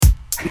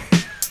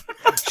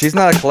She's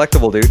not a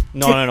collectible, dude.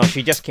 No.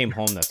 She just came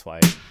home, that's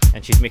why.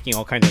 And she's making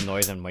all kinds of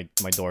noise and my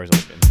door's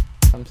open.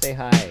 Come say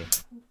hi.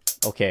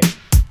 Okay.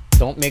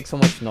 Don't make so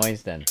much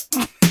noise then.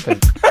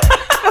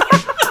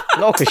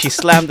 No, because she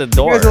slammed the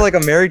door. You guys are like a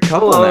married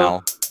couple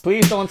now.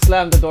 Please don't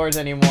slam the doors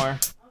anymore.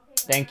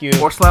 Thank you.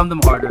 Or slam them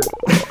harder.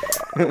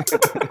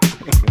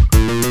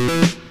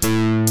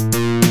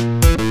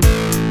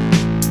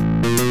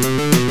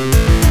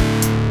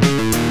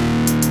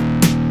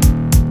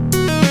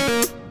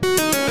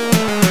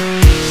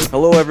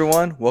 Hello,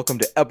 everyone. Welcome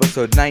to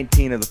episode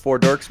 19 of the Four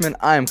Dorksmen.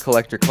 I am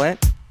Collector Clint.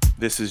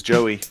 This is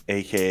Joey,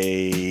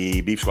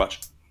 aka Beef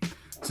Squatch.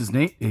 This is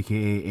Nate,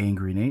 aka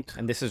Angry Nate.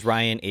 And this is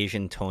Ryan,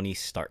 Asian Tony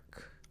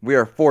Stark. We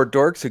are four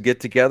dorks who get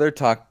together,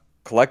 talk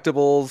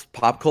collectibles,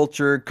 pop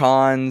culture,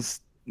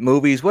 cons,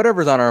 movies,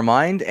 whatever's on our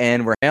mind,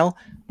 and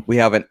we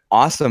have an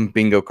awesome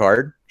bingo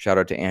card. Shout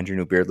out to Andrew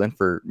New Beardland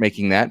for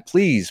making that.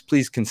 Please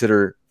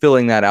consider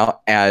filling that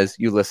out as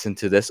you listen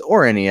to this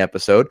or any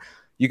episode.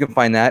 You can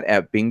find that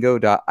at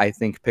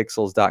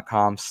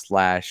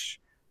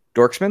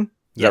bingo.ithinkpixels.com/dorksman.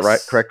 Is that right?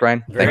 Correct,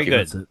 Ryan? Very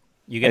Thank good.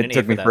 You get an A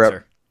for that, forever.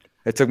 sir.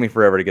 It took me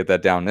forever to get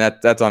that down.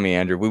 That's on me,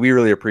 Andrew. We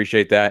really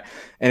appreciate that,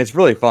 and it's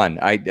really fun.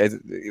 I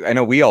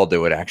know we all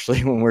do it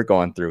actually when we're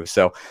going through.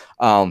 So,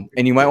 and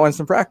you might want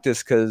some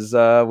practice because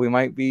we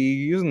might be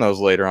using those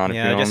later on.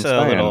 Yeah, if you know just what I'm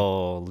a saying.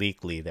 little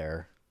leakly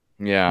there.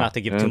 Yeah, Not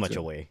to give too much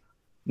away.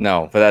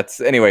 No, but that's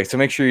anyway. So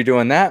make sure you're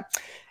doing that.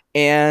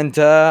 And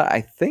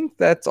I think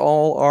that's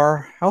all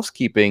our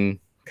housekeeping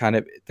kind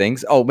of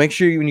things. Oh, make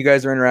sure when you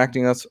guys are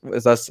interacting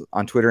with us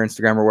on Twitter,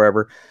 Instagram, or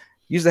wherever,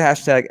 use the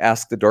hashtag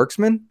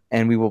 #AskTheDorksman,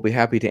 and we will be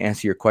happy to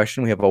answer your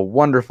question. We have a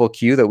wonderful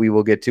queue that we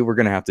will get to. We're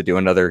going to have to do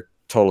another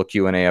total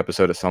Q&A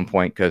episode at some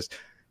point because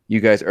you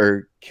guys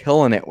are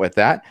killing it with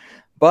that.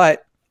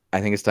 But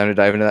I think it's time to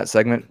dive into that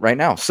segment right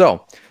now.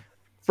 So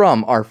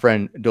from our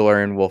friend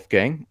DeLorean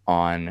Wolfgang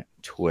on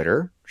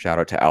Twitter, shout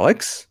out to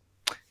Alex.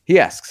 He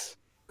asks,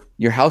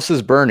 your house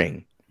is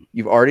burning.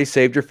 You've already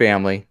saved your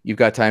family. You've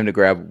got time to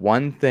grab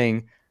one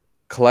thing,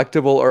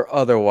 collectible or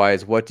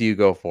otherwise. What do you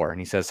go for?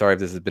 And he says, sorry if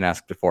this has been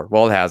asked before.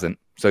 Well, it hasn't.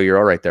 So you're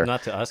all right there.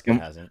 Not to us, it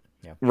hasn't.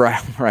 Yeah.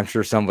 Right. I'm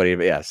sure somebody,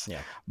 but yes.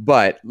 Yeah.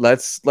 But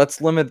let's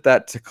limit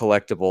that to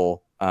collectible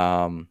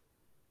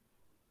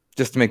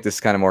just to make this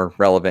kind of more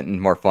relevant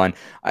and more fun.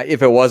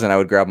 If it wasn't, I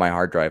would grab my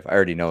hard drive. I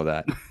already know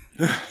that.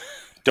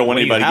 Don't want What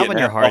do you anybody have getting on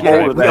your a hard hold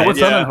drive? of Yeah, that.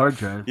 what's on that hard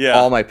drive? Yeah.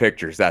 All my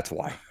pictures. That's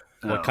why.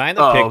 What kind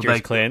of pictures,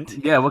 like,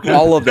 Clint? Yeah, what kind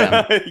All of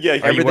them. Yeah.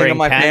 Everything wearing of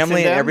my pants in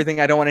family and them? everything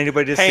I don't want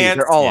anybody to see. Pants,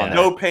 They're all on there.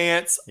 no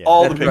pants, Yeah.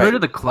 all the That's Have you heard pictures.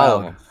 of the All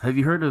of cloud? them. Have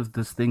you heard of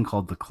this thing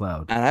called the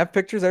cloud? And I have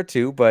pictures there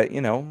too, but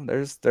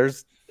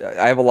there's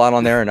I have a lot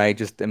on there and I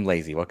just am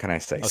lazy. What can I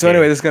say? So Okay.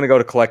 anyway, this is going to go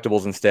to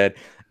collectibles instead.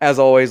 As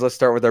always, let's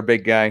start with our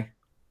big guy.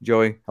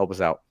 Joey, help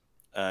us out.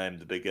 I'm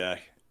the big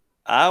guy.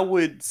 I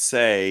would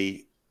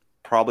say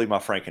probably my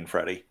Frank and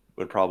Freddy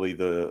would probably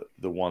the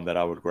one that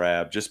I would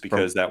grab just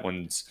because that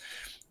one's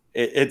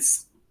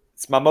it's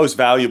my most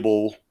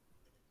valuable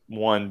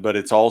one, but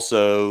it's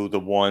also the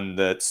one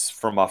that's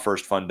from my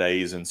first fun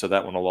days, and so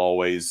that one will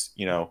always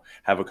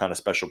have a kind of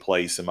special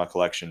place in my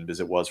collection because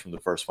it was from the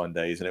first fun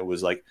days, and it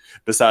was like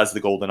besides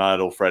the Golden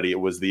Idol Freddy, it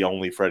was the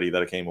only Freddy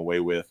that I came away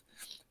with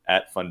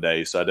at fun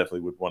days, so I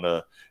definitely would want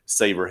to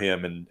savor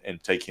him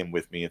and take him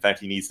with me. In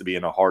fact, he needs to be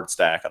in a hard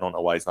stack. I don't know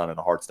why he's not in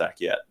a hard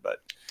stack yet, but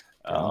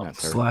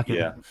Slack it.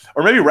 yeah,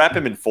 or maybe wrap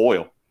him in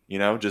foil.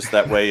 Just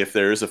that way, if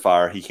there is a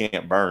fire, he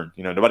can't burn.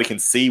 Nobody can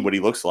see what he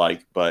looks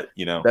like, but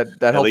That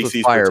at helps least with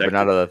he's fire, protected. but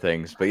not other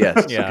things. But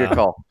yes, Yeah. good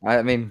call.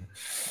 I mean,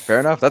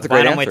 fair enough. That's a great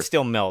Vinyl answer. might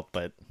still melt,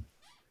 but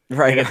I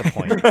Right. get the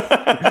point.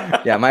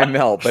 Yeah, it might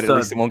melt, but at Just a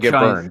least it won't get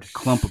giant burned.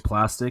 Clump of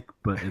plastic,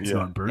 but it's Yeah.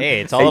 not burnt.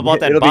 Hey, it's all about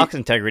that it'll be- box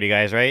integrity,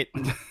 guys, right?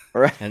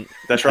 Right. And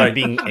That's right. I'm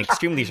being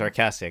extremely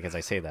sarcastic as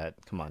I say that.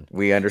 Come on.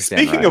 We understand.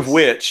 Speaking of Ryan.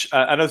 which,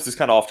 I know this is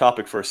kind of off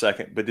topic for a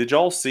second, but did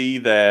y'all see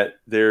that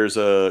there's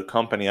a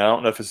company, I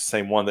don't know if it's the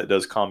same one that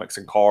does comics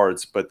and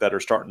cards, but that are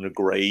starting to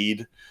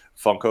grade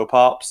Funko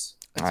Pops?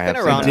 It's I been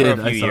have around seen for that.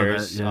 a I few saw that,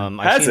 years. yeah. I've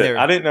Has seen it? their-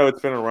 I didn't know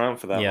it's been around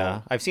for that yeah,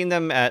 long. I've seen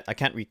them at, I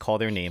can't recall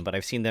their name, but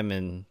I've seen them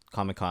in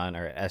Comic-Con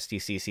or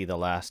SDCC the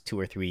last 2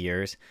 or 3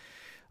 years.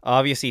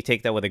 Obviously,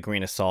 take that with a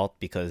grain of salt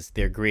because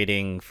they're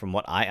grading, from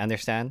what I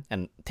understand,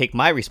 and take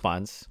my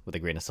response with a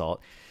grain of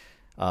salt.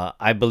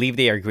 I believe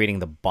they are grading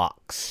the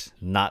box,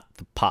 not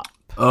the pop.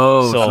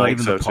 Oh, So- so I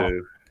even think the so pop.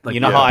 too. Like You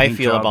know the how I paint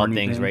feel job or about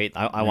things, anything?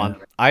 right?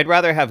 I'd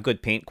rather have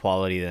good paint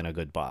quality than a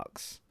good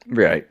box.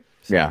 Right.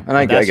 Yeah, and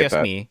I That's get just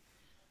that. me.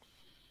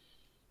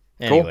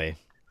 Cool. Anyway,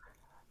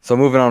 So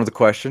moving on to the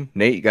question,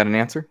 Nate, you got an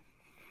answer?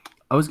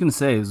 I was gonna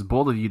say it was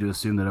bold of you to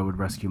assume that I would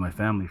rescue my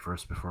family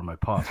first before my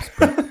pops.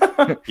 But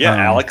Yeah, Um,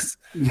 Alex.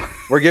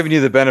 We're giving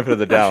you the benefit of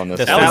the doubt on this.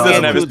 Does one. Family Alex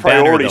doesn't have his include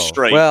Banner, priorities though?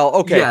 straight. Well,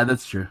 okay. yeah,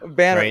 that's true.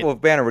 Banner. Right. Well,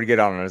 Banner would get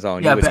on his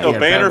own. Yeah, You would Ba- so say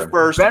Banner Banner-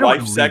 first, Banner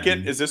wife would second.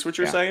 lead me. Is this what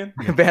you're Yeah. saying?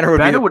 Banner would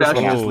Banner be would the first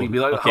actually one. just leave me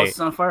like, Okay. house is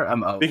on fire.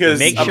 I'm out. Because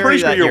Make I'm sure pretty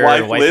sure that your your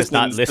wife wife is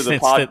not listens to the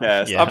listening to-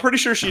 podcast. yeah. I'm pretty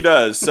sure she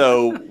does.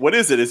 So what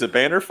is it? Is it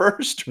Banner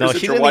first? Or no, is it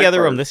she's your in wife the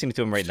other room first? listening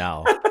to him right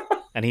now,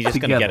 and he's just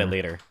gonna get it Together.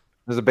 later.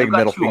 There's a big I've got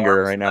middle two finger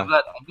arms. right now.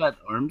 I've got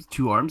arms,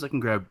 2 arms. I can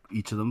grab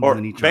each of them. Or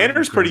within each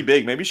Banner's arm. pretty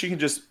big. Maybe she can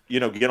just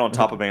get on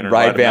top of Banner, and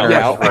Ride Banner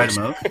Yeah, out. just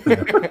ride him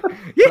out.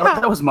 Yeah.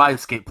 That was my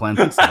escape plan.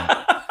 Thanks,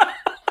 Sam.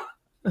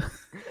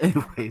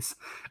 Anyways,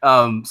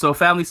 so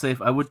family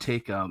safe. I would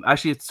take.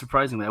 Actually, it's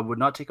surprisingly, I would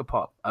not take a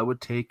pop. I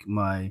would take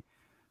my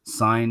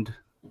signed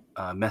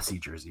Messi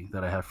jersey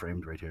that I have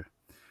framed right here.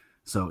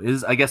 So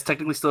is I guess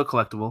technically still a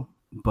collectible,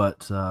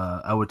 but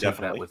I would take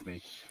Definitely. that with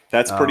me.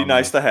 That's pretty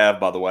nice to have,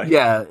 by the way.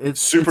 Yeah, it's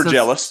Super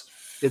jealous.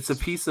 It's a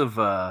piece of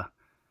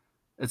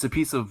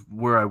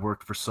where I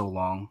worked for so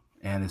long,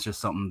 and it's just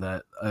something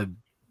that I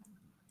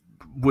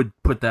would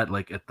put that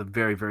like at the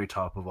very, very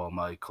top of all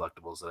my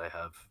collectibles that I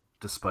have,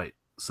 despite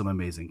some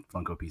amazing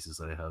Funko pieces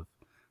that I have.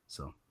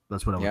 So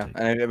that's what I would take.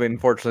 And I mean,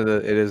 unfortunately,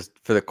 it is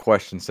for the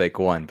question's sake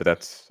one, but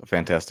that's a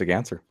fantastic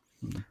answer.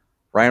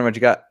 Ryan, what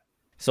you got?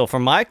 So for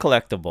my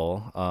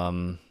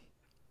collectible,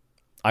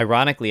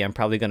 ironically, I'm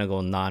probably gonna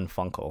go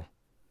non-Funko.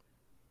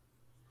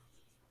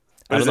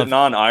 Is it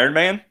non-Iron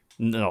Man?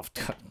 No.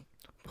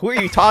 Who are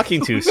you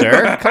talking to,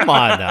 sir? Come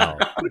on now.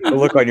 The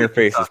look on your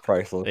face is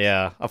priceless.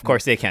 Yeah, of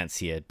course they can't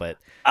see it, but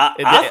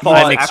I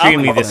I'm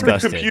extremely thought the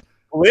disgusted. computer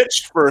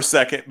glitched for a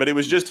second, but it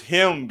was just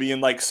him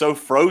being like so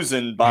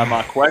frozen by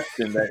my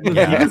question that He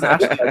was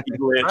actually, he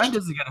glitched. Brian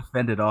doesn't get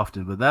offended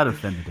often, but that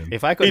offended him.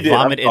 If I could He did,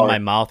 vomit I'm in sorry. my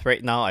mouth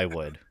right now, I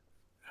would.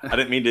 I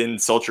didn't mean to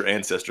insult your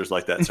ancestors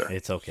like that, sir.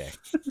 It's okay.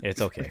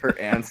 It's okay. Her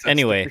ancestors.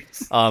 Anyway,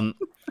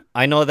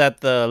 I know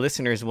that the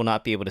listeners will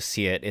not be able to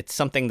see it. It's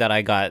something that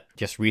I got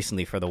just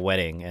recently for the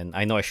wedding, and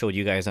I know I showed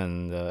you guys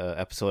on the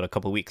episode a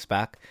couple weeks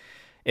back.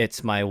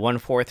 It's my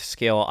 1/4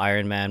 scale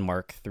Iron Man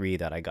Mark III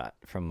that I got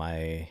from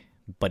my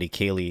buddy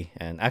Kaylee,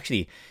 and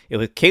actually it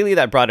was Kaylee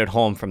that brought it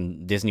home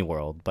from Disney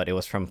World, but it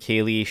was from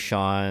Kaylee,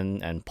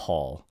 Sean, and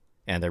Paul,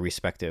 and their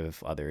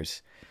respective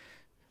others,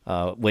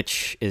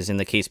 which is in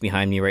the case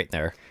behind me right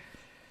there.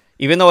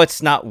 Even though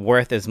it's not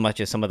worth as much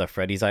as some of the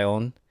Freddies I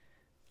own,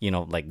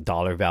 like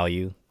dollar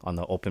value on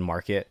the open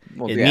market,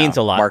 it means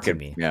a lot to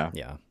me.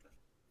 Yeah.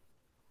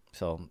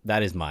 So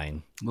that is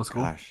mine. Let's go.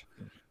 Gosh,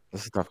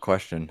 this is a tough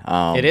question.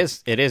 It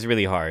is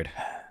really hard.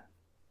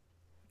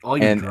 All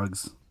your and-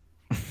 drugs.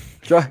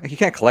 You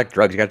can't collect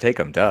drugs. You got to take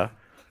them. Duh.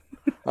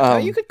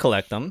 You could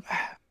collect them.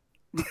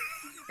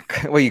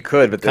 Well, you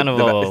could, but Kind of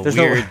a there's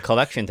weird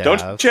collection to Don't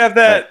have. you have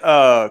that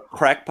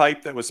crack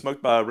pipe that was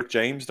smoked by Rick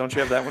James? Don't you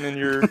have that one in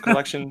your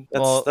collection?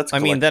 That's I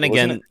mean, then collectible,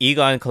 isn't again,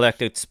 Egon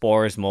collected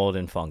spores, mold,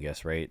 and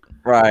fungus, right?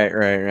 Right.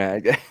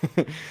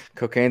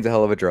 Cocaine's a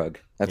hell of a drug.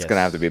 That's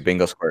gonna Yes. have to be a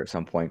bingo square at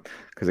some point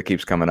because it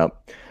keeps coming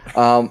up.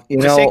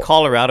 Just say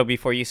Colorado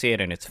before you say it,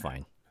 and it's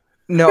fine.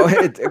 No,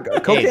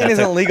 cocaine that's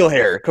isn't legal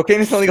here. Cocaine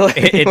isn't legal.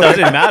 It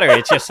doesn't matter.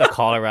 It's just a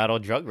Colorado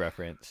drug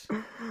reference.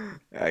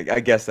 I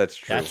guess that's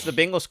true. That's the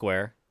bingo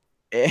square.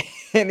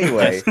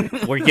 Anyway,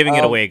 We're giving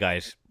it away,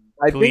 guys.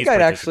 I Please think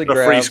I'd actually it? A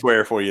free grab.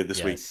 square for you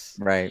this week. Yes.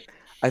 Right.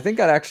 I think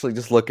I'd actually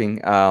just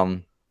looking.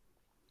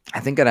 I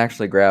think I'd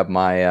actually grab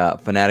my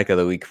Fanatic of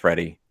the Week,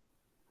 Freddy,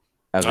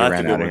 as we That's a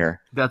ran good out of one.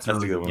 here. That's That's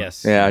really a good good. one.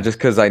 Yes. Yeah, just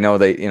because I know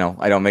they,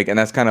 I don't make, and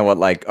that's kind of what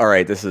all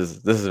right, this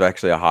is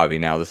actually a hobby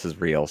now. This is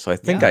real, so I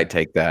think Yeah. I'd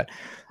take that.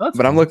 That's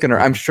But I'm cool. looking.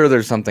 I'm sure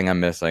there's something I'm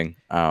missing.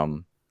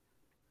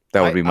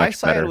 That would be I much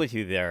sided better. with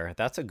you there.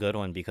 That's a good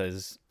one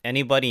because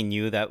anybody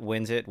new that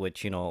wins it,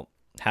 which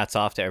hats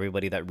off to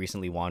everybody that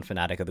recently won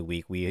Fanatic of the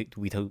Week. We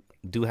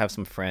do have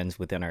some friends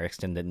within our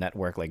extended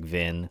network, like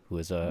Vin, who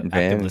is a active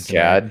Vin, listener.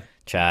 Chad.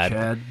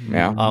 Chad.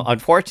 Yeah.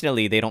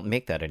 Unfortunately, they don't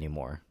make that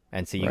anymore,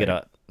 and so you get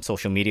a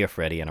social media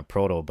Freddy and a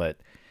proto. But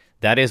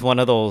that is one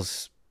of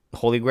those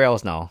holy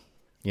grails now.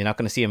 You're not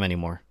going to see him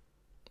anymore,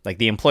 like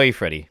the employee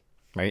Freddy,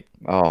 right?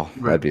 Oh,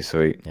 that'd be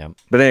sweet. Yeah.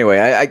 But anyway,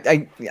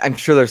 I'm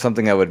sure there's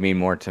something that would mean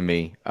more to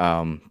me.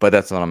 But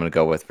that's what I'm going to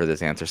go with for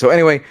this answer. So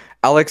anyway,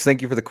 Alex,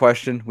 thank you for the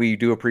question. We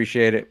do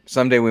appreciate it.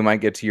 Someday we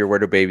might get to your "Where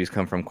do babies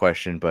come from?"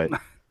 question, but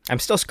I'm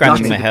still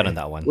scratching my today. head on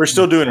that one. We're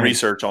still doing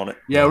research on it.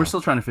 Yeah, we're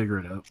still trying to figure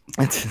it out.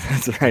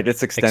 that's right.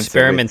 It's extensive.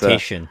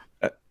 Experimentation.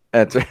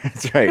 That's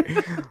right.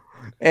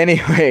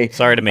 Anyway,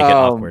 Sorry to make it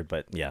awkward,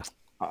 but yeah.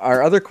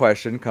 our other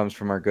question comes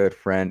from our good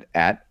friend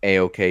at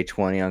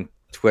AOK20 on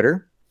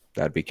Twitter.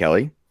 That'd be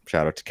Kelly.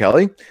 Shout out to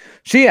Kelly.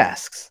 She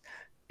asks,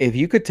 if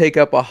you could take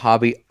up a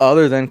hobby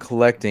other than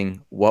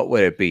collecting, what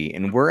would it be?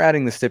 And we're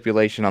adding the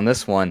stipulation on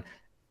this one,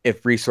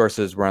 if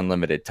resources were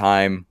unlimited,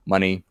 time,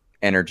 money,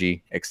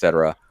 energy,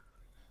 etc.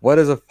 What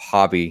is a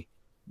hobby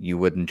you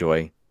would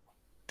enjoy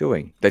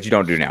doing that you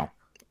don't do now?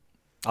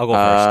 I'll go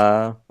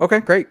first. Okay,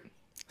 great.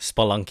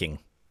 Spelunking.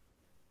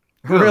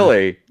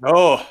 Really?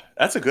 Oh,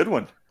 that's a good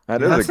one.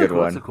 That is a good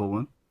one. That's a cool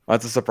one.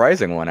 That's a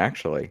surprising one,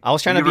 actually. I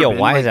was trying Have to you be a ever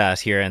been, wise like- ass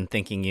here and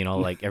thinking,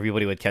 like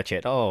everybody would catch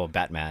it. Oh,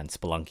 Batman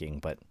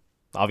spelunking, but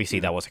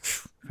obviously that was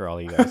for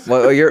all you guys.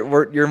 Well,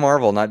 you're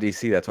Marvel, not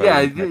DC. That's why. Yeah,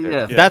 I didn't pick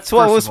it. yeah. That's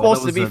what First was of all,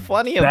 supposed that to be was a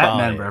funny about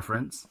Batman it.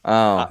 reference.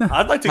 Oh,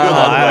 I'd like to go the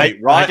I- other way. I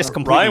Ryan, just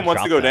completely Ryan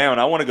wants to dropped go that. down.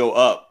 I want to go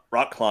up.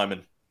 Rock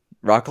climbing.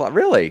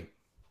 Really?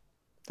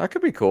 That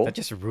could be cool. That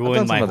just I've ruined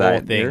done my some of whole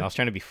that thing. here. I was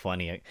trying to be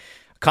funny.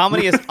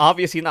 Comedy is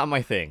obviously not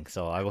my thing,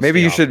 so I will. Maybe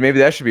stay you out. should. Maybe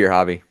that should be your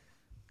hobby.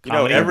 You know,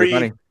 Comedy? That'd be every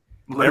funny.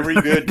 Every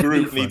good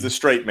group Funny. needs a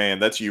straight man.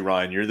 That's you,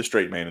 Ryan. You're the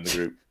straight man in the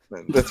group.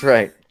 That's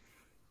right.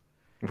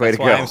 Way That's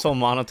to why go. I'm so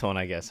monotone,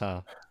 I guess,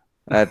 huh?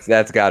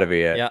 That's got to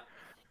be it. Yeah.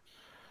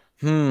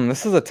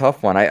 This is a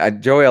tough one.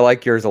 Joey, I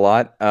like yours a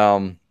lot.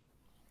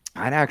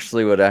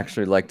 Would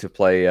actually like to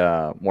play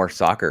more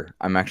soccer.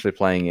 I'm actually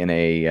playing in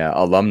a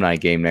alumni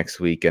game next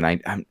week, and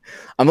I'm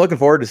looking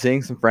forward to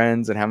seeing some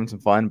friends and having some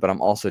fun. But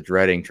I'm also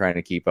dreading trying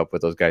to keep up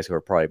with those guys who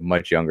are probably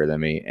much younger than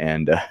me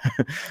and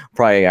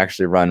probably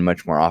actually run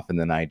much more often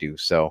than I do.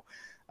 So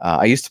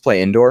I used to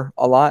play indoor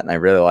a lot, and I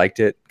really liked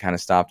it. Kind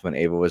of stopped when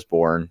Ava was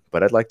born,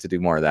 but I'd like to do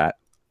more of that.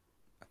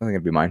 I think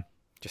it'd be mine.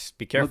 Just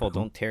be careful.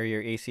 cool. Don't tear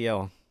your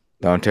ACL.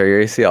 Don't tear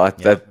your ACL.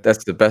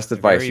 That's the best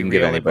advice Very you can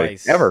give real anybody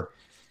advice. ever.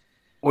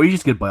 Or you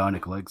just get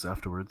bionic legs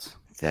afterwards.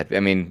 I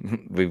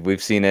mean,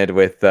 we've seen it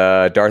with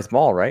Darth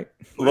Maul, right?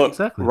 Look,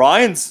 Exactly.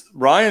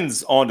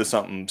 Ryan's onto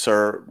something,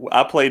 sir.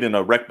 I played in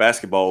a rec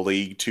basketball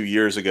league 2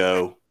 years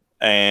ago,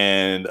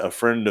 and a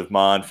friend of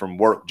mine from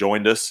work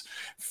joined us.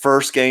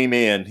 First game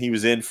in, he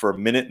was in for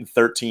 1 minute and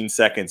 13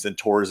 seconds and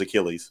tore his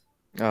Achilles.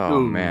 Oh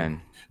Ooh.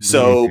 man.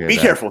 So Yeah, be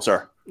careful,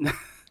 sir.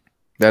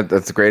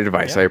 That's great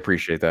advice. Yeah. I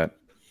appreciate that.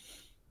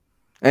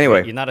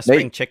 Anyway, You're not a Nate.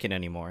 spring chicken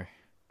anymore.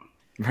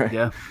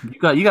 Yeah, you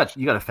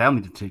got a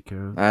family to take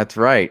care of. That's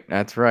right.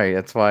 That's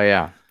why.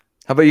 Yeah.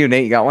 How about you,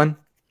 Nate? You got one?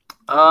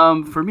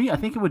 For me, I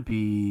think it would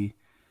be.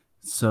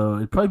 So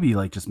it'd probably be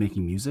like just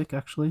making music,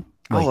 actually.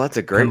 Like, That's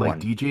a great kinda one.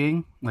 like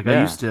DJing. Like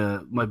Yeah.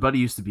 my buddy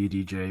used to be a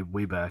DJ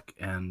way back,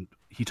 and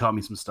he taught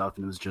me some stuff,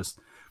 and it was just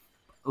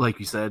like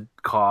you said,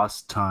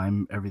 cost,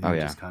 time, everything Oh,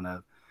 yeah. just kind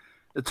of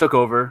it took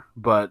over.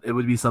 But it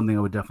would be something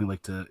I would definitely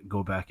like to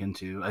go back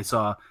into. I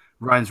saw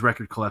Ryan's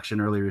record collection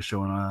earlier,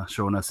 showing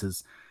us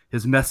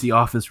his messy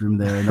office room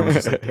there, and I was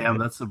just like, damn,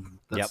 Yep. that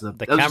The was just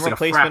camera like a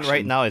placement right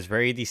fraction. now is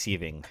very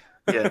deceiving.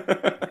 Yeah.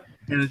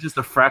 And it's just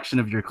a fraction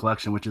of your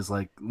collection, which is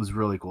was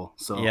really cool.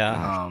 So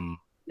Yeah.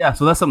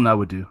 so that's something I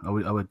would do. I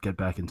would get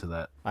back into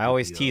that. I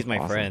always That'd be, tease my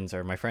awesome. friends,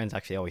 or my friends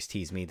actually always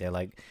tease me. They're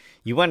like,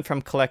 "You went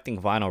from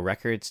collecting vinyl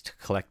records to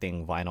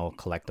collecting vinyl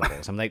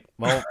collectibles." I'm like,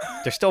 "Well,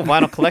 they're still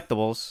vinyl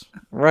collectibles."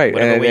 Right.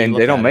 Whatever way you And look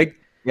they don't at make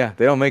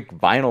they don't make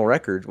vinyl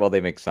records. Well, they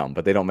make some,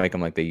 but they don't make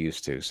them like they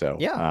used to. So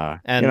Yeah, it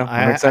and makes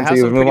I sense have that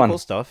you some would move pretty on. cool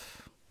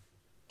stuff,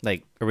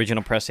 like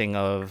original pressing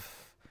of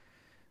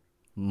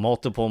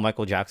multiple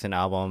Michael Jackson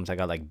albums. I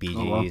got like Bee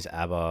Gees,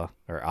 ABBA,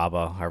 or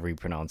ABBA, however you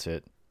pronounce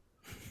it.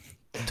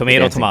 Tomato,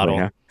 Dancing tomato.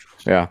 Queen, huh?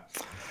 Yeah.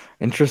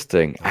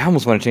 Interesting. I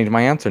almost want to change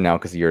my answer now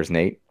because of yours,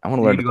 Nate. I want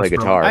to You learn to go play Spurlock.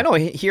 guitar. I know.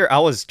 Here, I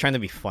was trying to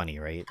be funny,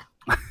 right?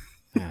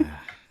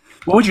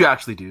 What would you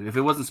actually do if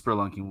it wasn't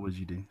spelunking? What would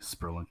you do?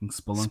 Spelunking.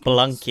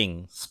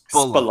 Spelunking.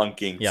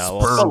 Spelunking. Yeah,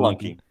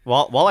 Spelunking.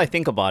 While I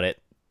think about it,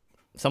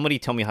 somebody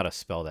tell me how to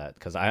spell that,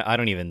 because I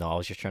don't even know. I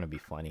was just trying to be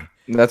funny.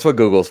 That's what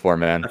Google's for,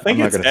 man. I think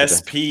I'm it's not gonna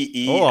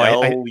sit Oh,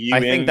 I think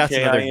SPELUNKING. that's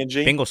another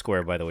bingo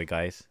square, by the way,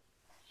 guys.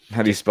 there.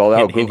 How do you spell that?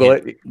 hint, Google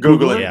hint, it.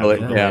 Google it. Yeah, Google it.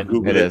 Google Yeah, it.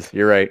 Google it it. is.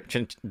 You're right.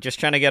 Just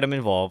trying to get them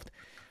involved.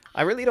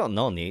 I really don't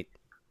know, Nate.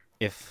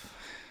 If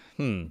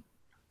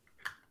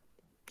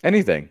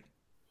Anything.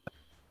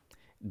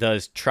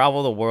 does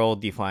travel the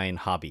world define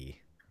hobby?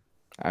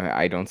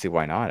 I don't see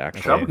why not.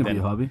 Actually, Travel can be then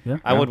a hobby. Yeah.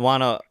 I would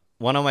wanna.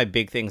 One of my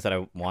big things that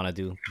I want to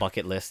do,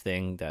 bucket list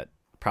thing that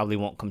probably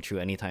won't come true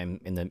anytime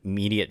in the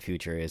immediate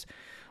future, is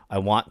I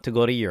want to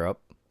go to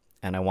Europe,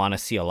 and I want to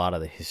see a lot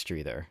of the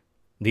history there.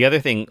 The other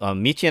thing,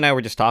 Michi and I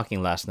were just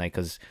talking last night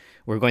because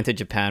we're going to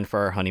Japan for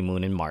our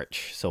honeymoon in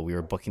March, so we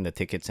were booking the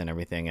tickets and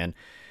everything. And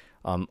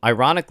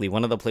ironically,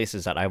 one of the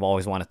places that I've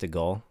always wanted to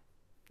go,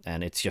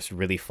 and it's just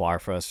really far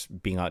for us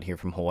being out here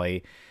from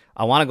Hawaii,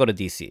 I want to go to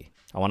DC.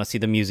 I want to see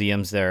the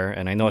museums there,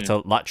 and I know it's a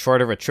lot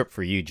shorter of a trip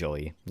for you,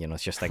 Joey. You know,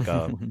 it's just like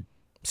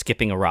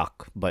skipping a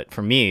rock, but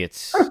for me,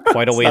 it's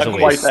quite a ways not away.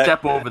 quite that-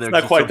 Step over there. It's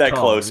not 'cause quite you're so that tall.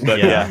 close, but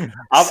Yeah. yeah.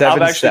 I've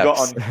Seven actually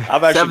steps.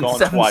 gone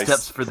Seven twice.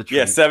 steps for the tree.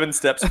 Yeah, 7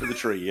 steps for the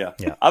tree. Yeah.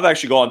 Yeah. I've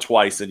actually gone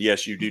twice, and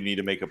yes, you do need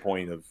to make a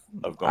point of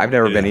going. I've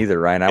never It been is- either,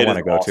 Ryan. I it want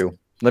to is go awesome. too.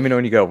 Let me know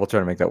when you go. We'll try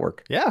to make that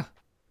work. Yeah.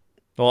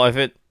 Well, if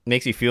it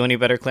makes you feel any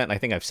better, Clint, I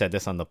think I've said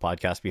this on the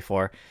podcast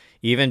before.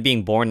 Even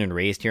being born and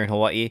raised here in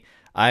Hawaii,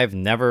 I've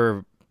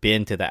never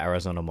been to the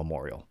Arizona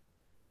Memorial.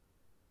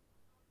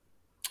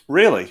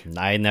 Really?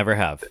 I never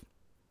have.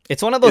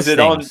 It's one of those Is it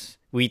things.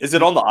 Is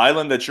it on the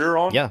island that you're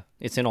on? Yeah,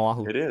 it's in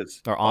Oahu. It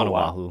is. Or on Oh,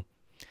 wow. Oahu.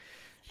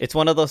 It's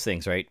one of those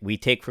things, right? We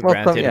take for Well,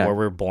 granted yeah. where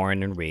we're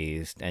born and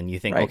raised, and you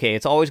think, Right. okay,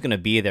 it's always going to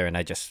be there, and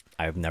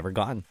I've never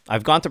gone.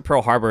 I've gone to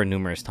Pearl Harbor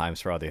numerous times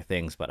for other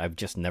things, but I've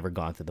just never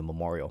gone to the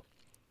memorial.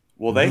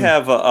 Well, they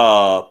have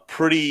a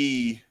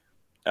pretty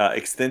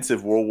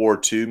extensive World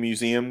War II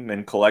museum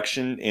and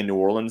collection in New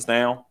Orleans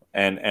now,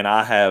 and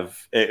I have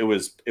it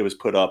was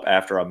put up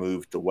after I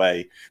moved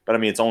away, but I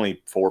mean it's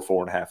only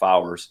 4.5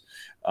 hours,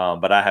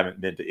 but I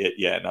haven't been to it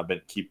yet, and I've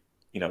been keep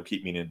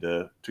meaning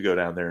to go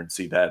down there and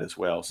see that as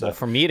well. So Well,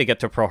 for me to get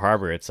to Pearl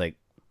Harbor, it's like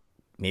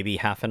maybe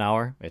half an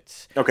hour.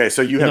 It's okay,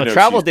 so you have no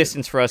travel excuse.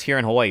 distance for us here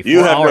in Hawaii. 4 You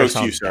have no hours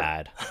sounds excuse, sir.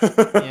 bad.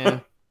 Yeah,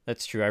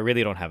 that's true. I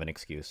really don't have an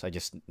excuse. I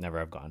just never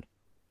have gone.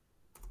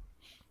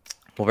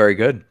 Well, very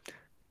good.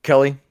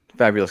 Kelly,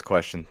 Fabulous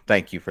question.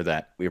 Thank you for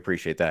that. We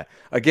appreciate that.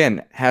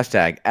 Again,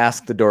 hashtag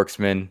Ask the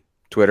Dorksman,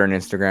 Twitter and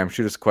Instagram.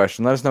 Shoot us a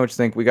question. Let us know what you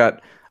think. We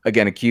got,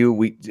 again, a queue.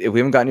 If we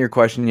haven't gotten your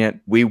question yet,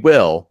 we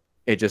will.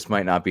 It just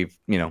might not be,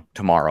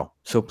 tomorrow.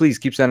 So please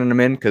keep sending them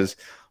in because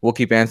we'll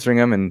keep answering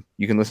them, and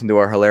you can listen to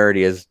our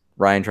hilarity as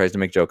Ryan tries to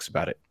make jokes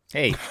about it.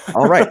 Hey,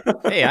 All right.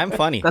 hey, I'm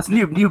funny. That's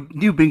new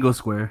bingo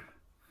square.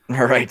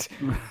 All right.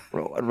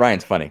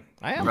 Ryan's funny.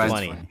 I am Ryan's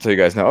funny. So you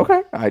guys know.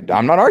 Okay.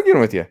 I'm not arguing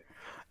with you.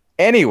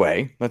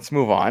 Anyway, let's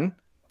move on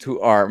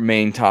to our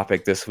main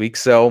topic this week.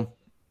 So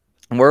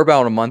we're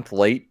about a month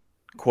late,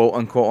 quote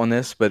unquote, on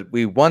this, but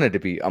we wanted to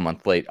be a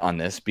month late on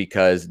this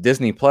because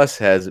Disney Plus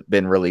has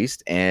been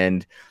released,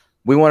 and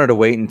we wanted to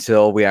wait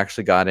until we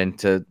actually got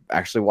into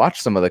actually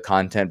watch some of the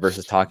content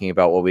versus talking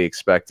about what we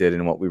expected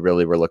and what we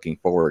really were looking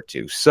forward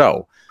to.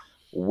 So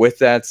with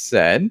that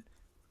said,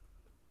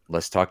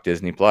 let's talk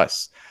Disney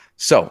Plus.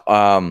 So,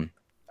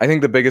 I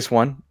think the biggest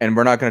one, and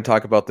we're not going to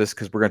talk about this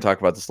because we're going to talk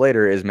about this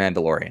later, is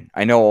Mandalorian.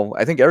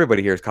 I think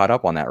everybody here is caught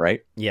up on that,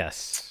 right?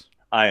 Yes.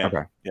 I am.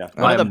 Okay. Yeah.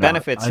 One of the am not.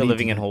 benefits I to need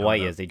living to in get Hawaii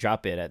caught up. is they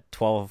drop it at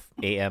 12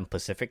 a.m.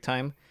 Pacific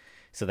time.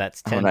 So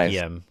that's 10 nice.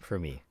 p.m. for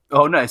me.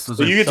 Oh, nice. Those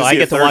So are- you get So to I see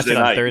get it to watch Thursday it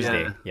on night.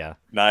 Thursday. Yeah. Yeah.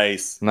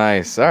 Nice.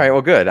 Nice. All right.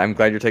 Well, good. I'm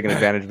glad you're taking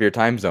advantage of your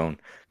time zone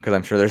because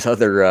I'm sure there's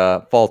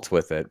other faults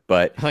with it.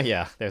 But Oh,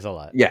 yeah. There's a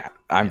lot. yeah,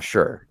 I'm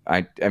sure.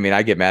 I mean,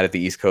 I get mad at the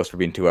East Coast for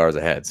being 2 hours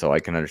ahead, so I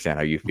can understand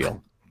how you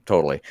feel.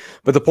 Totally.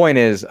 But the point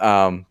is,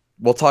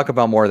 we'll talk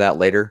about more of that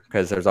later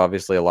because there's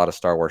obviously a lot of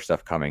Star Wars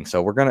stuff coming.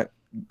 So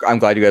I'm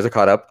glad you guys are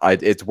caught up.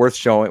 It's worth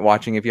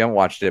watching if you haven't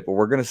watched it, but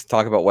we're going to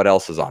talk about what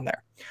else is on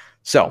there.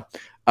 So,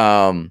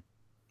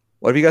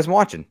 what have you guys been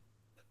watching?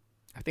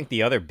 I think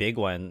the other big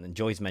one, and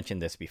Joey's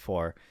mentioned this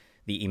before,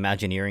 the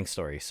Imagineering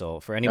story. So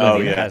for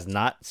anybody who has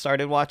not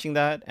started watching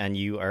that and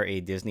you are a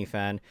Disney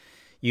fan,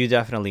 you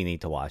definitely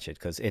need to watch it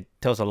because it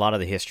tells a lot of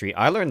the history.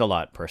 I learned a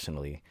lot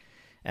personally.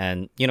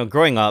 And,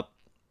 growing up,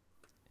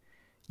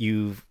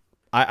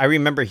 I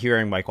remember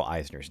hearing Michael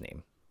Eisner's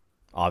name,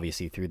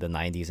 obviously through the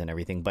 90s and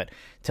everything, but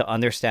to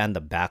understand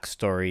the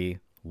backstory,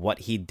 what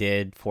he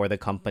did for the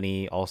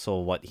company, also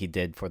what he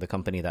did for the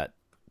company that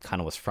kind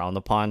of was frowned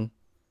upon,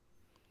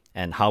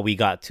 and how we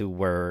got to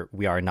where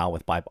we are now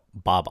with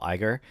Bob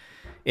Iger.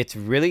 It's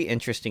really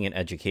interesting and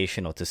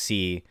educational to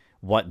see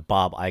what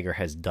Bob Iger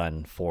has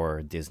done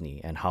for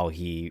Disney and how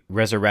he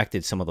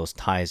resurrected some of those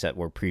ties that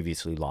were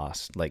previously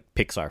lost, like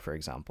Pixar, for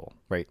example.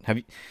 Right?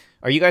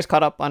 Are you guys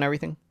caught up on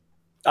everything?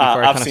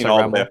 I've seen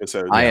all the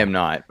episodes. I am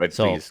not, but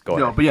So- please go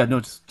No, ahead. but yeah, no,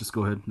 just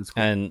go ahead. It's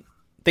cool. And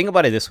think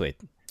about it this way.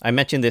 I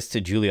mentioned this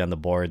to Julie on the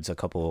boards a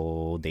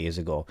couple days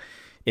ago.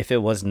 If it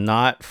was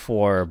not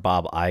for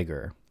Bob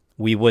Iger,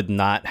 we would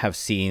not have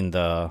seen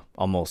the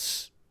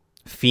almost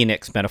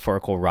phoenix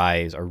metaphorical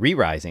rise or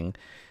re-rising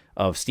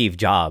of Steve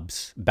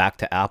Jobs back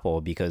to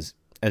Apple, because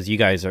as you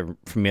guys are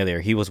familiar,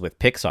 he was with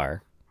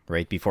Pixar,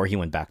 right, before he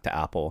went back to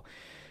Apple.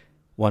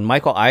 When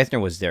Michael Eisner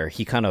was there,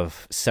 he kind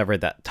of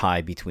severed that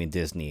tie between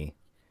Disney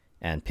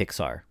and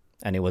Pixar.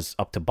 And it was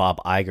up to Bob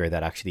Iger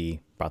that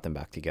actually brought them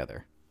back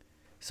together.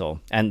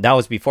 So, and that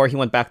was before he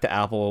went back to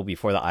Apple,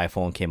 before the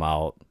iPhone came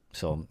out.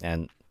 So,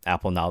 and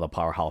Apple now the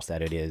powerhouse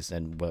that it is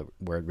and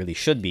where it really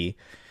should be.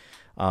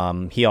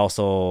 He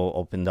also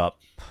opened up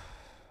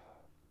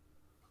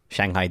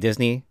Shanghai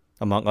Disney,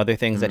 among other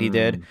things that he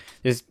did.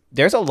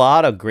 There's a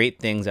lot of great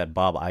things that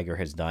Bob Iger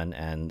has done,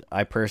 and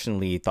I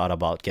personally thought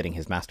about getting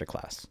his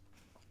masterclass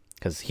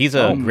because he's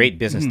a great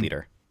business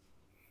leader.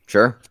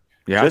 Sure.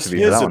 You have Just to be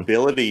for his that one.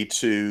 ability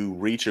to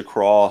reach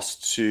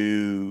across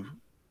to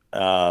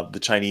the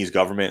Chinese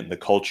government and the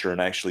culture and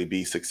actually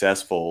be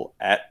successful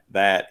at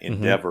that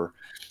endeavor.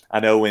 I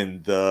know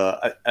in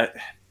the,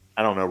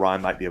 I don't know,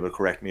 Ryan might be able to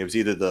correct me. It was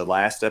either the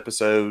last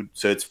episode,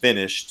 so it's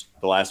finished.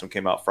 The last one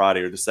came out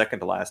Friday, or the second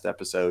to last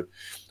episode,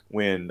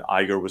 when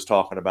Iger was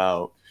talking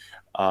about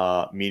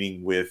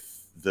meeting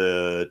with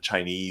the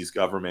Chinese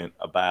government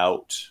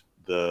about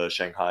the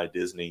Shanghai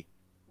Disney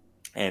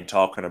and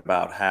talking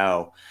about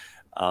how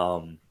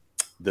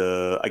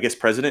I guess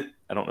president,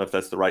 I don't know if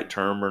that's the right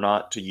term or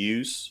not to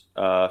use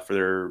for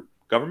their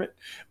government,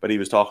 but he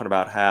was talking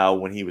about how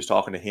when he was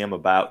talking to him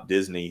about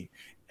Disney,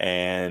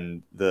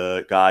 and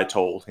the guy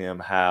told him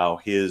how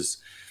his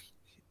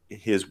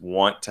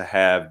want to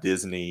have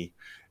Disney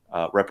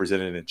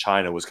represented in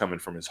China was coming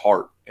from his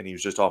heart. And he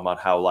was just talking about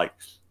how, like,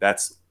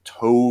 that's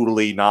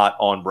totally not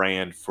on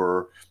brand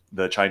for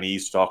the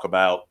Chinese to talk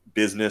about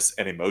business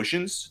and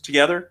emotions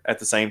together at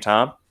the same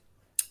time.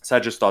 So I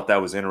just thought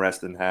that was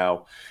interesting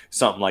how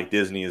something like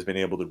Disney has been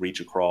able to reach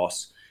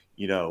across,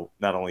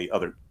 not only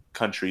other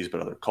countries,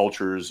 but other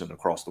cultures and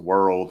across the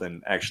world,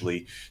 and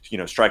actually,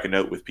 strike a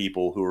note with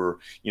people who are,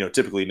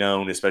 typically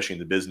known, especially in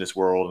the business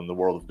world and the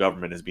world of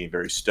government, as being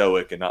very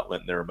stoic and not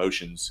letting their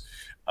emotions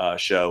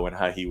show, and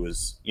how he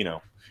was,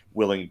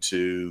 willing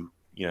to,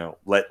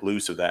 let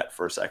loose of that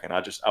for a second.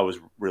 I was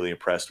really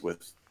impressed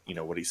with,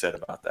 what he said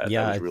about that.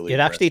 Yeah, That was really it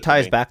actually impressive to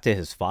ties me. back to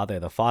his father.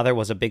 The father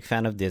was a big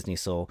fan of Disney,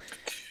 so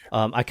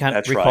I can't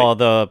That's recall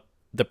the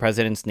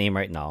president's name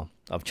right now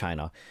of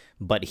China,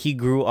 but he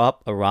grew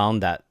up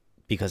around that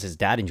because his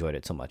dad enjoyed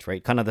it so much,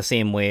 right? Kind of the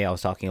same way I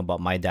was talking about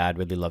my dad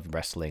really loved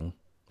wrestling.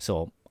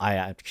 So I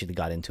actually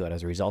got into it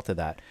as a result of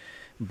that.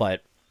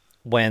 But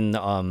when,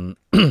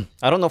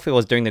 I don't know if it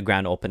was during the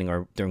grand opening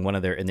or during one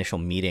of their initial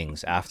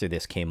meetings after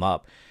this came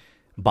up,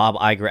 Bob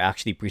Iger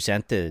actually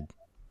presented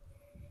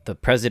the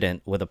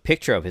president with a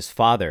picture of his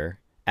father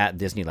at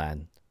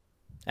Disneyland.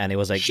 And it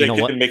was like, shaking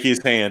you know what?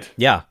 Mickey's hand.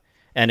 Yeah.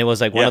 And it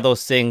was like one Yeah. of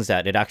those things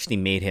that it actually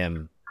made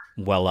him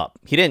well up.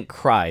 He didn't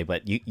cry,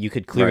 but you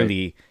could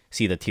clearly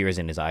see the tears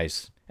in his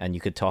eyes, and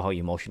you could tell how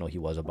emotional he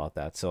was about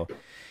that. So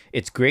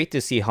it's great to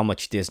see how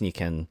much Disney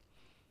can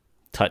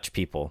touch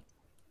people,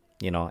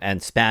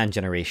 and span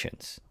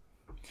generations.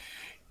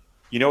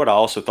 You know what I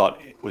also thought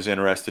was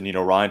interesting?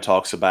 Ryan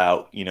talks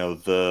about,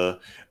 the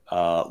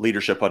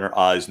leadership under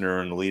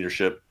Eisner and the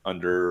leadership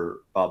under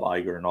Bob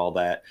Iger and all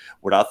that.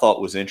 What I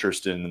thought was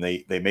interesting, and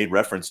they made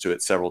reference to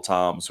it several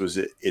times, was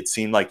it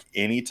seemed like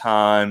any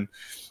time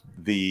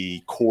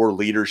the core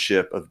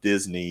leadership of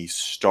Disney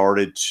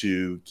started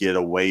to get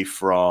away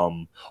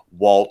from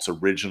Walt's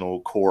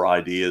original core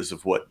ideas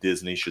of what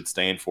Disney should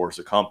stand for as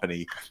a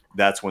company,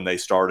 that's when they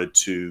started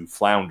to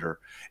flounder.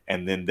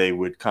 And then they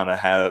would kind of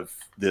have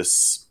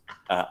this,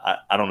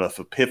 I don't know if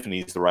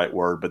epiphany is the right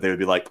word, but they would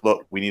be like,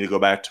 look, we need to go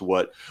back to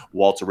what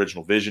Walt's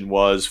original vision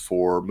was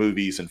for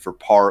movies and for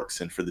parks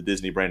and for the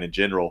Disney brand in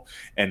general.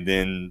 And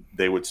then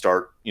they would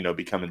start,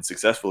 becoming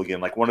successful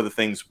again. Like one of the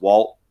things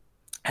Walt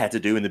had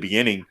to do in the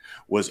beginning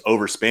was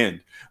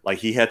overspend. Like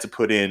he had to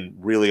put in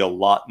really a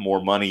lot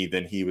more money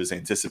than he was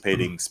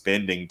anticipating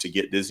spending to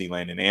get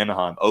Disneyland in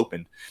Anaheim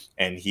open.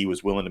 And he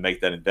was willing to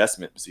make that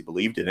investment because he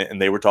believed in it. And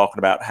they were talking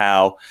about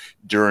how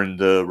during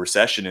the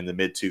recession in the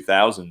mid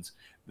 2000s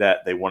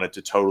that they wanted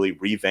to totally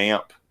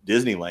revamp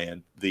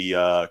Disneyland,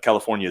 the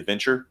California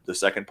Adventure, the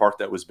second park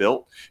that was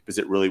built, because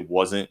it really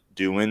wasn't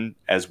doing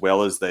as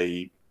well as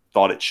they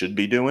thought it should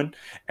be doing.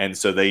 And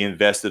so they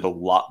invested a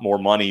lot more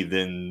money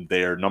than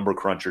their number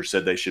cruncher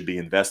said they should be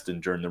investing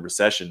during the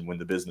recession when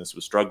the business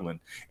was struggling,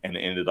 and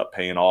it ended up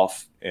paying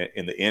off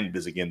in the end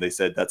because, again, they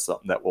said that's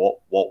something that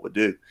Walt would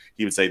do.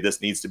 He would say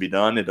this needs to be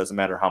done. It doesn't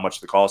matter how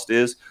much the cost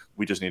is.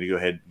 We just need to go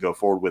ahead and go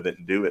forward with it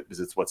and do it because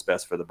it's what's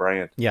best for the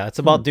brand. Yeah, it's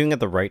about doing it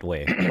the right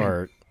way,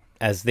 or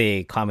as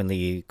they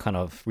commonly kind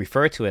of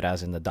refer to it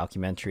as in the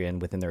documentary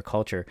and within their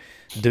culture,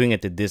 doing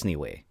it the Disney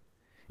way.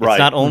 It's Right.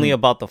 not only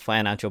about the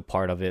financial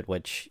part of it,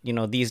 which,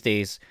 these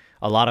days,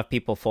 a lot of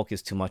people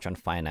focus too much on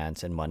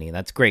finance and money. And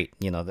that's great.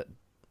 That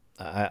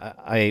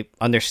I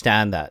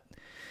understand that.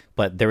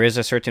 But there is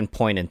a certain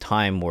point in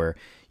time where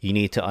you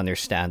need to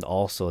understand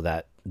also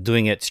that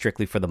doing it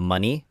strictly for the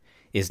money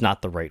is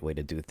not the right way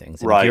to do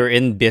things. And Right. if you're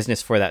in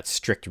business for that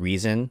strict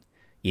reason,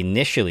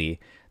 initially,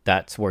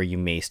 that's where you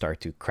may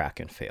start to crack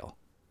and fail.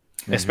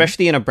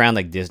 Especially in a brand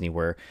like Disney,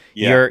 where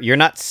Yeah. you're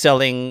not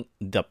selling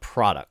the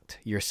product,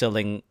 you're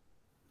selling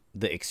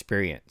the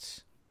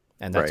experience,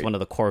 and that's Right. one of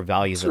the core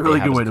values It's a that really they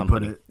have good as way a to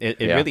put company. it.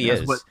 It Yeah. really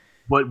is.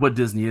 What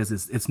Disney is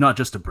it's not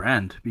just a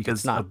brand, because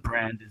It's not. a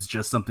brand is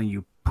just something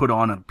you put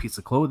on a piece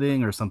of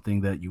clothing or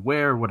something that you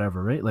wear or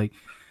whatever, right? Like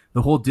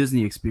the whole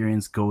Disney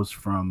experience goes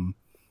from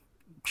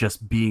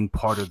just being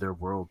part of their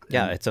world.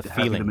 Yeah, and it's a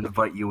having feeling. them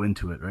invite you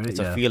into it, right? It's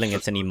Yeah. a feeling,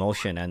 it's an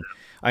emotion. And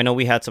I know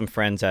we had some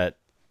friends that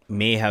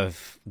may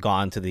have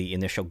gone to the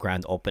initial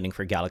grand opening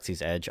for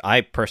Galaxy's Edge.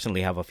 I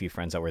personally have a few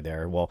friends that were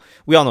there. Well,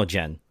 we all know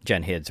Jen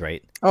Hids,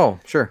 right? Oh,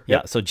 sure.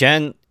 Yeah, so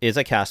Jen is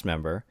a cast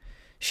member.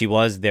 She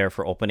was there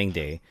for opening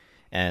day.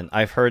 And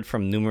I've heard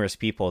from numerous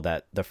people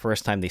that the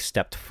first time they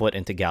stepped foot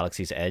into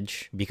Galaxy's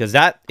Edge, because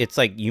it's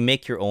like you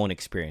make your own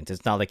experience.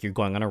 It's not like you're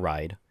going on a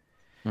ride.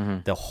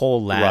 The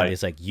whole land Right.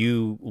 is like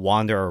you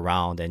wander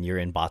around and you're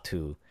in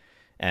Batu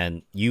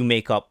and you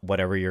make up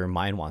whatever your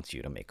mind wants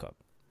you to make up.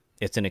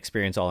 It's an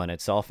experience all in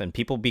itself, and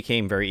people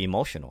became very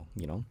emotional,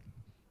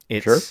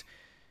 It's, Sure.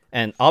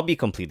 And I'll be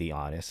completely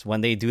honest,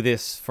 when they do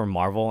this for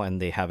Marvel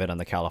and they have it on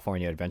the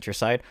California Adventure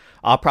side,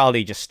 I'll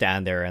probably just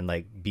stand there and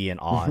like be in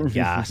awe and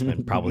gasp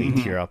and probably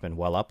tear up and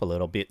well up a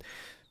little bit.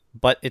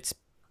 But it's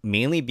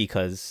mainly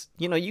because,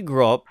 you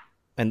grow up,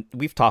 and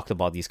we've talked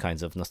about these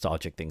kinds of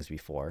nostalgic things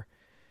before.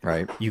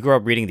 Right. You grow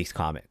up reading these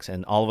comics,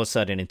 and all of a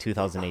sudden in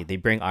 2008, they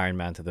bring Iron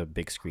Man to the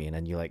big screen,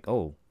 and you're like,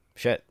 oh,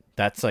 shit.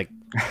 That's like,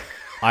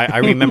 I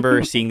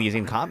remember seeing these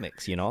in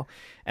comics,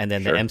 and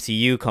then Sure. the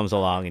MCU comes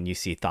along and you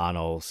see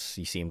Thanos,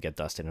 you see him get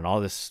dusted and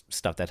all this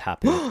stuff that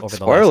happened over the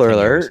Spoiler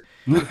last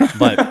 10 years.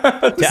 But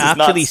This to is not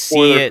actually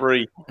see it,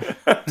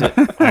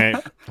 spoiler-free.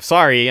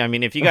 sorry, I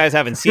mean, if you guys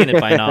haven't seen it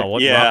by now,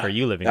 what Yeah. rock are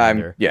you living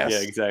under? Yes. Yeah,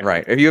 exactly.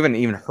 Right. If you haven't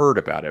even heard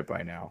about it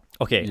by now.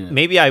 Okay, Yeah.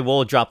 maybe I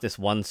will drop this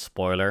one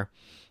spoiler.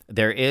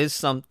 There is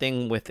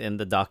something within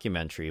the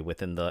documentary,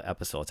 within the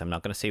episodes, I'm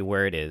not going to say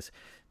where it is,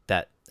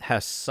 that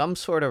has some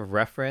sort of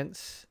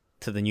reference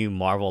to the new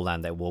Marvel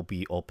land that will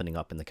be opening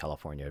up in the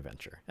California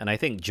Adventure. And I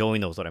think Joey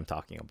knows what I'm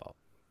talking about.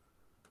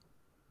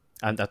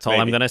 And that's all I'm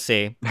Maybe. going to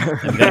say.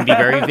 I'm going to be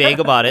very vague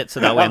about it, so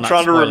that way I'm I'm not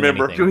trying to spoiling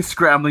remember. anything. Joey's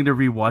scrambling to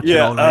rewatch it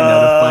Yeah, all right now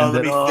to find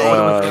let it. me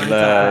Oh, think. it's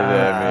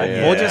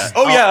yeah. We'll just-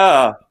 Oh,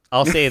 yeah.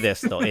 I'll say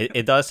this, though.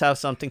 It does have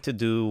something to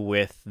do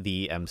with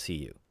the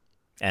MCU.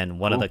 and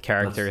one of Cool. the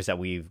characters that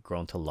we've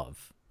grown to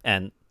love.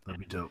 And That'd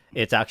be dope.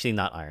 it's actually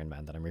not Iron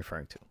Man that I'm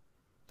referring to.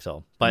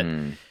 So, but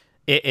Hmm.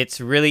 it's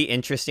really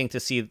interesting to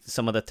see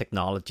some of the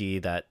technology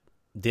that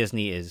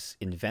Disney is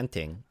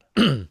inventing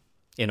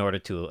in order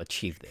to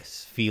achieve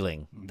this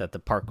feeling that the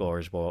park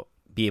goers will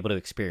be able to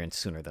experience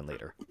sooner than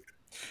later.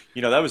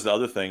 You know, that was the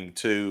other thing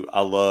too.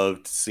 I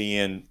loved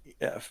seeing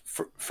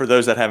for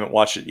those that haven't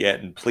watched it yet,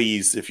 and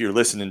please, if you're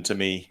listening to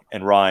me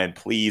and Ryan,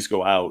 please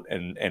go out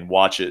and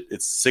watch it.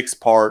 It's 6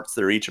 parts.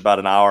 They're each about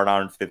an hour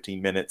and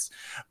 15 minutes,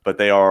 but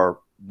they are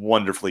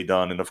wonderfully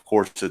done. And of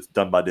course, it's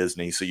done by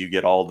Disney, so you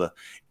get all the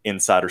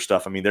insider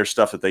stuff. I mean, there's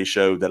stuff that they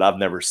showed that I've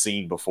never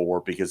seen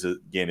before because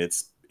again,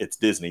 it's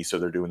Disney, so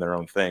they're doing their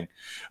own thing.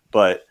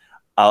 But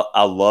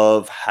I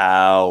love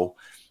how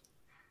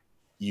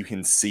you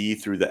can see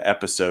through the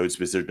episodes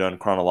because they're done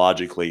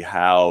chronologically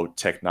how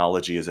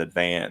technology is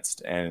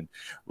advanced. And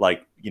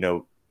like,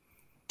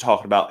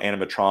 talking about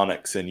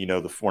animatronics, and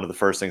one of the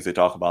first things they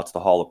talk about is the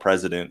Hall of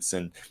Presidents,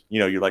 and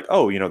you're like,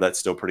 oh, that's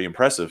still pretty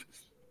impressive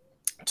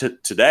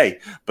today.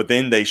 But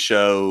then they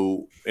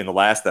show in the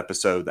last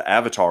episode the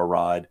Avatar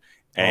ride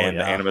and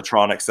the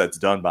animatronics that's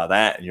done by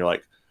that, and you're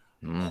like,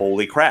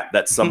 holy crap,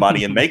 that's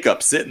somebody in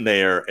makeup sitting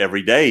there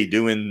every day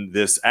doing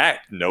this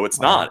act. No, it's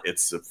not.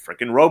 It's a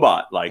freaking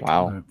robot. Like,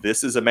 Wow.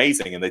 This is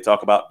amazing. And they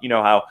talk about,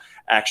 how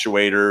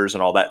actuators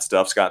and all that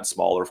stuff's gotten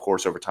smaller, of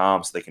course, over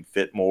time, so they can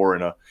fit more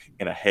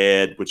in a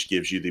head, which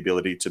gives you the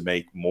ability to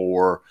make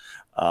more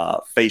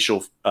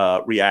facial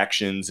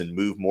reactions and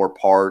move more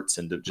parts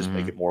and to just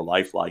make it more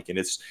lifelike. And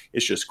it's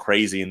just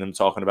crazy. And them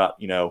talking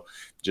about,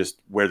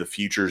 just where the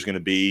future is going to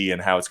be and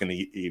how it's going to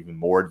get even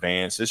more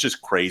advanced. It's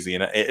just crazy.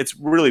 And it's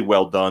really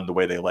well done the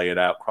way they lay it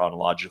out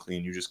chronologically.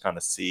 And you just kind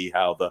of see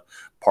how the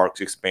parks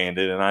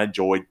expanded. And I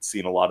enjoyed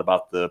seeing a lot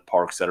about the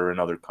parks that are in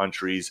other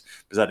countries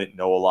because I didn't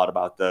know a lot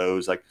about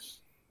those. Like,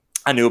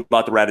 I knew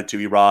about the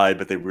Ratatouille ride,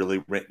 but they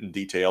really went in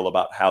detail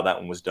about how that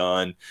one was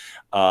done.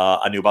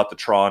 I knew about the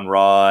Tron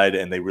ride,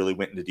 and they really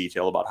went into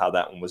detail about how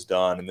that one was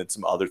done. And then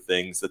some other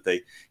things that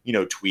they,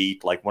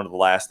 tweet, like one of the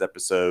last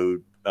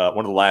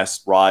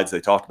rides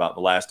they talked about in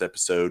the last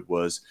episode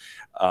was,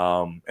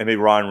 and maybe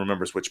Ryan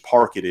remembers which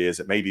park it is.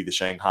 It may be the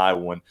Shanghai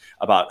one,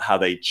 about how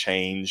they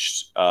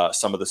changed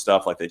some of the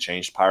stuff. Like they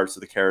changed Pirates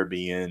of the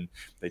Caribbean,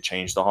 they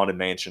changed the Haunted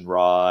Mansion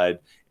ride,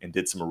 and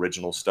did some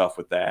original stuff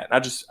with that. And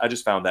I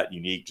just found that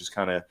unique. Just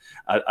kind of,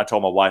 I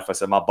told my wife, I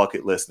said, my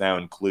bucket list now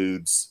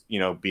includes,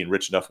 being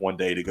rich enough one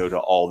day to go to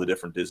all the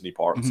different Disney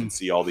parks and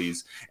see all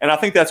these. And I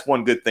think that's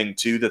one good thing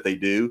too, that they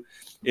do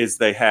is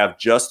they have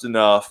just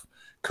enough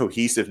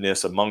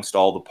cohesiveness amongst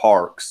all the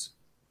parks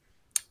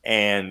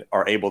and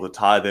are able to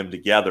tie them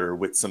together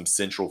with some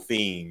central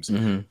themes.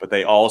 But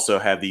they also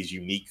have these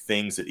unique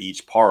things at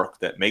each park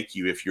that make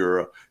you, if you're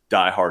a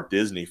diehard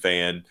Disney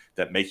fan,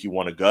 that make you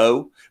want to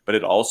go. But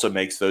it also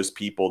makes those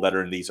people that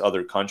are in these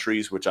other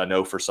countries, which I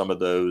know for some of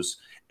those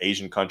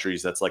Asian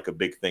countries, that's like a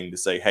big thing to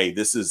say, hey,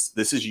 this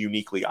is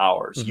uniquely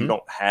ours. You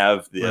don't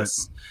have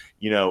this,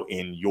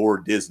 in your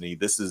Disney.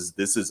 This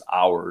is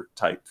our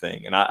type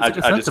thing. And I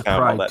just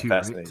found all that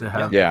fascinating.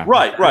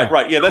 Right?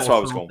 Right. Yeah, that's why I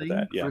was going with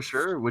that. Yeah, for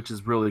sure, which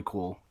is really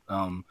cool.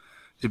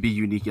 To be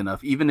unique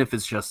enough, even if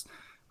it's just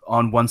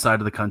on one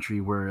side of the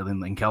country, where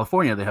in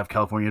California they have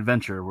California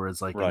Adventure,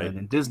 whereas like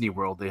in Disney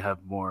World they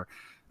have more,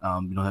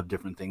 have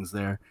different things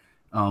there.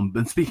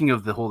 But speaking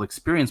of the whole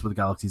experience with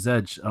Galaxy's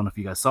Edge, I don't know if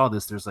you guys saw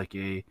this. There's like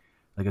a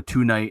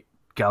 2-night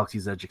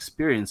Galaxy's Edge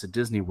experience at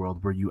Disney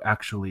World where you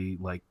actually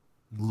like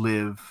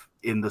live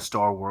in the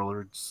Star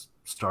Wars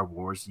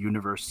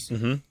universe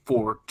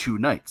for 2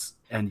 nights,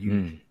 and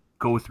you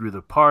go through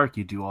the park,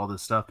 you do all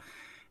this stuff.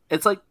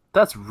 It's like,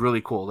 that's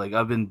really cool. Like,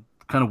 I've been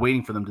kind of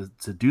waiting for them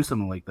to do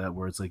something like that,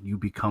 where it's like you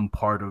become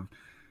part of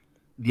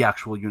the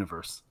actual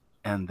universe.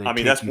 And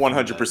that's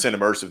 100%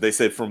 immersive. They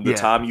said from the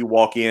time you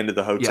walk into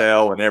the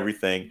hotel and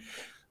everything,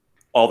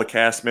 all the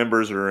cast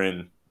members are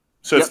in.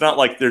 So it's not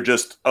like they're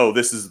just,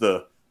 this is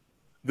the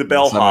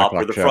bellhop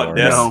or the front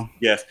desk. No.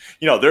 Yes.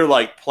 They're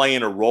like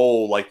playing a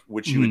role like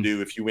what you would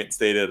do if you went and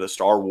stayed at a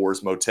Star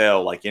Wars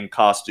motel, like in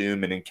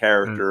costume and in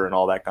character and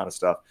all that kind of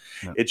stuff.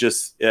 Yeah.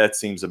 It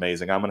seems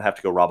amazing. I'm going to have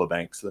to go rob a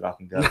bank so that I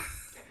can go.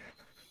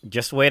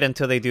 Just wait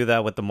until they do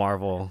that with the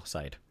Marvel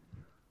side.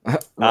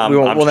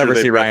 We'll never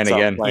see Ryan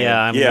again.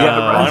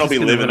 Ryan will be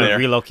living there.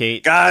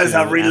 Relocate, guys.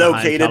 I've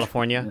relocated,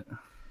 California.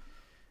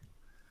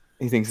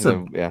 He thinks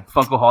so. Yeah,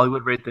 Funko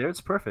Hollywood right there.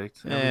 It's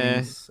perfect.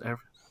 It's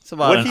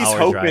about what he's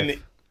hoping.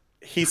 Drive.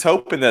 He's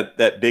hoping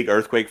that big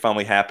earthquake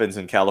finally happens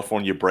and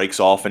California breaks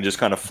off and just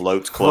kind of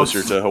floats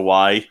closer to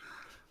Hawaii,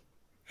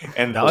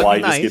 and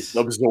Hawaii just gets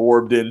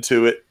absorbed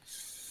into it.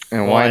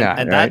 And why not?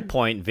 At that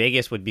point,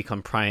 Vegas would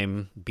become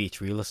prime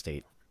beach real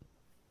estate.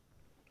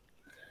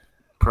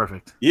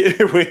 Perfect. Yeah,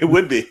 it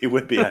would be. It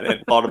would be. I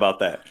hadn't thought about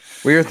that.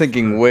 We are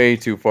thinking way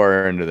too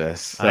far into this.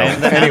 So. I am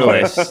the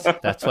analyst.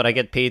 That's what I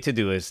get paid to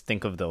do, is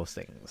think of those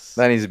things.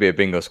 That needs to be a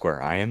bingo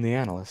square. I am the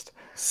analyst.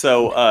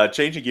 So,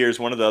 changing gears,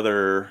 one of the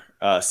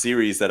other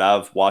series that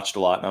I've watched a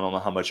lot, and I don't know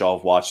how much y'all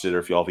have watched it or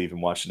if y'all have even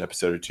watched an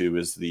episode or two,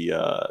 is the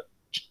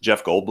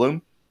Jeff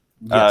Goldblum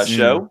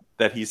show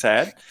that he's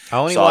had. I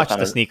only So watched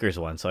the sneakers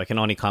one, so I can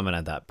only comment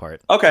on that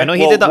part. Okay, I know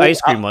he did the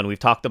ice cream one. We've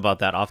talked about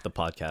that off the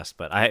podcast,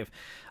 but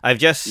I've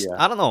just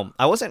I don't know.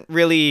 I wasn't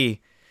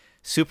really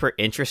super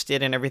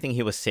interested in everything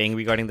he was saying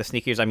regarding the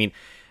sneakers. I mean,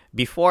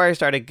 before I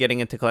started getting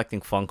into collecting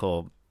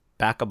Funko,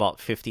 back about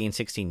 15,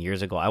 16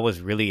 years ago, I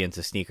was really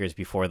into sneakers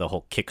before the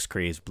whole kicks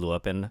craze blew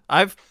up. And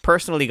I've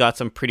personally got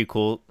some pretty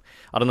cool,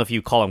 I don't know if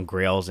you call them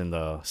grails in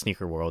the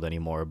sneaker world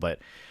anymore, but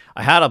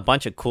I had a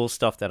bunch of cool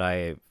stuff that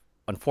I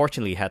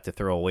unfortunately had to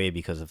throw away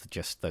because of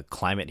just the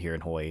climate here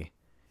in Hawaii.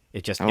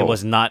 It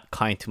was not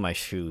kind to my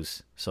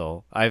shoes.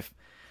 So I've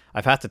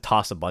had to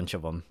toss a bunch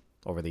of them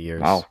over the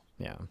years. Wow.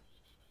 Yeah.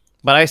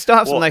 But I still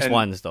have some nice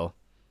ones though.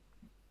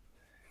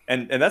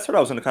 And that's what I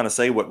was going to kind of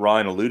say. What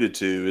Ryan alluded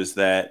to is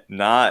that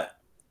not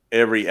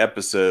every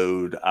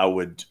episode I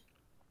would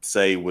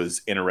say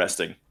was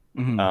interesting.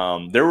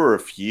 Mm-hmm. There were a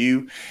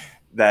few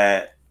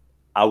that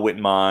I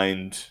wouldn't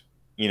mind,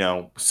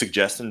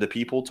 suggesting to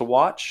people to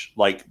watch.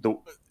 Like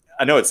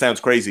I know it sounds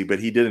crazy, but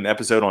he did an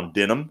episode on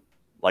denim,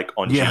 like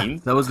on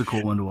jeans. That was a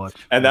cool one to watch.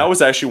 And that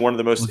was actually one of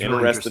the most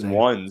interesting really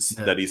ones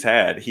that he's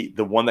had.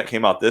 The one that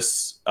came out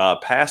this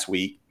past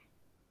week,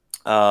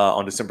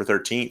 on December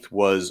 13th,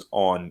 was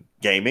on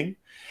gaming,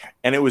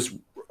 and it was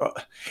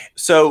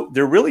so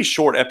they're really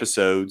short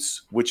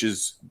episodes, which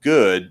is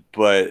good,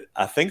 but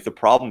I think the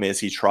problem is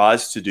he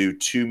tries to do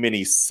too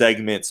many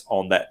segments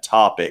on that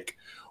topic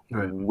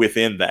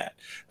within that.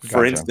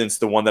 For instance,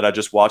 the one that I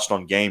just watched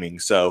on gaming,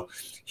 so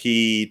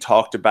he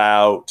talked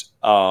about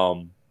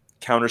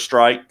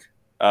Counter-Strike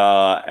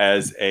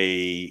as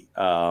a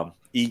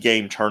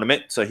e-game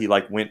tournament. So he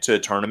went to a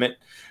tournament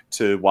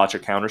to watch a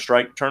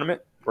Counter-Strike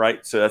tournament.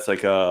 Right. So that's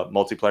like a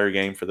multiplayer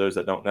game for those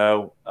that don't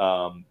know,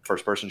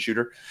 first person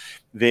shooter.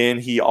 Then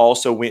he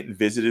also went and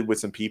visited with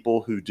some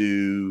people who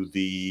do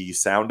the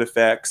sound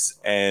effects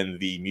and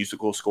the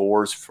musical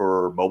scores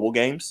for mobile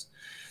games.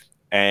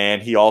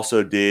 And he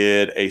also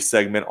did a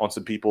segment on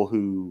some people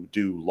who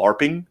do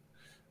LARPing,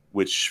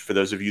 which for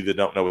those of you that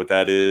don't know what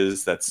that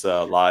is, that's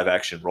live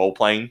action role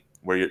playing,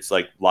 where it's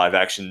like live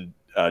action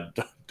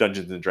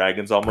Dungeons and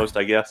Dragons almost,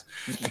 I guess.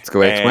 Let's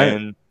go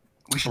explain it.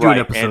 We should do an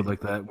episode like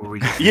that where we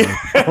just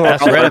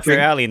that's right up your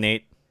alley,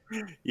 Nate.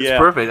 It's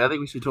perfect. I think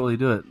we should totally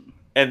do it.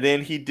 And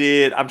then he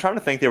did, I'm trying to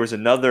think, there was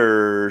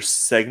another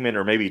segment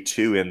or maybe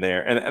two in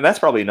there. And that's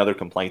probably another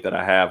complaint that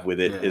I have with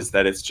it is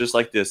that it's just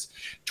like this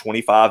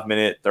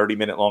 25-minute,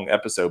 30-minute long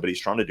episode, but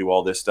he's trying to do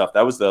all this stuff.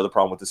 That was the other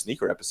problem with the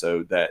sneaker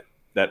episode that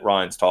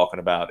Ryan's talking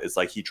about. It's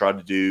like he tried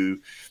to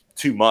do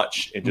too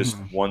much in just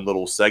one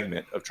little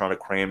segment of trying to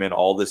cram in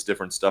all this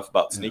different stuff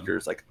about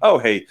sneakers. Like, oh,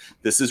 hey,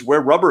 this is where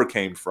rubber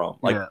came from.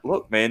 Like,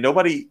 look, man,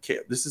 nobody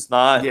cares. This is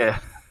not a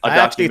I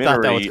actually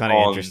thought that was kind of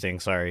on...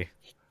 interesting. Sorry.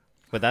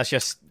 But that's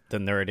just the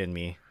nerd in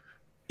me.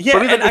 Yeah,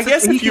 and I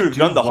guess if you had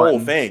done the whole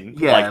thing.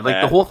 Yeah,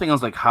 like the whole thing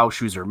was like how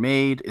shoes are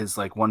made is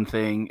like one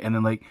thing. And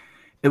then like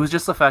it was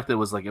just the fact that it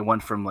was like he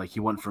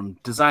went from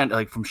design,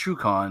 like from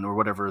ShoeCon or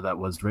whatever that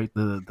was, right?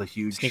 The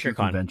huge SneakerCon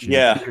convention.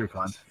 Yeah.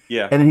 SneakerCon.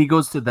 Yeah. And then he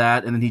goes to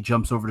that and then he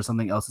jumps over to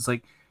something else. It's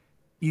like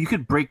you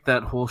could break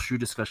that whole shoe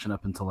discussion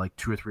up into like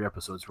 2 or 3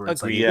 episodes where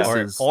it's Agreed.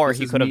 like or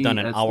he could have done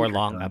an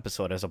hour-long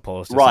episode as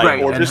opposed to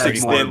or just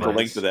extend the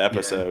length of the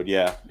episode.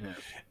 Yeah.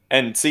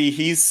 And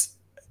see,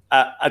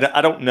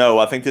 I don't know.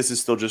 I think this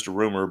is still just a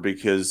rumor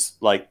because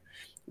like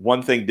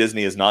one thing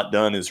Disney has not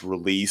done is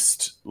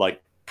released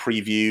like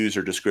previews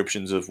or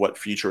descriptions of what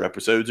future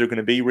episodes are going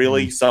to be.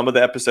 Really, some of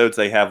the episodes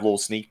they have little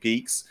sneak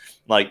peeks,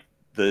 like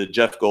the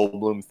Jeff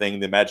Goldblum thing,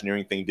 the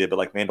Imagineering thing did, but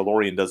like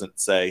Mandalorian doesn't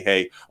say,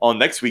 "Hey, on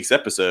next week's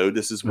episode,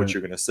 this is what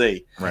you're going to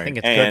see." I think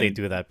it's good they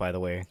do that, by the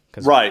way.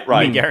 Right.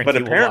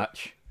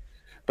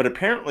 But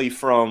apparently,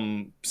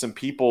 from some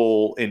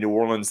people in New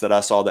Orleans that I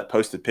saw that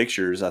posted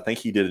pictures, I think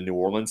he did a New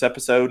Orleans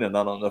episode, and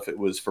I don't know if it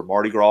was for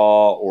Mardi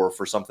Gras or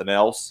for something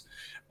else.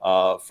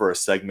 For a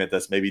segment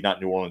that's maybe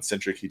not New Orleans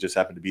centric. He just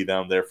happened to be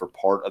down there for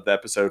part of the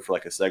episode for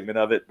like a segment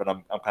of it, but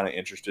I'm kind of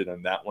interested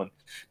in that one.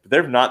 But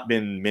there have not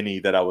been many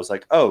that I was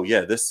like, oh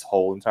yeah, this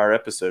whole entire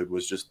episode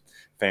was just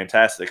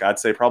fantastic. I'd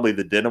say probably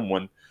the denim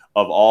one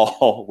of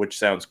all, which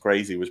sounds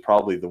crazy, was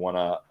probably the one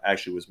I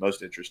actually was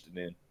most interested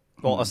in.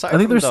 Well, aside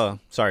from the...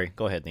 Sorry,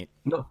 go ahead, Nate.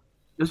 No,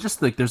 it was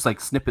just like there's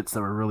like snippets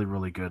that were really,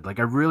 really good. Like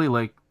I really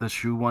like the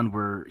shoe one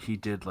where he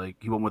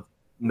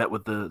met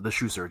with the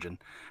shoe surgeon,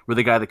 where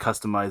the guy that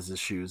customizes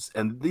shoes,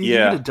 and he could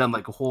have done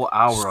like a whole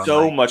hour.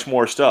 So much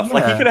more stuff.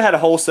 Like he could have had a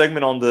whole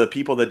segment on the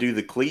people that do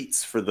the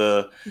cleats for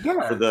the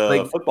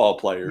football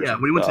players. Yeah,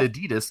 when he went to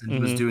Adidas and he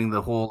was doing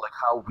the whole like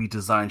how we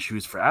design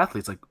shoes for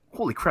athletes. Like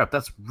holy crap,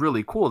 that's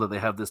really cool that they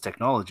have this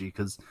technology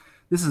because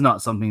this is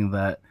not something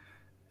that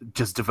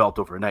just developed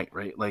overnight,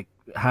 right? Like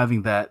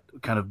having that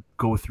kind of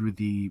go through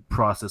the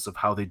process of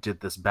how they did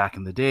this back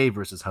in the day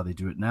versus how they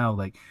do it now.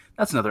 Like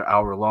that's another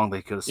hour long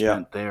they could have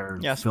spent there.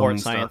 Yeah, filming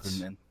sports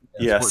science.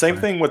 Stuff same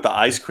thing with the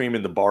ice cream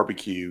and the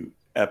barbecue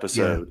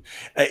episode.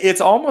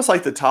 It's almost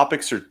like the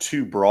topics are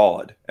too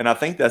broad. And I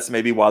think that's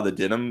maybe why the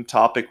denim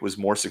topic was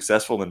more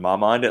successful in my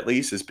mind, at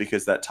least, is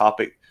because that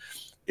topic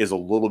is a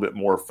little bit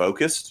more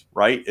focused,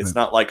 right? It's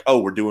not like, oh,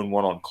 we're doing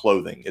one on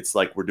clothing. It's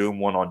like we're doing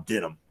one on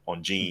denim,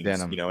 on jeans,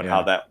 and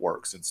how that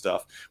works and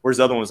stuff. Whereas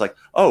the other one was like,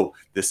 oh,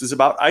 this is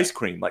about ice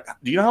cream. Like,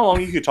 do you know how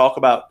long you could talk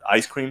about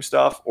ice cream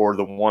stuff? Or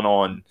the one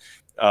on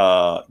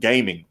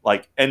gaming,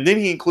 like, and then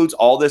he includes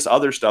all this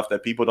other stuff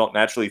that people don't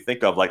naturally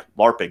think of, like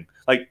LARPing.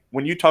 Like,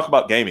 when you talk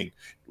about gaming,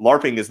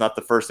 LARPing is not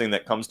the first thing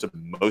that comes to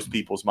most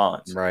people's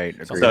minds. Right.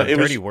 So it's a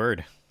dirty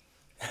word.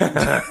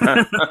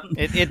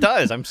 it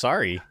does. I'm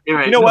sorry.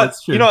 Right. You know what?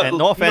 And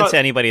no offense to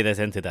anybody that's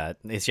into that.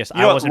 It's just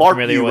I wasn't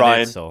familiar with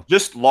Ryan. it. So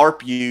just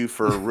LARP you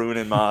for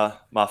ruining my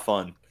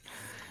fun.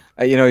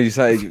 You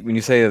say when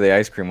you say the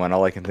ice cream one,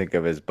 all I can think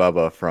of is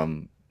Bubba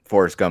from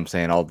Forrest Gump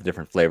saying all the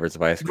different flavors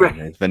of ice cream. Right.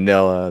 There's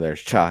vanilla,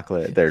 there's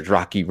chocolate, there's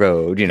Rocky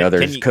Road.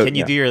 There's Coke. Can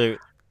you do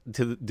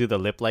the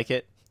lip like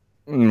it?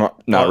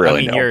 Not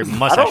really. I mean,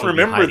 no. I don't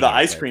remember the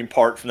ice cream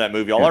part from that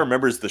movie. All I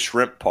remember is the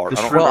shrimp part.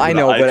 I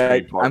know,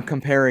 but I'm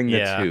comparing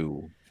the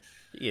two.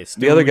 Yeah,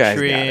 the other guys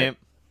shrimp,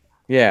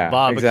 yeah,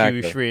 barbecue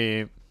exactly.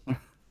 shrimp.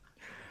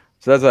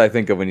 So that's what I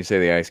think of when you say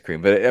the ice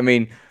cream. But I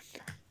mean,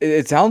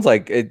 it sounds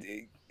like it.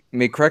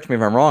 Correct me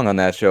if I'm wrong on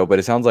that show, but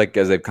it sounds like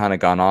as they've kind of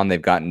gone on,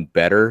 they've gotten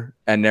better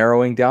at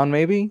narrowing down,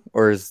 maybe,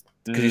 or is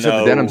because you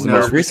said the denim's the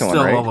most recent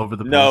one, right? All over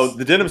the place. No,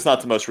 the denim's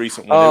not the most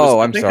recent one. I'm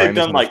sorry. I think they've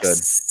done like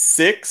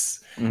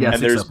 6, Yeah, and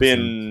 6 there's episodes.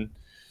 been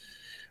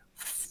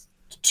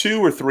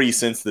 2 or 3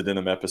 since the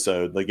denim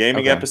episode. The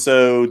gaming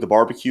episode, the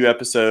barbecue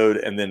episode,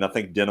 and then I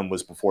think denim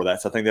was before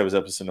that. So I think that was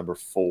episode number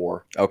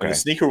 4. Okay. And the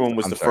sneaker one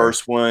was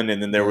first one,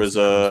 and then there was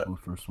a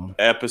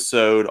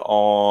episode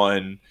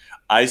on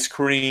ice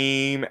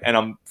cream, and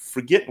I'm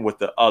forgetting what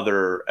the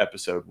other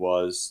episode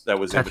was that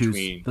was tattoos. in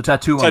between. The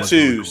tattoo one.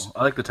 Tattoos. Was really cool.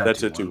 I like the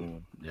tattoo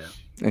one. Yeah.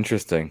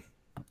 Interesting.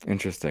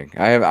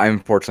 I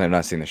unfortunately have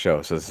not seen the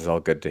show, so this is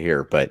all good to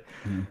hear. But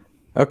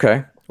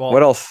okay. Well,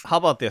 what else? How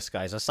about this,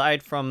 guys?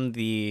 Aside from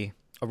the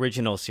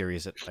original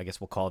series, I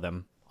guess we'll call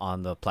them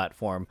on the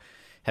platform,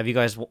 have you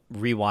guys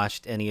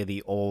rewatched any of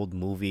the old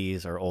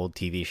movies or old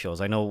TV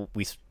shows? I know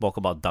we spoke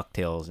about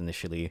DuckTales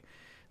initially.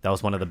 That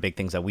was one of the big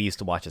things that we used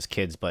to watch as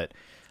kids, but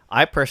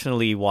I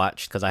personally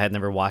watched, because I had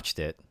never watched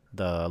it,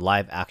 the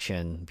live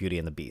action Beauty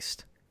and the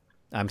Beast.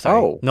 I'm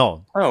sorry. Oh.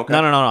 No. Oh, okay.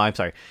 No, I'm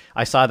sorry.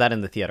 I saw that in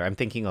the theater. I'm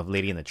thinking of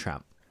Lady and the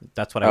Tramp.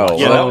 That's what I watched.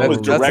 Yeah, well, that was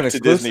that's an direct to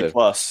Disney exclusive.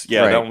 Plus.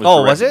 Yeah, Right. that one was Oh,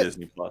 direct was to it?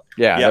 Disney Plus.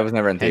 Yeah, that was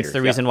never in theaters. It's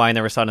the reason why I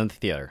never saw it in the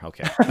theater.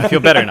 Okay. I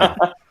feel better now.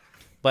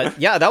 But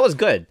yeah, that was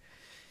good.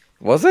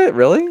 Was it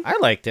really? I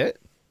liked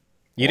it.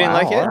 You didn't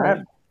like it? All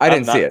right. I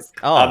didn't see it.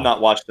 Oh. I've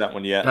not watched that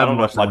one yet. I don't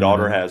know if my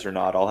daughter has or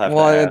not. I'll have to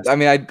ask. I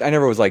mean, I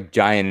never was like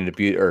giant into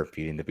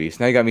Beauty and the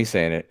Beast. Now you got me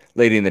saying it.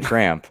 Lady and the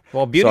Tramp.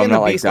 Well, Beauty So and I'm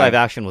the not, Beast like, live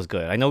action was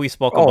good. I know we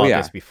spoke about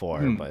this before,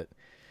 but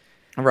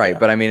Right,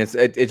 but I mean,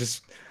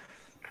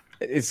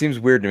 it seems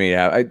weird to me.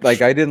 I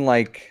didn't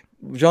like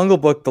Jungle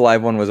Book. The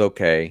live one was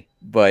okay,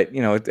 but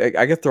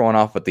I get thrown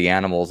off with the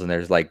animals, and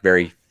there's like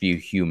very few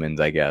humans.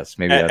 I guess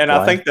maybe. And that's I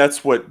why. think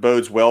that's what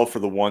bodes well for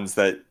the ones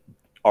that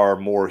are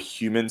more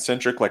human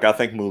centric. Like, I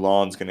think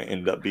Mulan's going to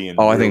end up being.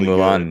 I think really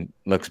Mulan good.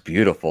 looks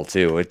beautiful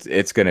too.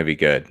 It's going to be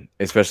good,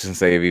 especially since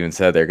they've even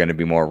said they're going to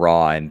be more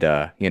raw and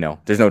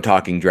there's no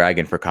talking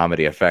dragon for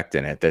comedy effect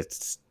in it.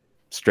 That's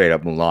straight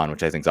up Mulan,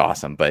 which I think is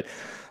awesome. But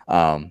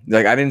I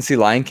didn't see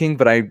Lion King,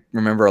 but I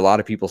remember a lot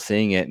of people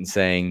seeing it and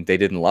saying they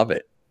didn't love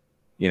it.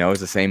 It's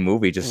the same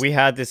movie. Just we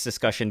had this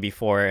discussion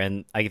before,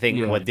 and I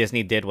think what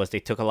Disney did was they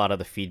took a lot of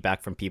the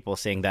feedback from people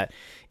saying that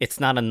it's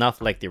not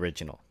enough like the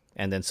original.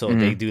 And then so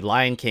they do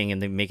Lion King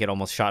and they make it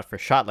almost shot for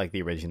shot like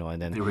the original.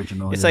 And then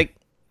it's like,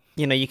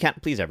 you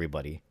can't please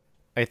everybody.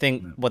 I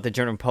think what the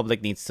general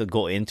public needs to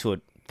go into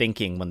it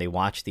thinking when they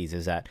watch these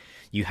is that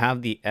you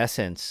have the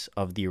essence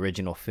of the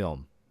original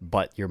film,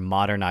 but you're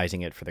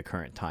modernizing it for the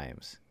current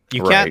times.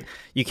 You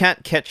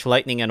can't catch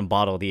lightning in a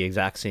bottle the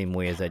exact same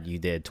way as that you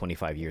did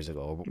 25 years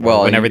ago.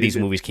 Well, whenever these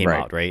movies came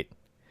out, right?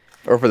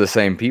 Or for the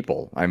same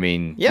people. I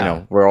mean,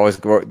 we're always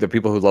the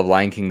people who love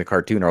Lion King the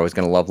cartoon are always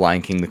going to love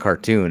Lion King the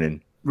cartoon,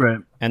 and right.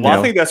 And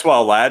I think that's why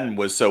Aladdin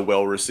was so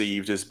well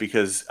received, is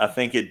because I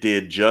think it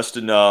did just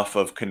enough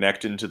of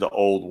connecting to the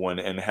old one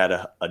and had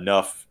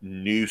enough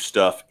new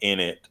stuff in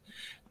it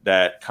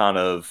that kind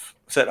of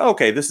said,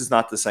 okay, this is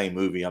not the same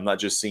movie. I'm not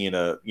just seeing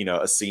a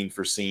scene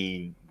for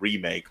scene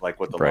remake like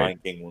what the Lion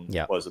King one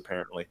was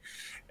apparently.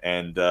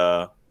 And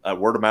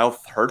word of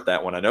mouth hurt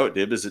that one. I know it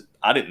did, because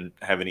I didn't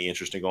have any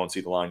interest in going to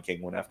see the Lion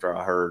King one after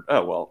I heard,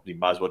 oh, well, you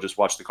might as well just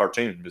watch the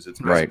cartoon because it's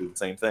basically the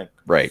same thing.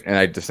 Right. And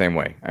I the same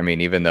way. I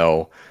mean, even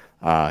though,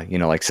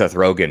 like Seth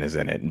Rogen is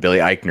in it and Billy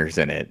Eichner's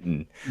in it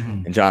and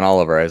John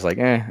Oliver, I was like,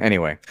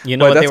 anyway. You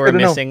know what they were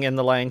missing in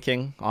the Lion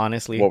King,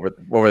 honestly? What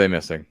were they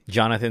missing?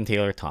 Jonathan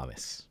Taylor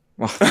Thomas.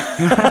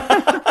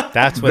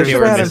 That's what they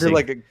were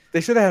missing.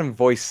 They should have had him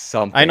voice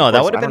something. I know,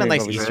 that would have been a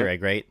nice Easter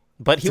egg, right?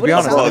 But he would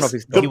have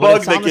the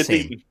bug that gets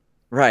eaten.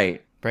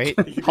 Right.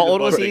 How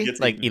old was he?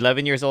 Like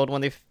 11 years old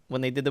when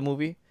they did the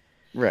movie?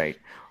 Right.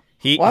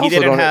 He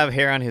didn't have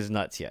hair on his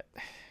nuts yet.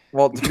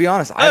 Well, to be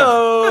honest,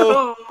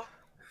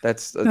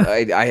 That's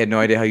I had no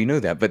idea how you knew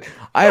that, but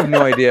I have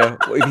no idea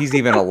if he's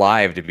even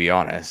alive, to be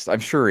honest. I'm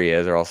sure he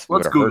is, or else we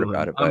would Let's have heard Google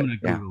about him. it. I'm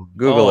But gonna yeah, Google him.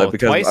 Google it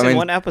because twice I in mean,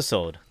 one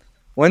episode.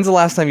 when's the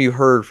last time you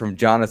heard from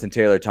Jonathan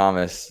Taylor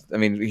Thomas? I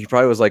mean, he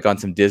probably was like on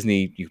some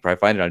Disney. You can probably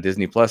find it on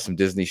Disney Plus, some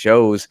Disney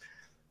shows,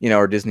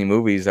 or Disney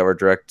movies that were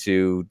direct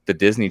to the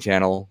Disney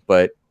Channel.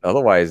 But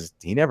otherwise,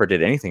 he never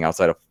did anything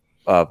outside of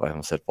I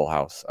almost said Full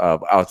House,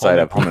 outside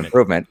of Home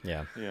Improvement.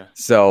 Yeah. Yeah.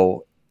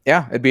 So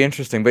yeah, it'd be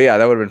interesting. But yeah,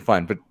 that would have been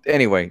fun. But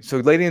anyway, so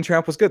Lady and the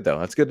Tramp was good though.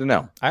 That's good to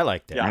know. I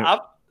liked it. Yeah,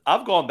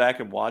 I've gone back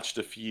and watched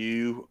a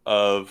few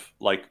of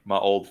like my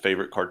old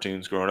favorite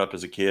cartoons growing up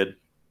as a kid.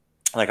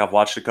 Like I've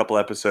watched a couple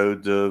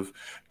episodes of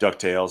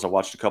DuckTales. I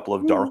watched a couple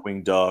of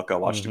Darkwing Duck. I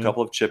watched a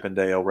couple of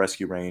Chippendale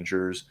Rescue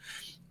Rangers.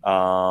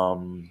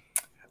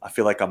 I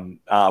feel like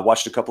I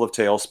watched a couple of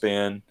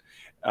Tailspin,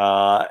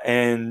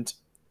 and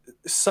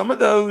some of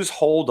those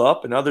hold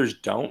up and others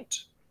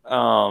don't.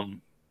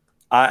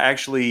 I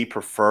actually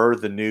prefer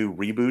the new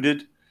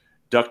rebooted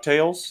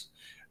DuckTales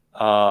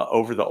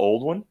over the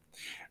old one.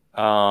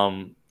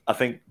 I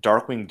think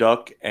Darkwing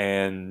Duck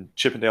and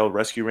Chippendale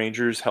Rescue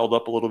Rangers held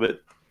up a little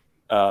bit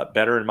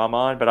better in my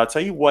mind. But I'll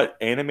tell you what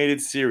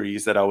animated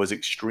series that I was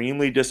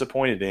extremely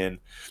disappointed in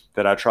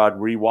that I tried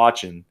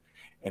rewatching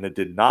and it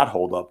did not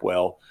hold up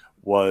well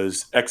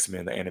was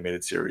X-Men, the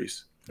animated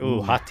series.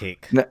 Ooh, hot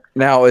take.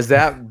 Now, is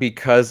that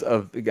because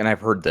of, and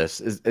I've heard this,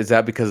 is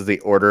that because the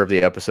order of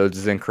the episodes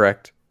is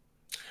incorrect?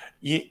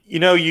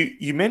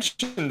 You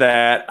mentioned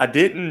that. I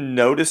didn't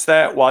notice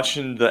that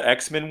watching the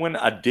X-Men one.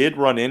 I did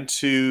run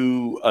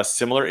into a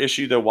similar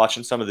issue though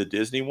watching some of the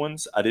Disney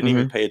ones. I didn't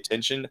even pay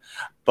attention,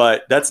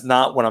 but that's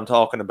not what I'm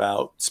talking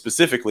about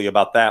specifically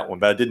about that one.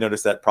 But I did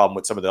notice that problem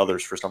with some of the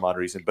others for some odd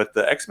reason. But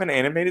the X-Men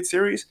animated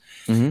series,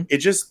 it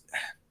just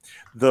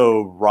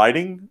the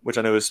writing, which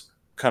I know is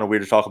kind of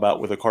weird to talk about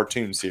with a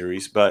cartoon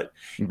series, but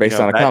based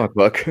on a comic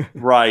book.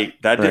 Right.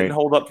 That didn't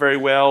hold up very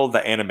well.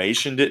 The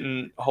animation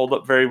didn't hold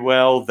up very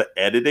well. The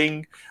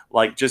editing,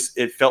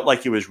 it felt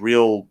like it was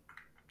real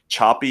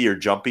choppy or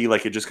jumpy.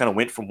 Like it just kind of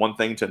went from one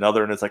thing to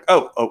another. And it's like,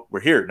 oh, we're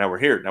here. Now we're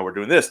here. Now we're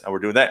doing this. Now we're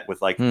doing that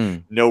with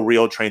no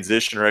real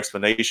transition or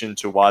explanation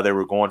to why they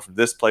were going from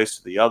this place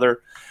to the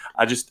other.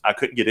 I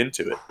couldn't get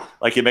into it.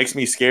 Like it makes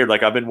me scared.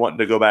 Like I've been wanting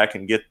to go back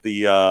and get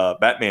the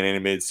Batman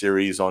animated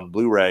series on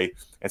Blu-ray.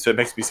 And so it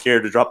makes me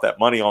scared to drop that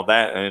money on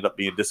that and end up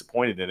being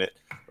disappointed in it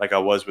like I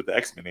was with the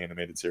X-Men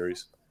animated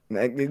series.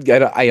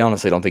 I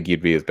honestly don't think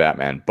you'd be as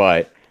Batman,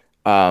 but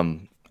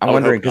I'm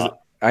wondering because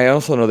I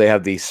also know they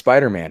have the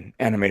Spider-Man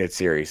animated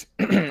series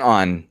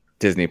on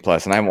Disney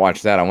Plus, and I haven't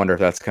watched that. I wonder if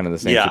that's kind of the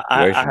same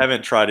situation. I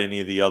haven't tried any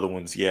of the other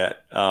ones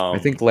yet. I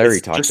think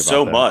Larry talked about just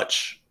so that.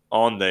 much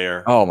on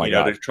there. Oh my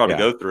god! To try to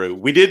go through.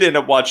 We did end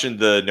up watching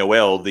the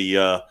Noel,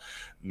 the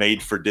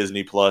made for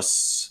Disney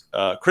Plus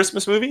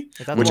Christmas movie,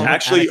 which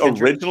actually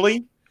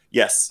originally,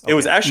 it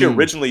was actually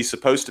originally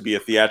supposed to be a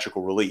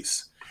theatrical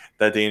release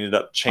that they ended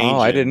up changing. Oh,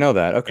 I didn't know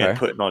that. Okay, and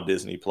putting on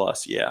Disney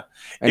Plus. Yeah,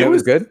 and it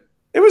was good.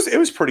 It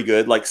was pretty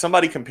good. Like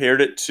somebody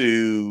compared it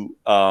to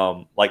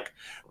like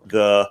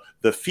the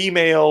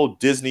female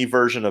Disney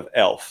version of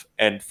Elf.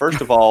 And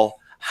first of all,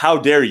 how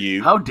dare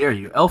you? How dare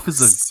you? Elf is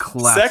a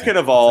classic. Second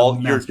of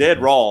all, you're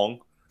dead wrong.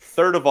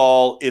 Third of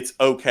all, it's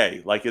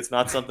okay. Like it's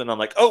not something I'm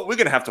like, oh, we're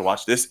gonna have to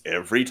watch this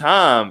every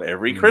time,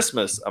 every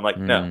Christmas. I'm like,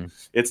 no,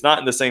 it's not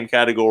in the same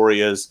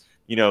category as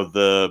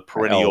the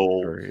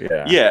perennial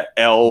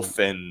Elf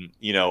and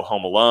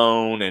Home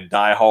Alone and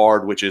Die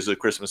Hard, which is a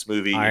Christmas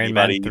movie. Iron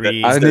Man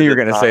 3. I knew you were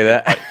going to say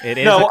that. It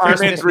is a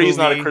Christmas Iron Man 3 is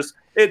not a movie. Christmas.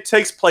 It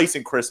takes place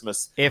in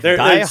Christmas. If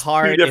Die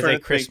Hard is a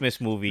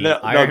Christmas movie,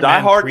 Iron Die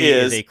Man Hard 3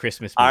 is a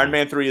Christmas movie. Iron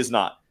Man 3 is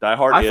not. Die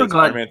Hard I is.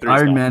 forgot Iron Man 3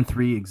 Iron Man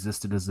 3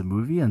 existed as a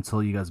movie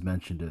until you guys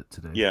mentioned it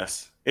today.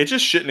 Yes, it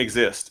just shouldn't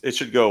exist. It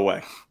should go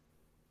away.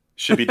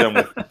 Should be done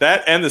with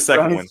that and the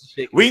second one.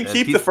 We can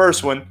keep the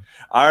first one.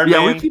 Iron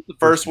Man, keep the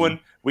first one.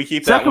 We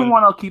keep that one. Second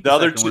one, I'll keep the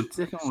other two. two.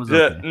 Second one was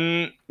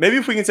okay. Maybe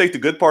if we can take the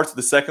good parts of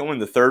the second one,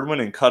 the third one,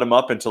 and cut them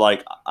up into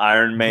like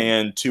Iron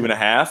Man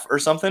 2.5 or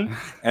something,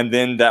 and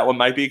then that one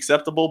might be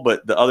acceptable.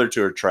 But the other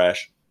two are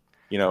trash.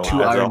 Two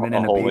Iron Man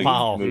and a baby.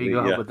 Wow. There you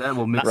go. Yeah. But that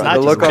will mix The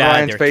look on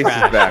Ryan's face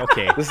trash. is back.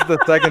 Okay. This is the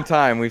second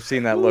time we've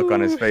seen that look on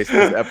his face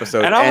this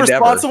episode. And I'm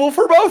responsible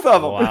for both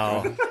of them.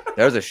 Wow.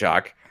 There's a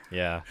shock.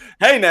 Yeah.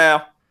 Hey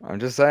now. I'm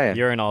just saying.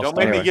 You're an all-star.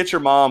 Don't make me get your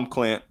mom,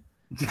 Clint.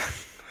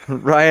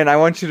 Ryan, I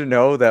want you to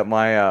know that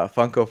my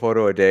Funko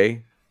photo a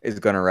day is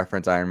going to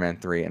reference Iron Man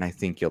 3, and I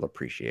think you'll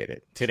appreciate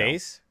it.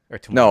 Today's or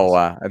tomorrow's? No,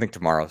 I think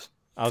tomorrow's.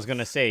 I was going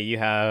to say you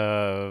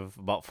have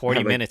about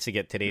 40 minutes to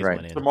get today's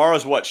one in.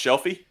 Tomorrow's what,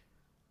 Shelfie?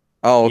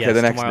 Oh, okay, yes,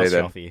 the next day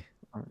then. Shelfie.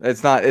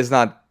 It's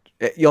not,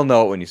 you'll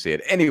know it when you see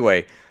it.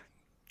 Anyway,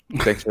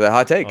 thanks for that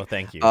hot take. Oh,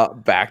 thank you.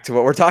 Back to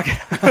what we're talking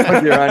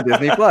about here on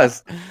Disney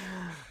Plus.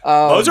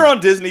 Those are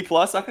on Disney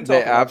Plus. I can talk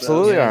They about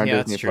absolutely those. are on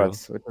Yeah, Disney that's true.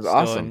 Plus, which is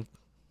awesome.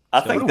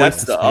 I think What a that's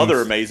waste the of other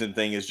space. amazing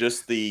thing is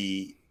just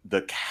the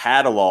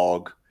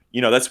catalog.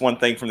 That's one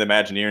thing from the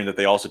Imagineering that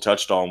they also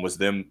touched on was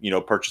them,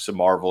 purchasing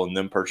Marvel and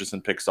them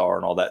purchasing Pixar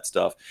and all that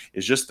stuff.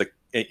 Is just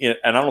and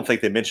I don't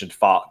think they mentioned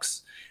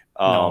Fox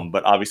No.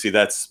 But obviously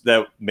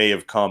that may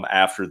have come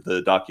after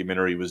the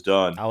documentary was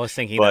done. I was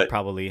thinking that But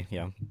probably,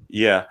 yeah.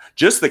 yeah,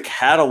 just the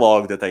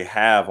catalog that they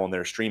have on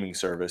their streaming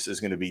service is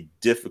going to be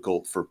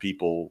difficult for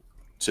people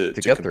to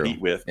get compete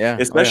through. with, Yeah.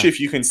 especially if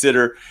you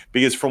consider,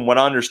 because from what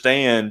I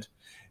understand,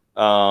 a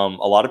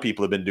lot of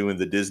people have been doing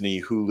the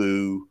Disney,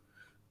 Hulu,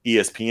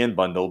 ESPN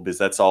bundle because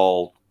that's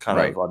all kind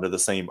Right. of under the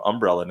same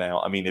umbrella now.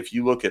 I mean, if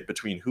you look at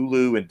between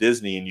Hulu and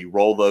Disney and you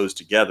roll those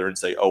together and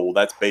say, oh, well,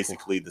 that's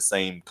basically the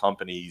same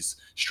company's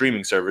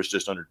streaming service,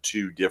 just under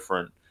two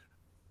different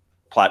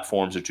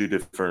platforms or two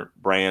different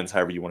brands,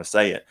 however you want to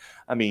say it.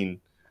 I mean,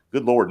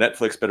 good Lord,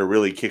 Netflix better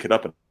really kick it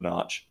up a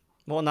notch.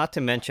 Well, not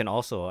to mention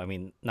also, I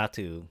mean, not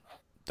to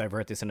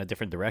divert this in a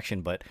different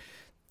direction, but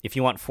if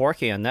you want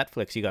 4K on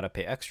Netflix, you got to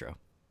pay extra.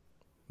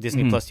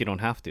 Disney Plus, you don't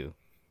have to.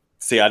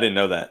 See, I didn't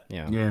know that.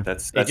 Yeah.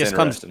 That's It just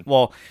interesting.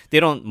 well, they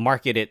don't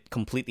market it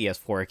completely as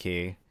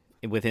 4K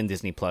within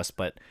Disney Plus,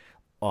 but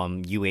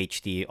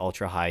UHD,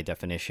 ultra high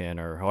definition,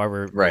 or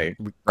however Right.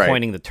 we're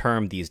coining the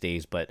term these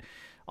days. But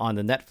on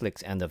the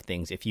Netflix end of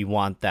things, if you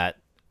want that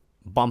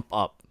bump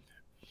up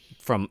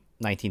from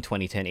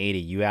 1920 1080,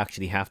 you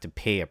actually have to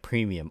pay a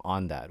premium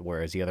on that,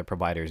 whereas the other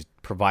providers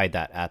provide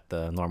that at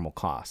the normal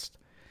cost.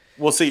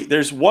 Well, see,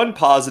 there's one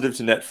positive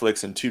to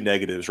Netflix and two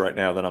negatives right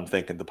now that I'm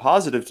thinking. The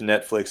positive to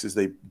Netflix is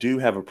they do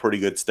have a pretty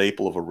good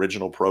staple of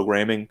original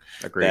programming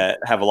Agreed. that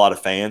have a lot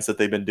of fans that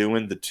they've been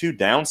doing. The two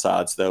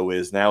downsides, though,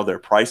 is now their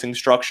pricing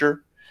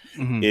structure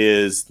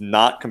is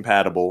not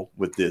compatible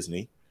with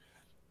Disney,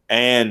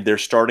 and they're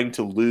starting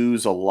to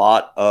lose a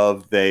lot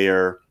of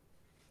their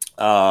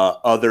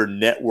other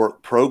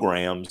network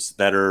programs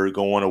that are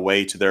going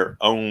away to their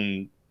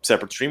own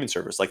separate streaming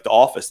service, like The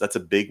Office. That's a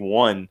big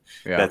one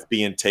that's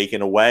being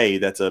taken away.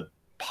 That's a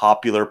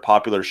popular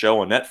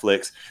show on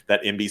Netflix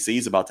that NBC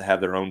is about to have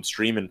their own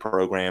streaming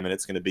program, and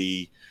it's going to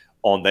be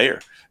on there.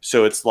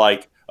 So it's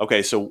like,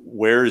 okay, so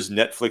where's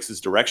Netflix's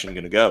direction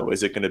going to go?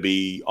 Is it going to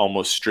be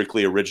almost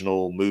strictly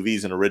original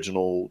movies and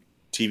original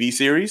TV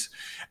series,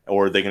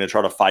 or are they going to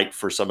try to fight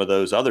for some of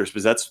those others?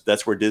 Because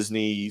that's where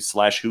Disney /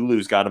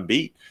 Hulu's got them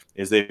beat.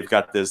 Is they've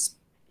got this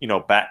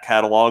back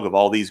catalog of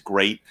all these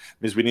great,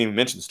 because we didn't even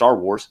mention Star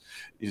Wars,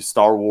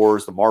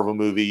 the Marvel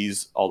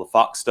movies, all the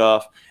Fox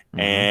stuff,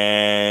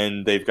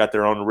 and they've got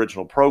their own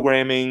original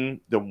programming.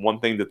 The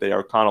one thing that they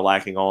are kind of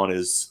lacking on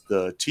is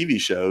the TV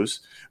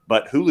shows,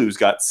 but Hulu's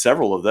got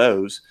several of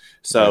those.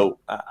 So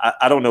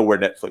I don't know where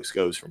Netflix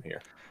goes from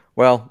here.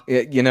 Well,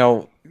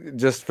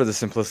 just for the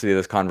simplicity of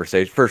this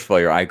conversation, first of all,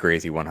 I agree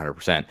with you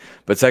 100%.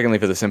 But secondly,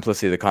 for the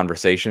simplicity of the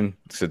conversation,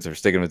 since we're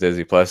sticking with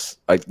Disney Plus,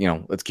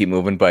 let's keep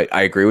moving. But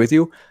I agree with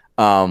you.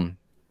 Shout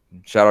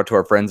out to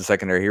our friends, the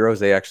Secondary Heroes.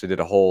 They actually did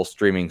a whole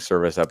streaming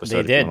service episode. They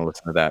if you did. want to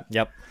listen to that.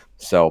 Yep.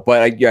 So,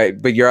 but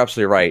you're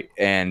absolutely right.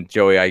 And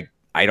Joey,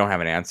 I don't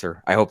have an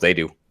answer. I hope they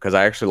do, because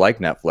I actually like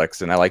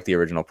Netflix and I like the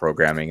original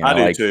programming. And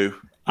I do too.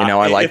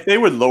 I like if they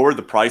would lower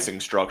the pricing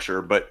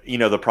structure, but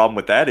the problem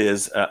with that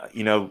is,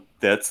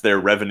 that's their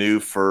revenue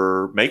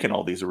for making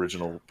all these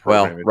original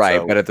programming. Well,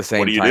 right, so but at the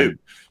same time,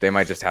 they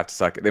might just have to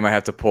suck it. They might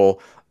have to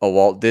pull a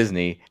Walt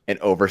Disney and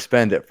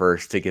overspend it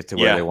first to get to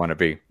where they want to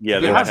be. Yeah,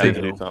 they have have to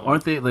do to. something.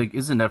 Aren't they? Like,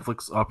 isn't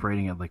Netflix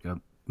operating at like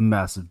a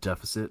massive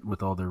deficit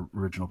with all their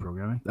original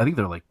programming? I think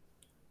they're like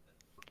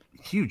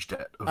huge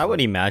debt. I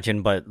would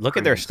imagine, but look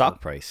at their stock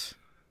price.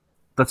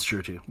 That's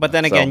true too. But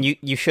then again,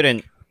 you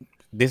shouldn't.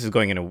 This is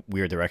going in a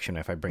weird direction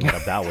if I bring it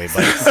up that way,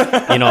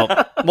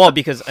 but well,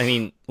 because I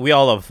mean, we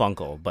all love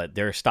Funko, but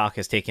their stock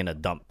has taken a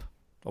dump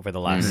over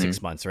the last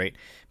 6 months, right?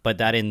 But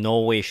that in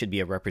no way should be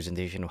a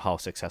representation of how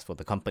successful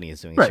the company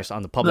is doing. It's just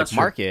on the public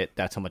market,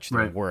 that's how much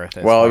they're worth.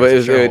 Well,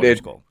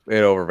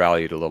 it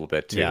overvalued a little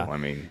bit too. Yeah. I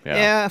mean,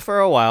 yeah, for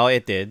a while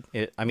it did.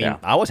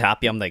 I was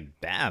happy. I'm like,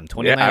 bam,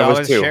 $29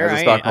 a share.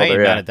 I ain't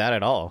mad at that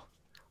at all.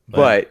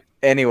 But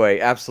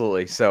anyway,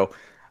 absolutely. So,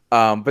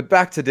 but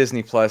back to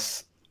Disney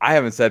Plus. I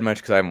haven't said much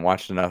because I haven't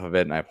watched enough of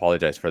it, and I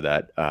apologize for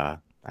that.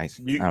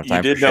 You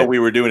did know we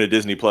were doing a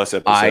Disney Plus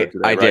episode today,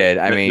 right? did.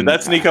 I mean, did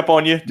that sneak up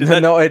on you?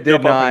 No, it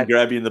did not.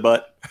 Grab you in the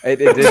butt? It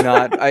did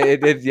not.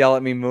 It did yell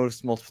at me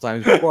multiple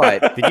times.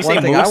 But did you say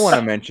one thing moose? I want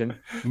to mention.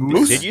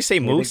 Moose? Did you say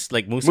moose?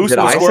 Like moose? Moose did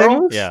and I squirrel? say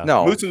moose? Yeah.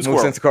 No, moose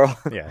and squirrel.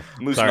 Yeah.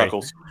 Moose Sorry.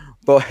 knuckles.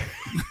 But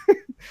you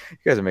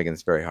guys are making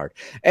this very hard.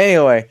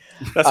 Anyway,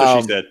 that's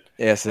what she said.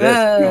 Yes, it is.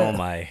 Oh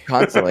my!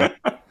 Constantly.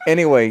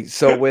 Anyway,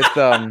 so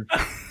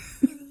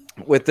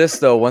with this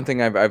though, one thing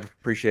I've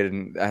appreciated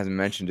and hasn't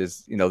mentioned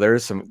is there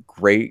is some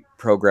great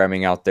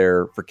programming out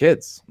there for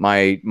kids.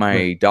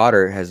 My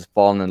daughter has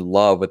fallen in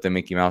love with the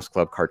Mickey Mouse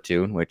Club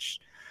cartoon, which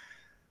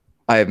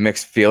I have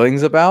mixed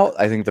feelings about.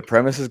 I think the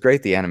premise is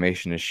great. The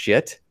animation is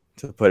shit,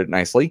 to put it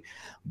nicely.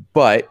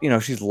 But,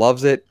 she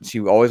loves it. She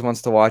always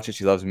wants to watch it.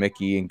 She loves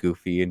Mickey and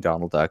Goofy and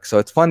Donald Duck. So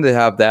it's fun to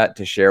have that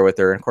to share with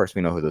her. And of course,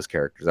 we know who those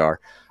characters are.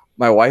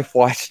 My wife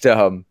watched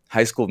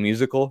High School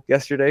Musical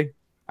yesterday.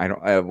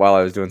 While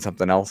I was doing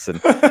something else, and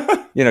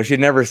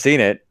she'd never seen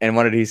it and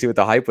wanted to see what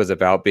the hype was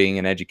about, being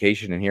in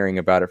education and hearing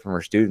about it from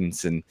her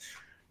students. And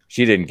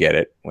She didn't get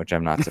it, which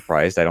I'm not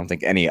surprised. I don't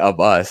think any of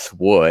us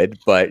would,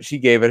 but she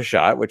gave it a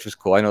shot, which was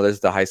cool. I know there's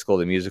the High School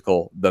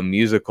the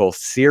musical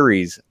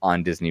series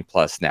on Disney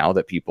Plus now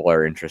that people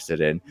are interested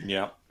in.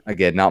 Yeah.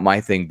 Again, not my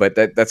thing, but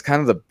that's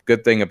kind of the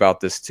good thing about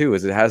this too,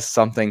 is it has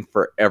something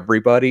for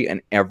everybody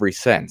and every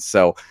sense.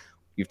 So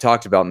you've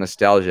talked about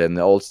nostalgia and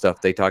the old stuff.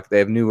 They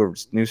have new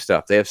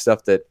stuff. They have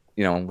stuff that,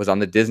 you know, was on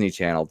the Disney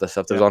Channel, the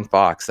stuff that was on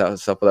Fox, that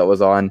was stuff that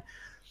was on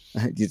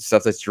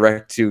stuff that's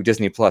direct to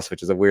Disney Plus,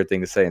 which is a weird thing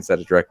to say instead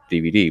of direct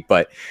DVD,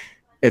 but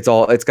it's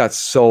got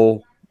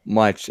so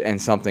much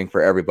and something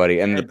for everybody,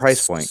 and the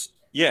price point.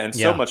 Yeah, and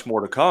so much more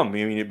to come.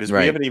 I mean, because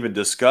we haven't even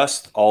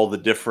discussed all the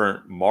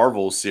different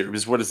Marvel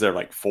series. What is there,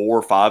 like 4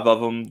 or 5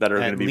 of them that are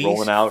going to be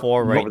rolling out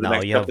 4 right over the now.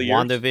 next You have couple of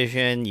years?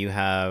 WandaVision, you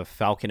have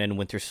Falcon and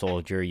Winter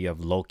Soldier, you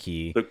have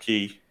Loki.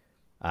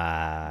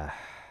 I'm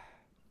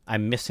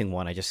missing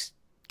one. I just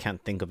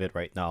can't think of it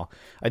right now.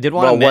 I did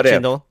want to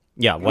mention though.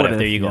 Yeah, what if?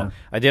 There you go.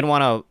 I did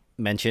want to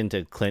mention,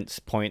 to Clint's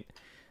point,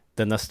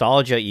 the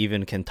nostalgia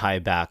even can tie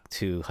back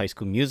to High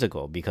School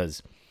Musical,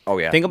 because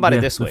think about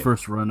it this way. The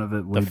first run of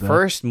it. The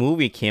first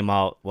movie came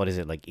out, what is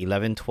it, like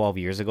 11, 12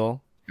 years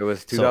ago? It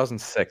was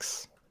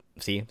 2006.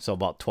 See, so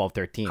about 12,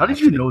 13. How did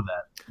you know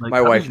that? Like,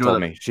 my wife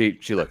told me. She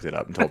looked it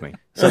up and told me.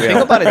 So think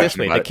about it this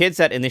way. The kids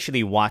that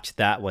initially watched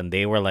that when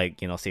they were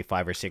like, say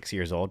 5 or 6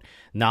 years old,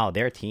 now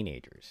they're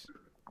teenagers.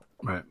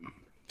 Right.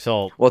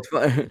 So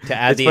to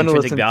add the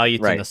intrinsic value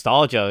to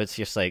nostalgia, it's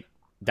just like,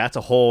 that's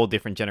a whole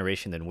different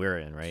generation than we're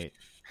in, right?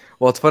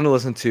 Well, it's fun to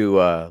listen to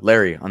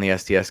Larry on the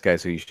STS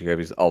guys, who you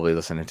should always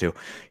listening to.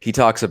 He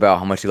talks about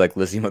how much he liked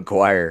Lizzie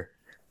McGuire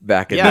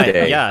back in the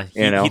day. Yeah,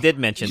 he did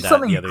mention that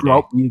the other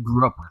day. You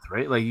grew up with,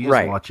 right? Like, you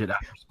just watch it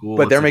after school.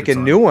 But they're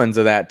making new ones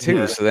of that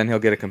too, so then he'll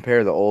get to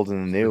compare the old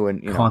and the new,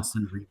 and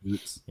constant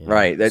reboots. Yeah.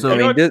 Right.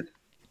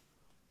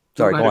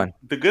 Sorry, go on.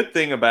 The good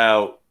thing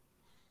about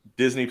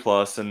Disney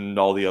Plus and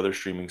all the other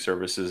streaming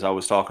services, I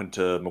was talking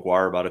to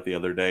McGuire about it the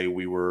other day.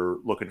 We were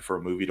looking for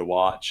a movie to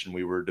watch, and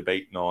we were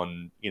debating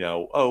on, do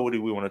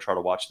we want to try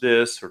to watch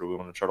this, or do we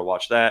want to try to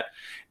watch that?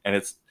 And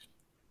it's,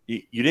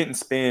 you didn't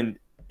spend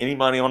any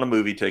money on a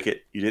movie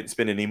ticket. You didn't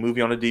spend any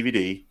movie on a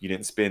DVD. You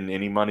didn't spend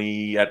any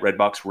money at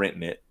Redbox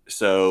renting it.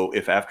 So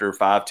if after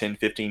 5, 10,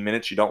 15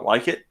 minutes you don't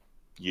like it,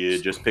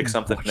 you just pick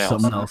something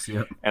else.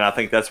 And I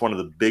think that's one of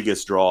the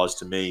biggest draws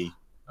to me.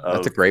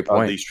 That's a great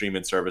point. Of these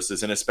streaming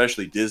services, and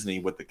especially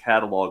Disney with the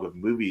catalog of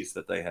movies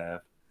that they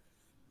have.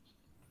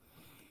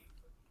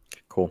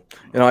 Cool.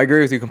 I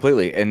agree with you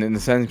completely. And in the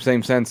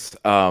same sense,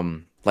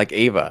 like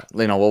Ava,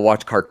 we'll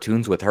watch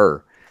cartoons with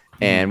her,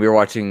 and we were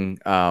watching.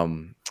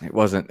 It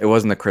wasn't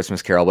the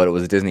Christmas Carol, but it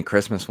was a Disney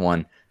Christmas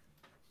one,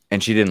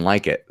 and she didn't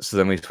like it. So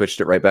then we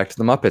switched it right back to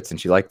the Muppets, and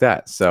she liked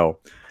that. So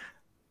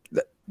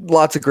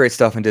lots of great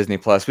stuff in Disney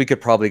Plus. We could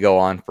probably go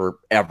on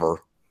forever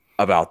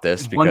about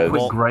this, because one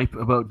quick gripe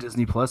about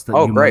Disney Plus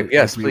that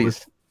yes,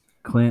 please,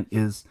 Clint,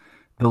 is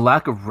the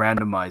lack of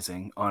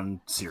randomizing on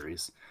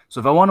series. So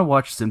if I want to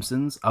watch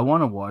Simpsons, I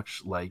want to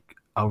watch like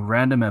a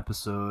random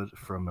episode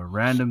from a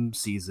random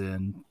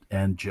season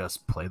and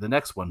just play the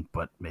next one,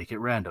 but make it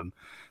random.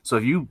 So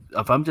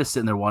if I'm just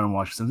sitting there wanting to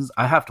watch Simpsons,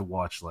 I have to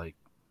watch like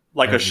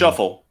a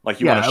shuffle,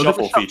 like you want a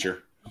shuffle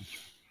feature.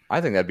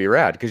 I think that'd be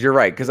rad, because you're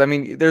right. Because I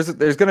mean, there's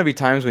going to be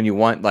times when you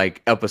want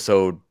like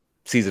episode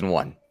season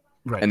 1.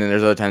 Right. And then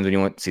there's other times when you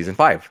want season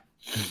 5.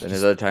 And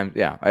there's other times,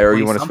 or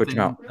you want to switch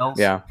them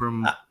out.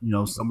 From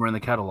somewhere in the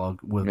catalog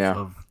with.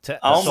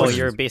 So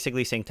you're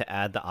basically saying to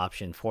add the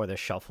option for the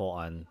shuffle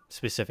on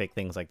specific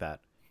things like that.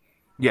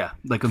 Yeah,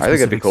 like I think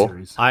that'd be cool.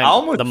 Series. I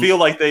almost feel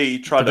like they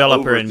tried to oversimplify.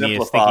 Developer in me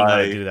is thinking how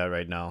to do that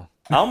right now.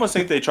 I almost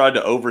think they tried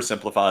to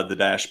oversimplify the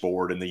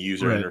dashboard and the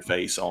user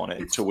interface on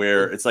it, to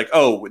where it's like,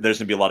 oh, there's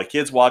going to be a lot of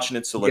kids watching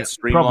it, so let's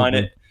streamline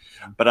it.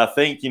 But I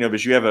think,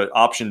 because you have an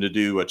option to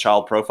do a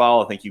child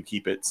profile, I think you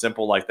keep it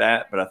simple like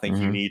that. But I think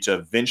you need to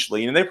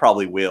eventually, and they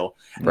probably will,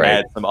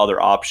 add some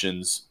other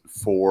options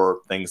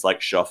for things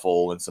like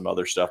shuffle and some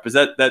other stuff. Because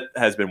that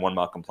has been one of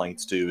my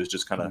complaints too, is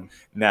just kind of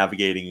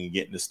navigating and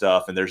getting to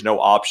stuff. And there's no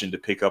option to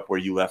pick up where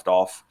you left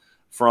off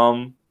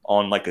from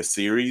on like a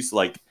series.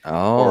 Like,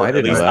 I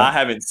didn't know that. I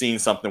haven't seen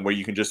something where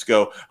you can just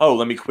go, oh,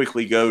 let me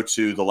quickly go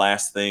to the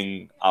last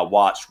thing I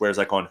watched. Whereas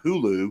like on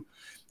Hulu,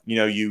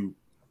 you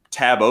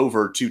tab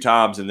over 2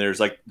 times and there's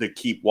like the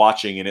keep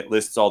watching, and it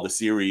lists all the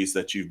series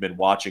that you've been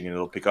watching, and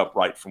it'll pick up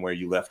right from where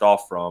you left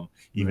off from,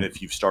 even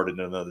if you've started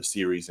another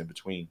series in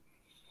between.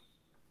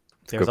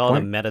 There's all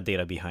the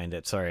metadata behind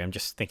it. Sorry, I'm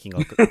just thinking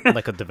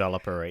like a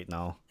developer right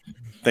now.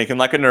 Thinking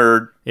like a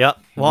nerd. Yeah.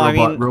 Well,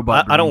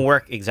 I don't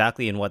work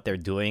exactly in what they're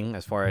doing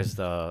as far as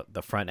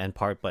the front end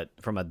part, but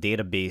from a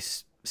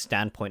database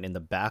standpoint, in the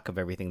back of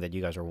everything that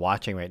you guys are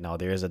watching right now,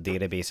 there is a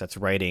database that's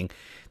writing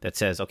that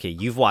says, okay,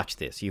 you've watched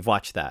this, you've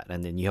watched that,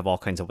 and then you have all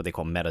kinds of what they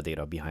call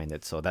metadata behind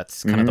it. So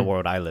that's kind of the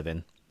world I live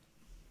in.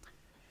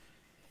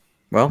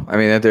 Well, I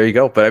mean, there you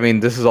go. But I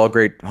mean, this is all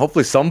great.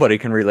 Hopefully somebody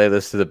can relay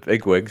this to the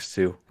bigwigs,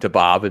 to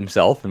Bob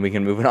himself, and we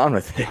can move it on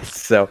with it.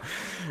 So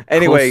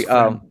anyway,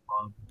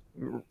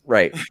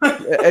 Right.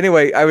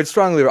 Anyway, I would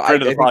strongly. Friend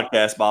of the I think,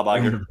 podcast, Bob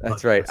Iger.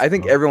 that's right. I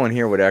think everyone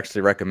here would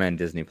actually recommend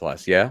Disney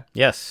Plus. Yeah.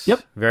 Yes.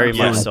 Yep. Very much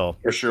Yes. so.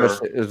 For sure.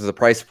 It was the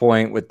price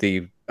point with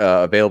the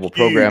available Huge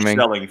programming.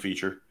 selling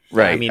feature.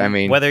 Right. I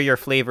mean, whether your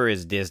flavor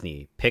is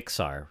Disney,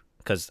 Pixar,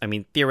 because I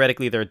mean,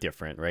 theoretically they're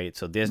different, right?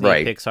 So Disney,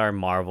 Right. Pixar,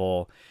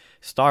 Marvel,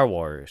 Star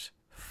Wars,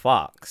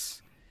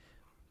 Fox.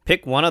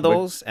 Pick one of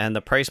those, and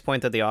the price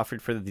point that they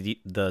offered for the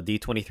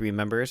D23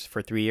 members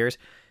for 3 years,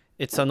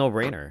 it's a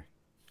no-brainer.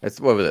 It's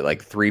what was it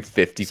like It's like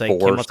 $354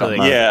 came or up to something?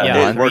 like,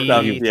 Yeah, it worked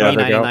out. Yeah.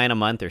 $3.99 a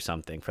month or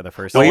something for the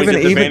first. The Well, only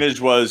even- disadvantage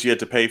was you had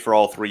to pay for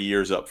all 3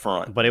 years up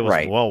front. But it was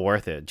Right. well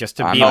worth it just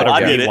to I'm be not able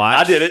to I did it. rewatch.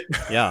 I did it.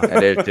 Yeah. I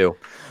did too.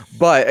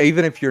 But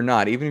even if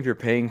you're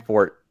paying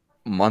for it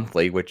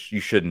monthly, which you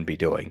shouldn't be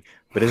doing,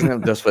 but isn't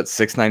it just what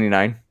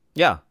 $6.99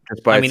 Yeah.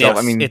 just by I mean,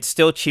 itself? it's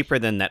still cheaper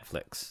than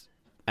Netflix.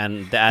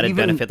 And the added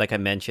Even- benefit, like I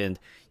mentioned,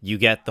 you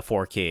get the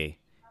 4K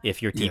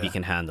if your TV Yeah.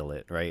 can handle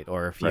it, right?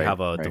 Or if you Right, have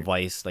a right.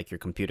 device like your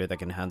computer that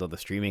can handle the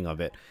streaming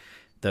of it,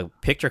 the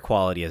picture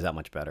quality is that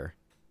much better.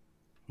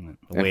 and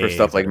for Way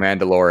stuff like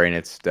better. Mandalorian,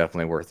 it's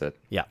definitely worth it.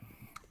 Yeah.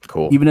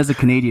 Cool. Even as a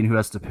Canadian who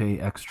has to pay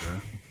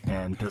extra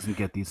and doesn't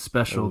get these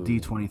special Ooh.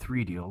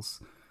 D23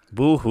 deals,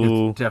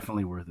 Boo-hoo. it's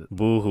definitely worth it.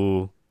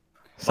 Boo-hoo.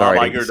 Sorry.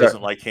 Bob Iger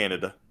doesn't like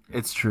Canada.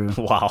 It's true.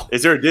 Wow.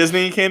 Is there a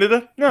Disney in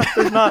Canada? No,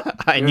 there's not.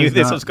 I knew There's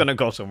this not. was going to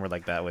go somewhere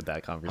like that with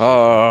that conversation.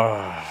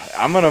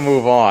 I'm gonna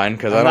move on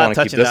because I I'm don't not want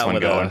to keep touching this that one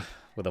with going.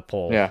 with a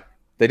poll. Yeah,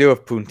 they do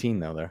have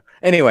poutine though there.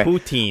 Anyway,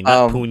 Poutine,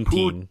 not Um,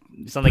 poontine.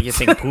 You sound like you're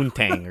saying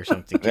poontang or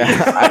something. they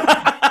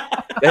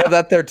have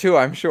that there too,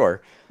 I'm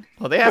sure.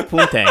 Well, they have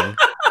poontang.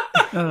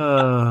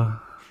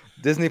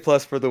 Disney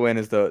Plus for the win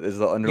is the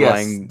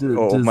underlying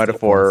Disney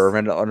metaphor or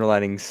Plus.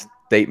 underlining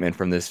statement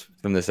from this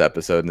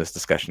episode and this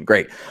discussion.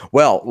 Great.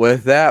 Well,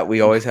 with that,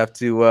 we always have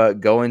to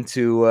go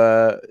into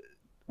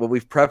what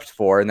we've prepped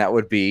for, and that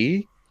would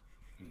be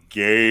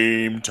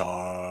Game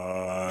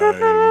time.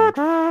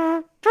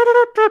 all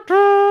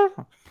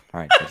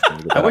right.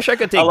 I wish I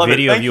could I take love it.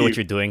 video of Thank you you. what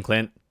you're doing,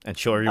 Clint, and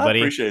show I everybody.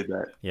 appreciate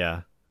that.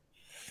 Yeah.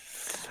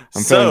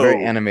 I'm feeling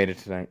very animated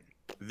tonight.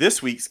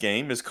 This week's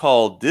game is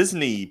called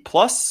Disney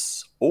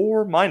Plus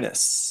or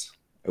Minus.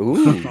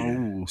 Ooh.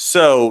 Oh.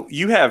 So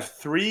you have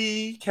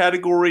 3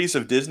 categories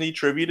of Disney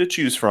trivia to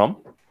choose from: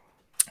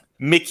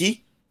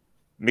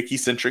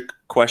 Mickey-centric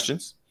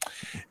questions,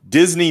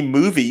 Disney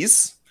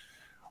movies,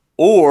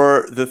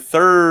 or the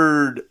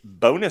third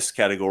bonus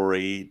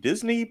category,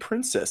 Disney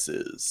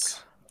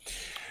princesses.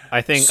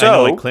 I think I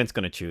know So- what Clint's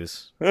going to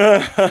choose.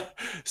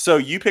 So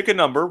you pick a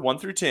number 1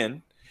 through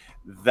 10.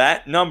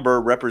 That number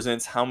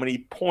represents how many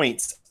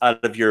points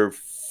out of your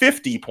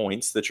 50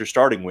 points that you're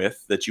starting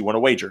with that you want to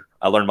wager.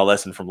 I learned my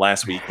lesson from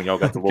last week when y'all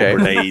got the little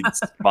Okay. grenades,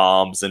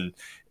 bombs, and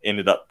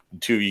ended up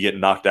 2 of you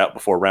getting knocked out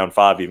before round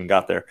 5 even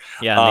got there.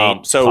 Yeah,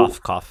 Nate, so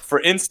cough, cough. For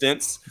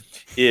instance,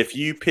 if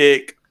you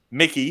pick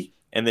Mickey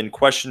and then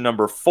question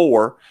number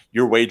 4,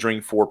 you're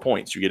wagering 4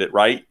 points. You get it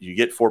right, you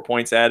get 4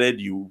 points added.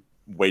 You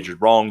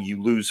wagered wrong,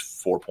 you lose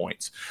 4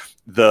 points.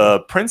 The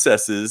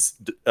princesses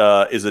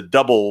is a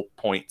double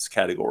points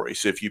category.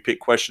 So if you pick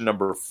question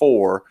number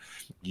 4,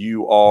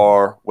 you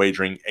are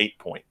wagering 8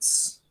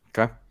 points.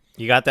 Okay.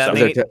 You got that,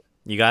 So- Nate?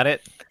 You got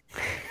it?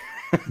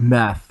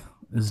 Math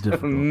is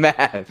difficult.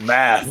 Math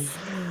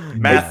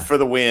for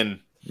the win.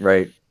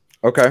 Right.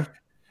 Okay.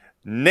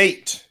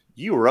 Nate,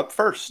 you are up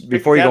first. Pick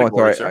Before a you go on,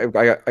 category, sorry, sir.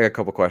 I got a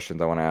couple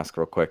questions I want to ask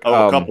real quick.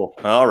 Oh, a couple.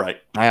 All right.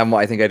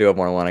 I think I do have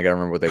more than one. I gotta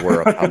remember what they were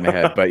off the top of my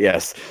head, but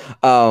yes.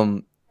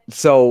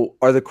 So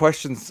are the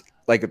questions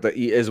like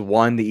is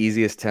 1 the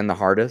easiest, 10 the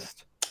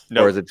hardest,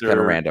 No, or is it kind of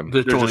they're- random?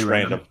 They're They're totally just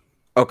random.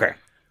 Okay.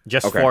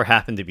 Just Okay. 4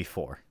 happened to be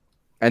 4.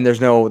 And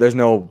there's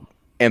no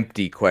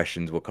empty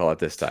questions. We'll call it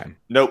this time.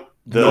 Nope.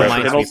 The No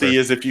Minesweeper. penalty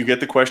is if you get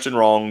the question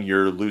wrong,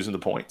 you're losing the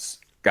points.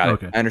 Got it.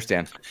 Okay. I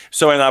understand.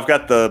 So, and I've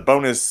got the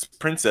bonus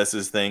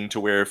princesses thing to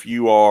where if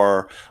you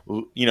are,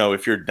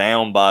 if you're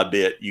down by a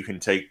bit, you can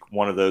take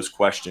one of those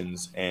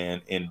questions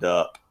and end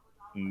up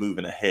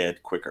moving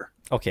ahead quicker.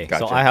 Okay,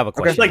 Gotcha. so I have a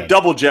question. It's like then.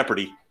 double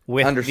Jeopardy.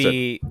 with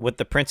Understood. with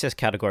the princess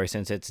category,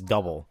 since it's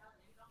double,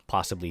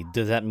 possibly,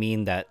 does that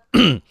mean that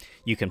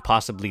you can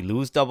possibly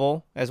lose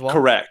double as well?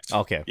 Correct.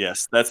 Okay.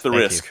 Yes, that's the Thank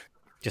you. risk.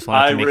 Just wanted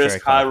High to make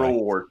risk, sure I high clarify.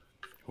 reward.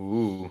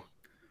 Ooh.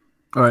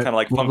 All right. Kind of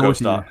like we'll go Funko with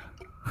stock. your-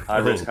 High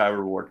risk, high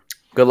reward.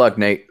 Good luck,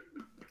 Nate.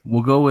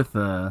 We'll go with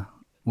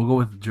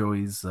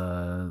Joey's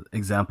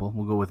example.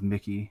 We'll go with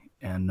Mickey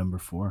and number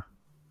 4.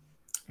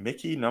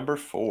 Mickey number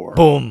 4.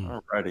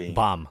 Boom. Alrighty.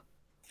 Bomb.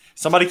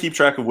 Somebody keep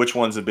track of which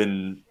ones have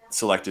been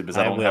selected because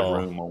I don't have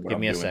room on what Give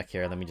I'm me a doing. sec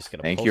here. Let me just get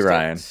a Thank you, Post-it.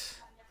 Ryan.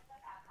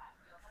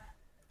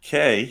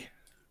 Okay.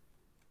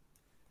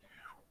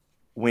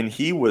 When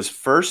he was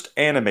first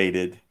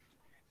animated,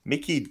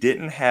 Mickey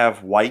didn't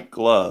have white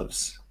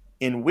gloves.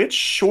 In which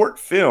short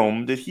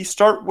film did he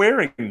start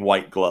wearing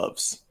white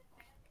gloves?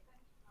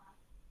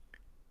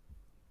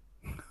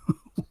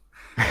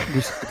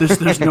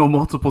 There's no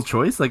multiple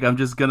choice. Like I'm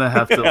just gonna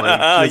have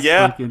to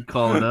Yeah. fucking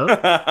call it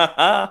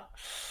out.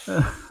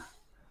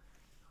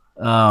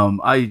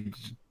 I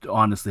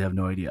honestly have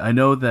no idea. I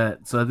know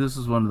that. So this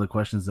was one of the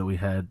questions that we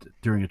had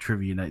during a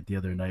trivia night the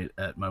other night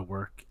at my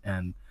work,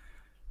 and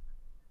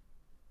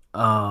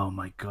oh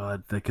my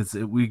god, because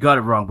we got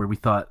it wrong where we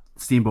thought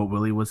Steamboat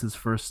Willie was his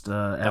first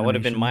That would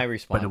have been animation, my but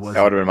response. it That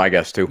wasn't. would have been my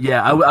guess too.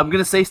 Yeah, I'm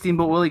gonna say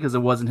Steamboat Willie because it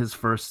wasn't his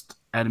first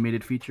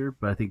animated feature,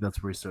 but I think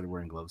that's where he started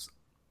wearing gloves.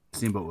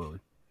 Steamboat Willie.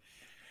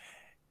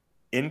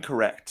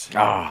 Incorrect.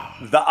 Ah,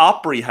 The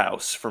Opry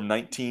House from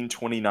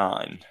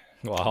 1929.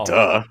 Wow.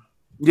 duh.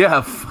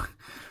 Yeah.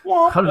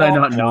 How did I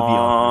not know the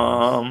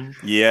Opry House?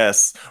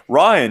 Yes.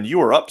 Ryan,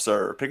 you are up,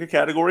 sir. Pick a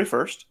category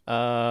first.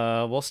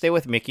 We'll stay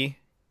with Mickey,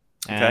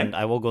 and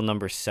I will go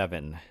number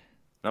 7.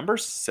 Number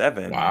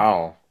 7.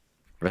 Wow,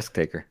 risk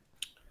taker.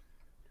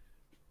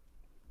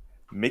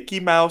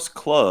 Mickey Mouse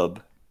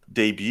Club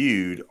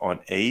debuted on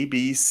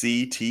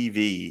ABC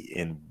TV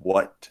in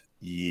what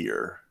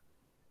year?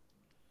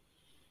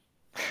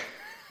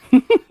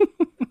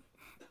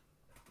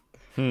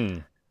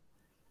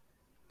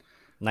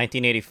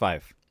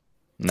 1985.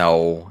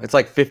 No, it's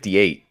like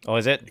 58. Oh,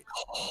 is it?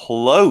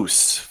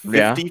 Close.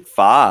 Yeah.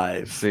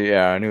 55. So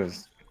yeah, I knew it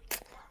was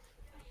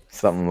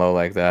something low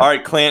like that. All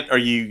right, Clint, are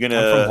you going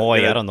I'm from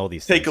Hawaii. to I don't know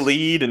these take a things.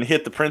 lead and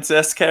hit the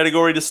princess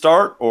category to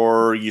start,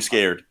 or are you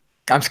scared?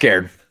 I'm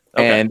scared.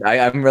 Okay. And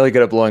I'm really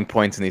good at blowing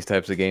points in these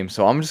types of games,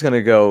 so I'm just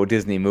gonna go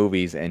Disney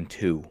movies and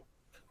 2.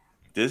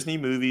 Disney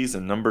movies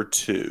and number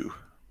 2.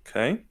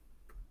 Okay.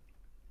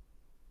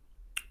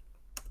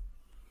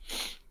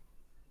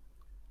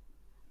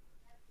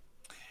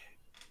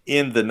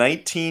 In the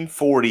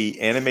 1940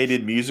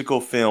 animated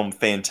musical film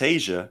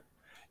Fantasia,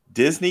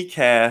 Disney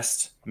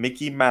cast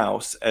Mickey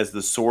Mouse as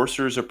the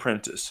Sorcerer's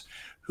Apprentice.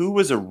 Who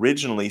was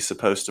originally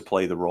supposed to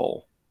play the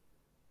role?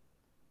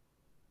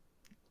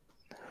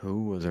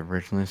 Who was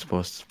originally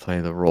supposed to play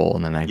the role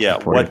in the Yeah,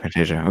 1940 what-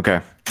 Fantasia?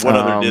 Okay. What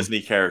other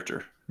Disney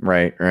character?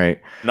 Right.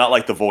 Not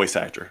like the voice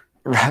actor.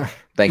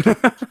 Thank you.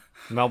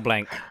 Mel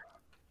Blanc.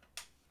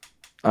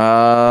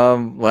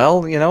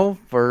 Well,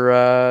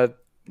 for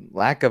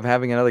lack of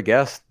having another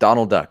guess,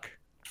 Donald Duck.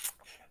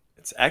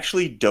 It's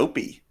actually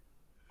Dopey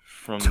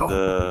from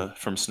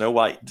Snow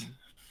White.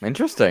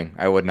 Interesting.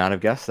 I would not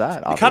have guessed that.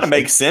 It kind obviously. of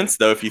makes sense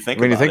though if you think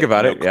When you about think it.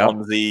 about it, yeah.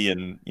 Clumsy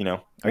and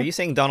Are you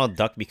saying Donald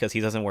Duck because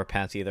he doesn't wear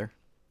pants either?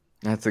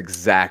 That's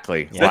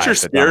exactly. Is that your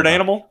spirit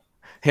animal?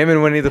 Him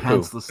and Winnie the Pooh.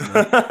 Pantsless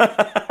Snow.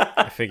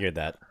 I figured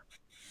that.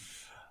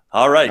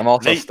 All right. I'm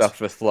also Nate. stuffed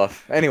with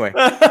fluff. Anyway.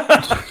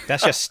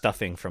 That's just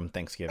stuffing from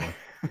Thanksgiving.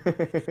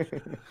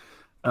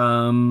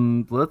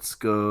 Let's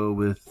go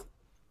with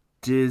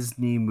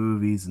Disney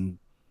movies and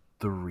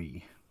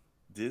 3.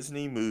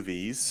 Disney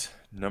movies,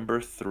 number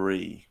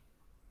 3.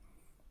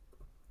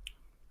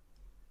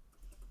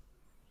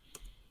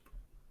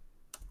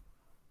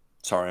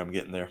 Sorry, I'm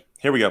getting there.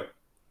 Here we go.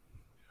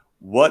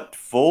 What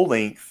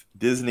full-length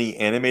Disney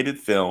animated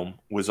film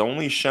was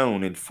only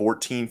shown in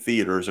 14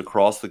 theaters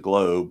across the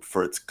globe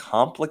for its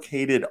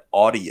complicated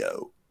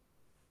audio?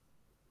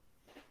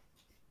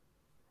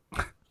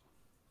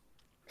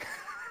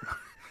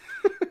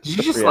 Did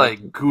you just Yeah.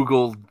 like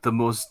Google the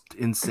most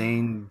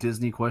insane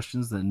Disney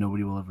questions that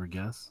nobody will ever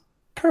guess?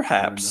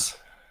 Perhaps.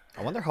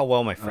 I wonder how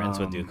well my friends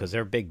would do because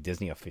they're big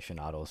Disney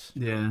aficionados.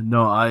 Yeah,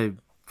 no, I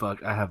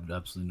have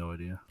absolutely no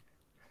idea.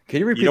 Can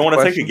you repeat You don't the want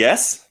to question? take a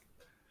guess?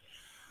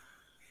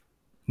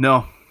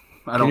 No,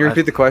 I don't. Can you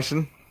repeat the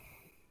question?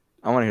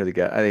 I want to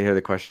hear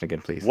the question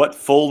again, please. What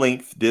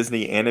full-length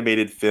Disney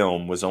animated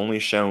film was only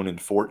shown in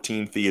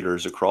 14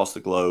 theaters across the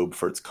globe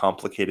for its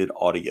complicated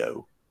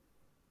audio?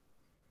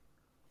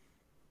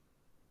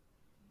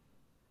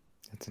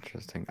 That's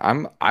interesting.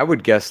 I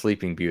would guess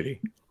Sleeping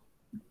Beauty.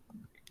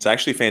 It's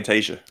actually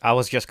Fantasia. I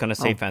was just gonna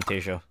say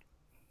Fantasia.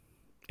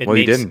 Well,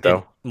 you didn't,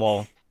 though.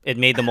 It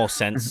made the most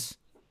sense,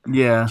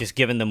 Yeah, just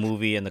given the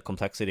movie and the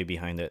complexity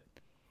behind it.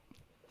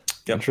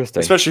 Yep. Interesting.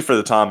 Especially for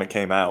the time it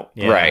came out.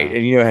 Yeah. Right,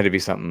 and you know it had to be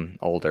something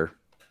older.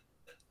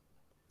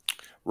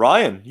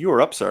 Ryan, you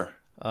are up, sir.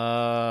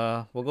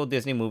 We'll go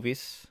Disney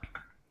movies.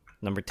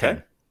 Number 10.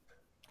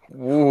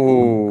 Okay.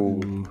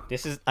 Ooh.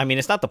 This is, I mean,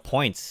 it's not the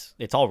points.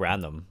 It's all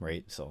random,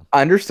 right? So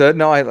Understood.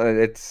 No,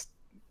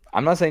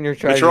 I'm not saying you're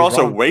trying. But you're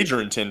also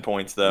wagering 10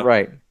 points, though.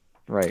 Right.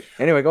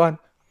 Anyway, go on.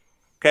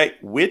 Okay.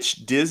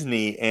 Which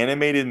Disney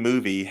animated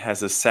movie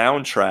has a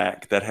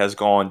soundtrack that has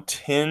gone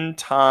 10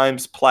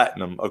 times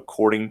platinum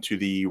according to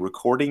the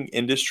Recording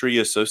Industry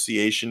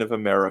Association of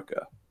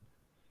America?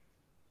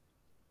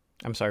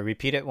 I'm sorry,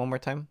 repeat it one more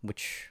time.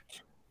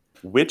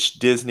 Which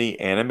Disney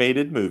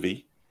animated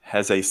movie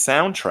has a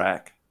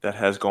soundtrack that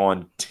has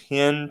gone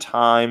 10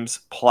 times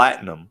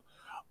platinum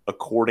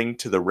according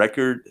to the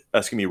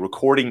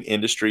Recording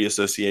Industry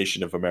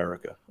Association of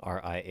America?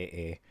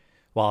 RIAA.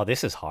 Wow,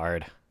 this is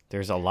hard.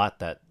 There's a lot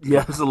that.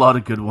 yeah, there's a lot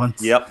of good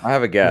ones. Yep. I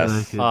have a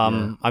guess.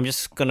 Yeah, I'm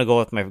just gonna go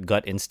with my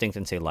gut instinct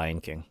and say Lion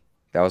King.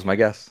 That was my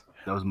guess.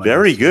 That was my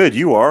Very guess, too. good.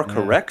 You are Yeah.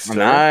 correct, sir.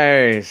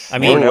 Nice. I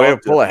mean, way to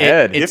pull It,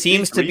 ahead. it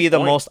seems to be the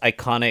 53 most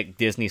iconic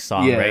Disney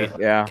song, Yeah. right?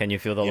 Yeah. Can you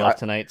feel the Yeah. love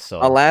tonight? So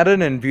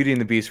Aladdin and Beauty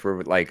and the Beast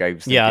were like I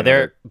was thinking. yeah,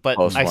 they're. But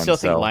close I still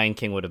ones, think so. Lion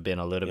King would have been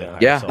a little bit Yeah. higher.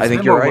 Yeah, so I think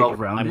It's you're more right.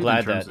 well-rounded I'm glad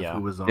in terms that, of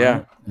who was on Yeah.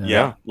 it.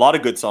 Yeah. A lot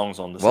of good songs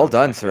on this. Well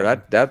done,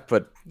 sir. That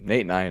put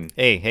Nate and I in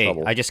Hey,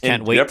 trouble. I just In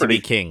can't wait to Jeopardy.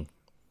 be king.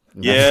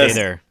 Yes. Stay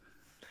there.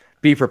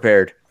 Be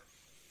prepared.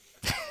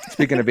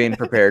 Speaking of being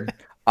prepared,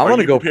 I'm Are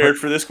gonna you go. prepared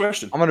for this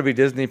question? I'm gonna be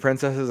Disney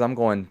princesses. I'm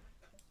going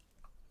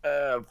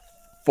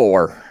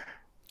 4.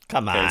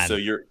 Come on. Okay, so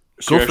you're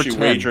Go for actually 10.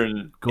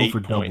 wagering Go 8 for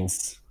double.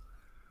 points.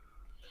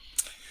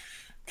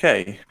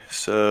 Okay,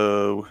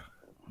 so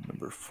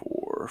number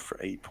 4 for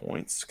 8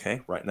 points.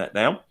 Okay, writing that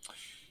down.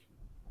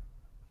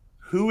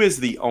 Who is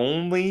the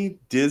only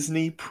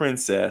Disney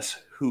princess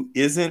who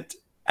isn't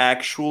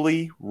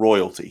actually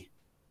royalty?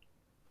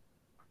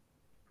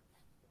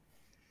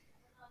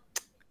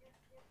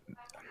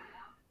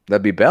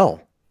 That'd be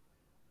Belle.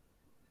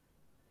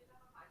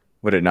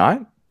 Would it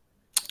not?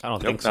 I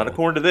don't Nope, think so. not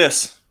according to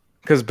this.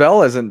 Because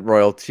Belle isn't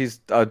royal. She's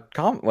a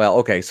well,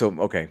 okay. So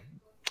okay.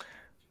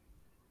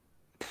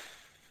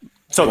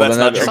 So Well, that's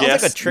then not that your sounds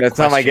like guess. a trick That's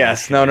not my question,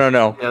 guess. No, actually.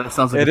 no, no. Yeah, that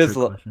sounds like It a is.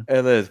 trick question.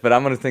 It is. But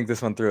I'm gonna think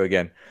this one through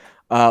again.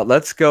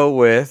 Let's go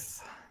with.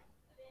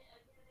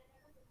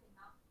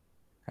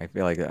 I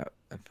feel like that.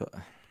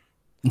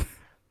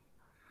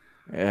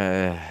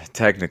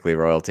 Technically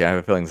royalty. I have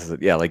a feeling this is,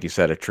 like you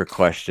said, a trick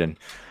question.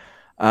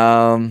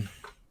 So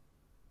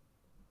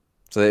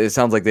it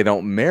sounds like they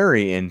don't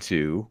marry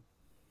into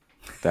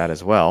that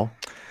as well.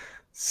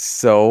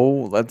 So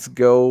let's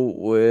go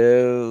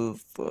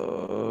with.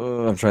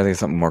 I'm trying to think of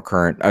something more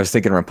current. I was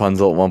thinking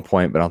Rapunzel at one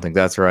point, but I don't think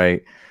that's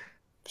right.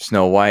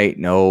 Snow White,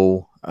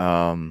 no.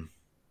 I'm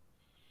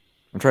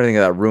trying to think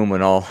of that room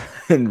and all,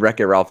 and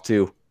Wreck-It Ralph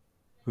too.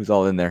 Who's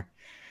all in there?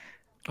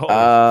 With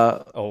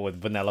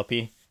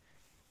Vanellope.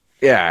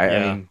 Yeah, I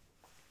Yeah. mean,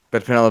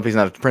 but Penelope's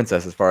not a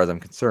princess as far as I'm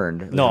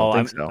concerned. At least I No,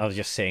 don't think so. I was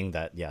just saying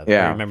that. Yeah,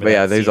 Yeah, I remember but that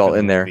yeah, they's scene all from the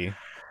in there. movie.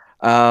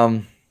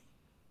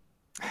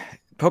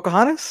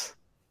 Pocahontas?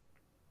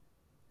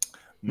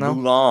 No.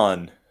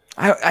 Mulan.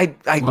 I'd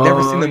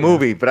never seen the yeah.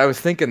 movie, but I was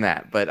thinking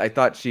that. But I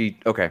thought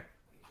okay.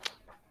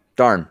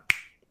 Darn.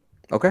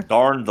 Okay.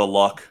 Darn the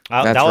luck.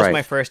 That's that was right.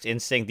 my first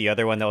instinct. The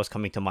other one that was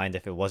coming to mind,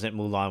 if it wasn't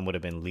Mulan, would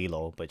have been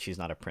Lilo, but she's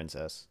not a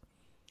princess.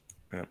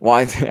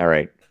 Well, all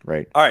right.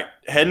 All right,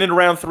 heading into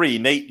round 3.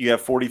 Nate, you have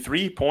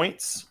 43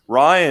 points.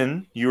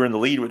 Ryan, you're in the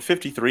lead with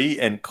 53.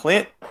 And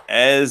Clint,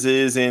 as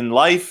is in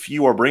life,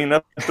 you are bringing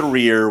up the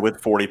rear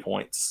with 40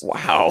 points.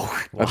 Wow.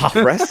 That's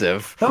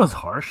impressive. That was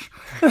harsh.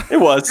 It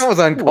was. That was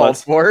uncalled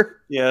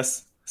for.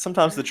 Yes.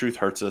 Sometimes the truth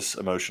hurts us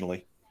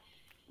emotionally.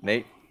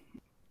 Nate,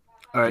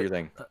 All do your right,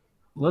 thing.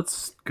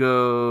 let's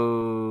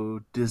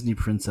go Disney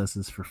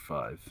princesses for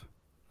 5.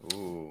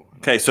 Ooh.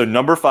 Okay, so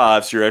number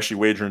 5, so you're actually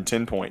wagering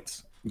 10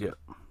 points. Yeah.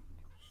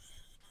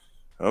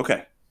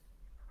 Okay.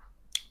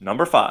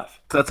 Number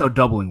 5. So that's how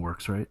doubling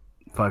works, right?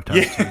 5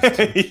 times 2 is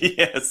 2.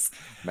 Yes.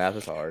 Math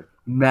is hard.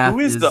 Math Who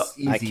is is the-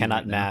 easy I cannot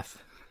right now.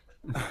 math.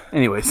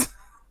 Anyways,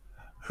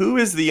 Who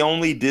is the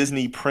only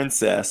Disney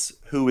princess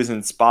who is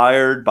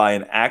inspired by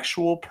an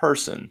actual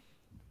person?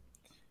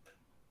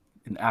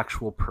 an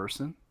actual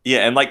person.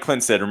 Yeah, and like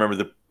Clint said, remember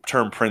the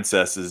term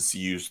princess is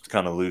used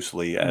kind of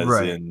loosely, as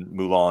Right. in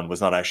Mulan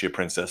was not actually a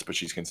princess, but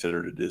she's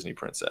considered a Disney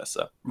princess.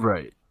 So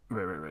Right.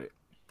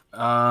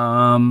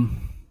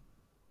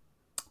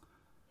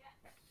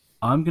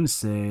 I'm gonna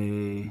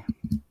say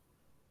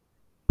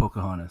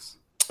Pocahontas.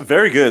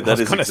 very good. I That was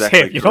is gonna exactly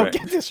say, if you don't correct.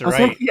 get this I was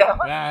right, like, yeah.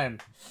 man.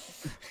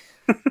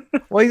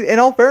 Well, in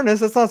all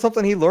fairness, that's not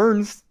something he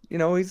learns. You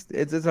know, it's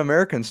an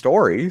American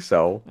story,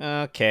 so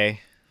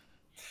Okay,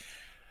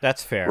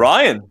 that's fair.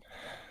 Ryan.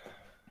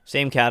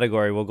 Same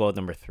category. We'll go with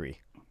number 3.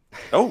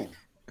 Oh.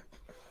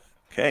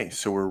 Okay,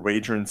 so we're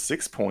wagering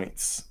 6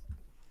 points.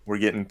 We're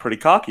getting pretty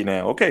cocky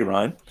now. Okay,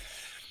 Ryan.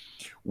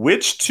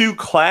 Which 2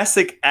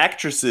 classic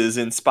actresses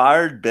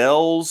inspired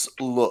Belle's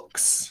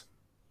looks?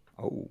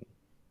 oh,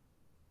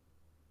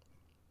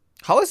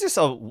 How is this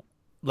a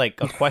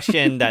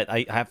question that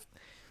I have?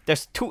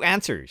 There's 2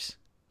 answers.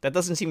 That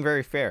doesn't seem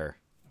very fair.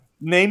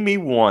 Name me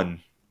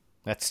one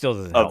That still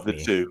doesn't of help the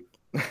me. 2.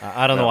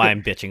 I don't know why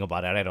I'm bitching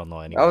about it. I don't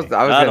know anyway. I was I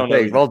gonna don't know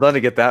say, either. well done to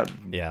get that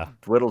Yeah.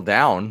 whittled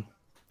down.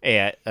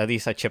 Hey, at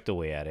least I chipped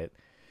away at it.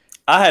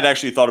 I had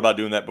actually thought about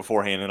doing that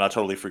beforehand, and I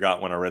totally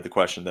forgot when I read the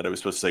question that it was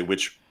supposed to say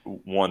which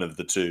one of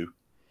the 2.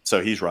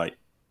 So he's right.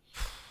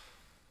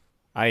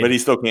 But he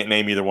still can't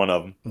name either one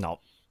of them. No.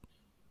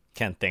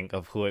 Can't think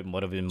of who it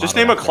would have been. Just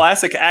modeled name a after.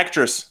 classic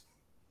actress.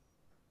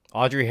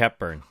 Audrey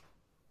Hepburn.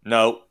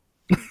 No.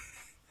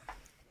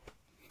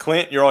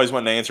 Clint, you're always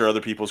wanting to answer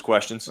other people's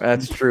questions.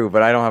 That's true,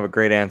 but I don't have a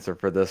great answer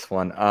for this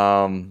one.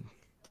 I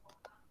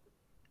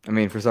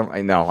mean,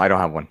 no, I don't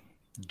have one.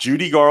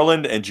 Judy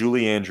Garland and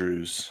Julie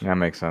Andrews. That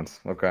makes sense.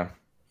 Okay.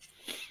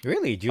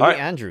 Really? Julie All right.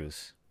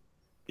 Andrews.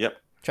 Yep.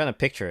 Trying to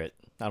picture it.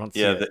 I don't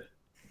see Yeah. it.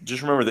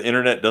 Just remember, the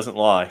internet doesn't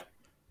lie.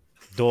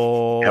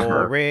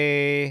 Ever.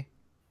 Re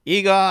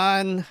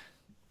Egon.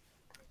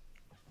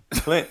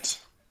 Clint.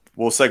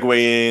 we'll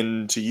segue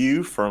into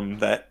you from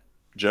that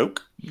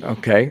joke.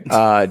 Okay.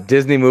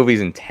 Disney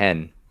movies in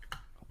 10.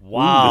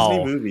 Wow.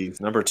 Disney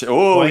movies number 2.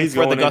 Oh, Going he's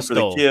for the going in for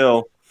the gusto.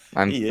 kill.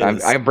 I'm He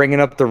is. I'm bringing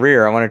up the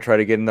rear. I want to try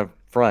to get in the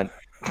front.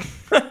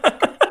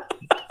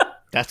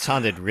 That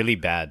sounded really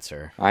bad,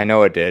 sir. I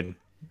know it did.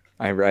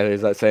 I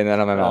was not saying that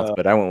on my mouth,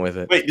 but I went with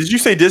it. Wait, did you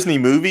say Disney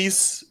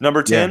movies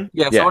number 10?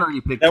 Yeah, Yeah. someone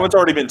already picked That one's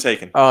already been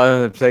taken.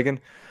 Oh, I'm taken.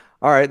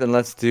 All right, then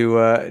let's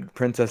do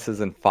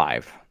princesses in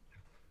 5.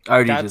 I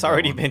already did That's that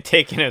already one. been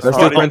taken as Let's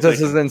far. do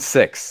princesses in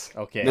 6.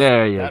 Okay.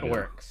 There you that go.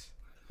 works.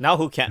 Now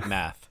who can't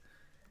math?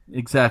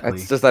 Exactly.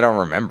 That's just I don't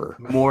remember.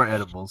 More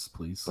edibles,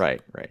 please. Right.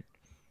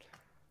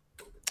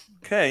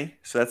 Okay,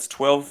 so that's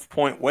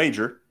 12-point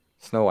wager.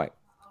 Snow White.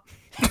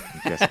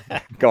 Yes.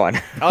 Go on.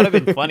 That would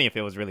have been funny if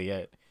it was really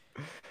it.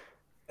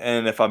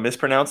 And if I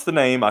mispronounce the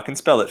name, I can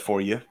spell it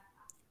for you.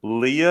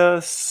 Leah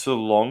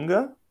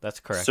Salonga That's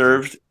correct.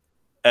 served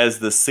as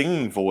the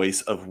singing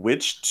voice of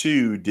which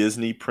 2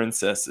 Disney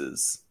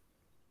princesses?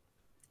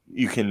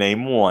 You can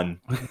name one.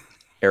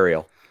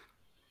 Ariel.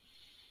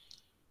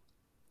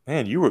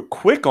 Man, you were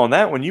quick on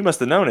that one. You must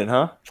have known it,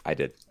 huh? I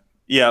did.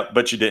 Yeah,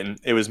 but you didn't.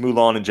 It was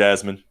Mulan and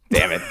Jasmine.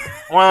 Damn it.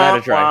 Wah,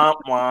 to try. wah,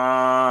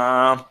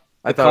 wah.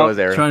 I thought it was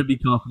Ariel. Trying to be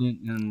confident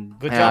and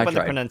Good Yeah, job I on the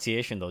tried.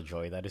 pronunciation, though,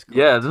 Joy. That is correct.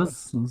 yeah,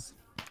 this is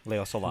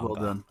Leo Solanga. well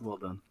done. Well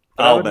done.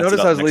 But I I'll would mess it notice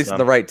up I was at next least in time.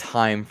 the right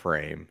time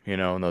frame,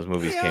 when those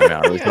movies came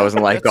out. At least I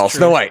wasn't like, that's oh, true.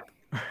 Snow White.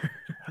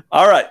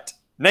 All right,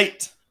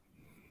 Nate.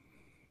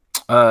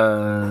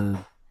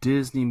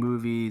 Disney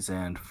movies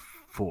and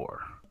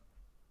 4.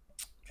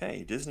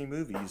 Okay, Disney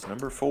movies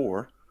number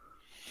 4.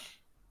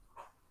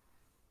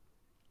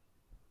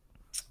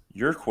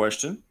 Your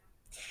question.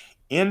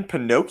 In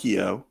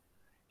Pinocchio,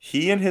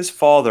 he and his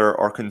father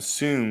are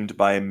consumed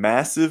by a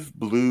massive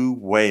blue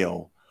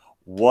whale.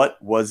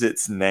 What was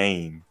its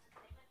name?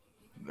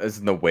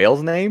 Is the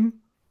whale's name?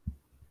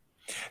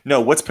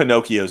 No, what's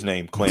Pinocchio's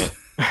name, Clint?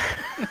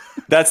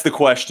 That's the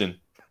question.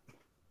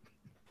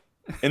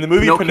 In the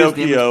movie Pinocchio's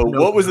name is Pinocchio,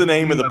 what was the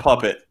Pinocchio. name of the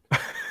puppet?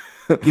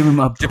 Give him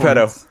up.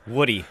 Geppetto.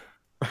 Woody.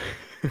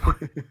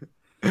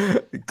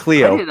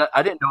 Cleo.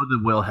 I didn't know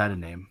the whale had a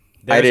name.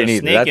 There's I didn't a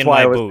either. snake That's in why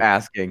my I was boot.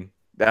 asking.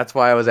 That's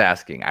why I was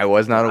asking. I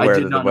was not aware I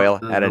did that the not whale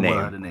know had a the whale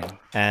name. had a name.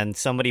 And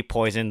somebody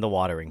poisoned the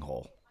watering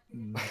hole.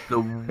 The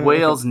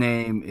whale's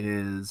name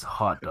is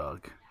Hot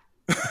Dog.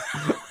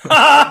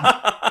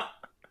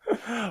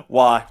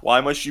 Why?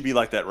 Why must you be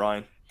like that,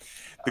 Ryan?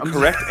 The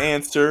correct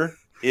answer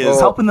is It's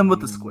helping them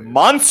with the squares.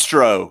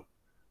 Monstro.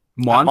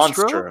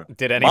 Monstro?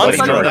 Did anybody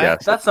Monstro, know yeah.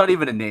 that? That's not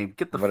even a name.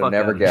 Get the Would fuck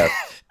have never out of here.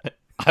 guessed. I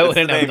That's the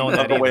wouldn't have name known of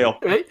that the either. whale.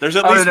 Right? There's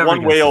at I would least never one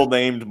guess whale that.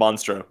 named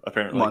Monstro,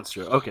 apparently.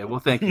 Monstro. Okay, well,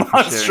 thank you.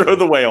 For sharing Monstro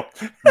the whale.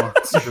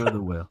 Monstro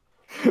the whale.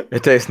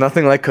 It tastes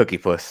nothing like Cookie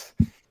Puss.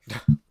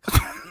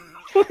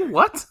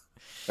 What?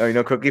 Oh, you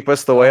know Cookie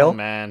Puss the Oh, whale?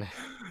 man.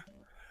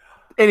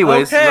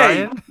 Anyways, Okay,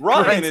 Ryan.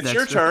 Ryan, Ryan's it's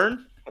your next.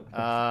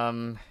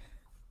 turn.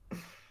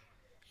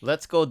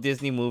 Let's go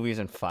Disney movies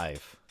in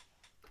 5.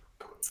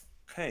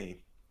 Okay,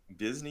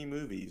 Disney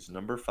movies,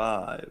 number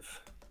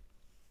 5.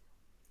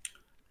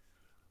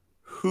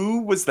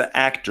 Who was the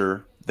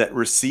actor that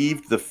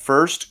received the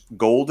first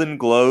Golden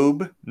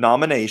Globe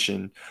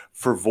nomination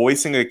for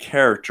voicing a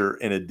character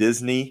in a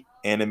Disney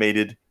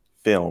animated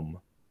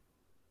film?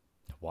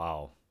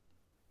 Wow.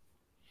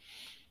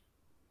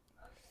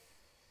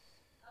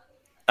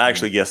 I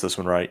actually guessed this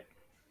one right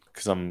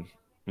because I'm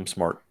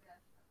smart.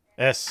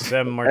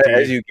 S.M. Martin.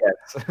 As you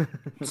guess.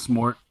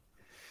 Smart.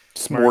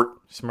 Smart.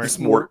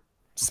 Smart.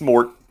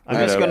 Smart. I'm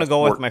I just know, going to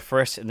go smart. with my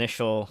first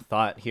initial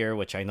thought here,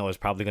 which I know is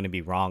probably going to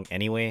be wrong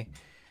anyway.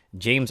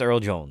 James Earl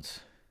Jones.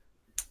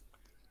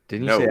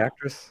 Didn't you No. say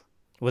actress?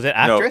 Was it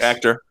No, actress?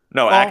 actor.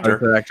 No, Oh.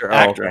 actor. Actor. Oh,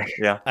 Actor. okay.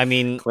 Yeah. I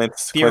mean,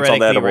 Clint's on theoretically,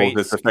 that right,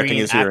 because it's affecting Screen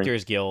his hearing.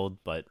 Actors Guild,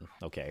 but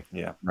okay.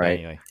 Yeah. Right.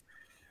 Anyway.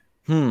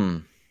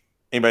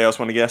 Anybody else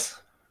want to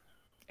guess?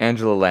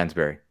 Angela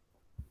Lansbury.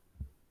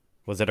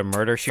 Was it a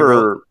murder she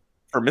wrote?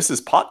 For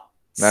Mrs. Potts?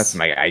 That's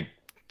my I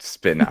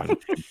spitting out.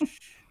 It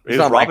was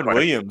not my Robin question.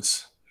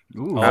 Williams.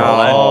 Ooh.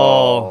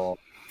 Oh.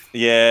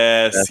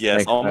 Yes, That yes.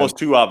 makes Almost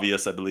too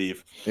obvious, I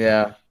believe.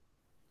 Yeah.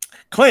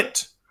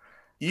 Clint,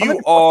 you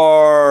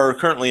are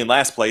currently in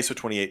last place with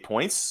 28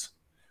 points.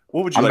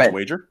 What would you I'm like to betting-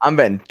 wager? I'm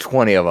betting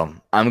 20 of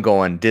them. I'm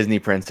going Disney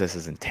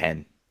princesses in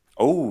 10,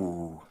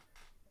 Oh,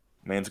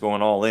 man's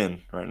going all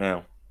in right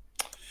now.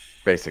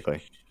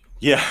 basically.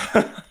 Yeah.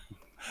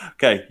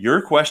 Okay,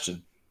 your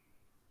question.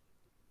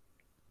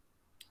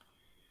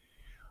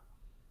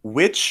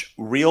 Which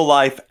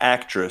real-life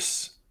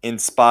actress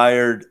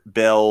inspired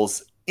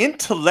Belle's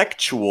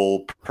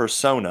intellectual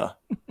persona?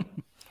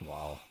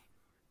 Wow.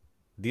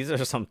 These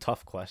are some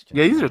tough questions.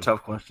 Yeah, these are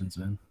tough questions,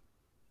 man.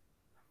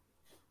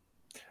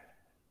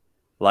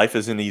 Life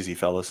isn't easy,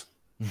 fellas.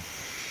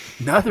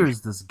 Neither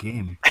is this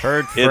game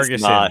Heard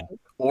Ferguson. not.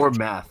 or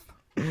math.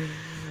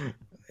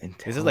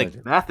 This is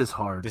like Math is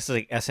hard. this is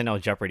like SNL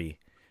Jeopardy.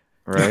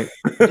 right.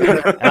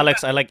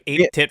 Alex, I like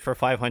 8 tit for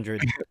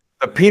 500.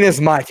 The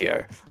penis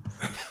mightier.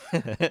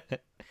 Hey,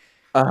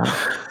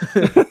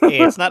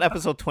 it's not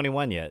episode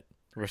 21 yet.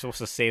 We're supposed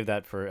to save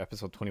that for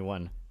episode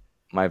 21.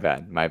 My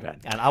bad.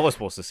 And I was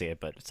supposed to say it,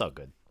 but it's all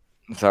good.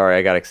 Sorry,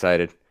 I got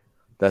excited.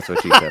 That's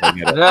what she said. I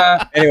get it.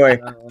 Yeah. Anyway,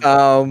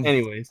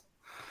 Anyways.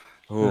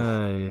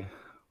 ooh,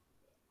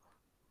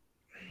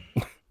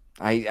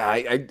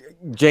 I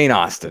Jane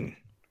Austen.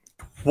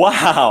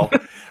 Wow.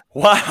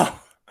 Wow.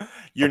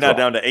 You're That's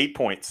now all. down to 8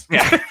 points.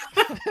 Yeah.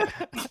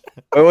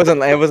 It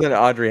wasn't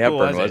Audrey Hepburn,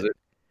 was was it?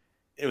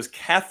 It was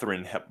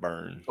Katharine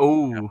Hepburn.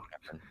 Oh,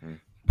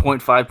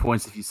 0.5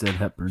 points if you said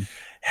Hepburn.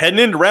 Heading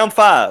into round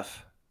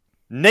 5,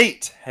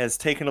 Nate has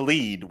taken a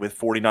lead with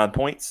 49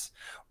 points.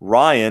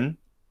 Ryan,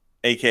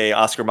 a.k.a.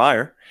 Oscar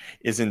Mayer,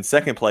 is in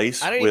second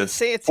place I didn't even with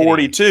say it today.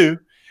 42.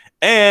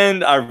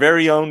 And our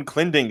very own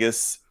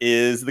Clendingus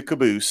is the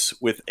caboose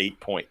with 8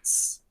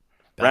 points.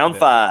 Round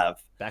 5.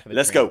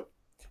 Let's go.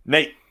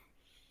 Nate.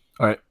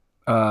 All right.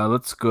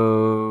 Let's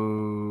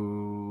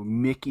go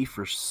Mickey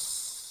for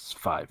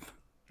 5.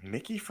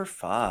 Mickey for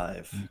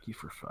 5. Mickey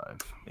for 5.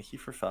 Mickey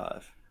for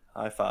 5.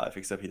 High five,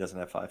 except he doesn't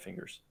have 5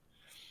 fingers.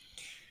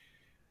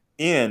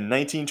 In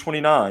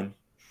 1929,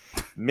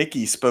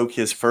 Mickey spoke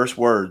his first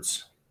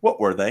words. What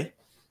were they?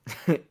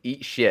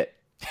 Eat shit.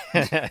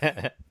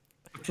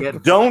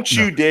 Don't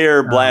you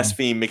dare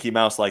blaspheme Mickey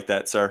Mouse like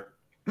that, sir.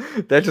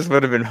 That just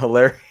would have been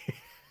hilarious.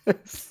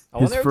 I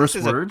wonder if first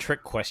this is word? a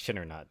trick question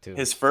or not, too.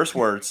 His first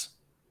words.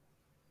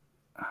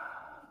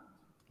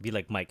 Be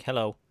like, Mike,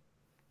 hello.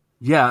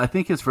 Yeah, I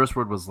think his first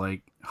word was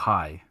like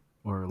hi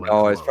or like.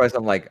 Oh, it's hello. probably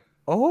something like,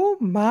 "Oh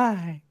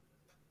my."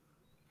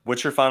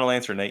 What's your final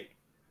answer, Nate?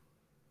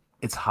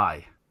 It's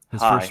hi.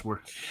 His Hi. first word.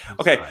 was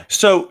Okay, hi.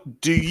 so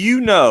do you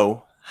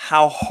know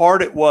how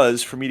hard it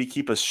was for me to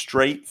keep a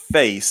straight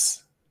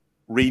face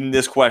reading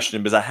this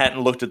question because I hadn't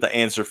looked at the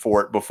answer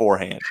for it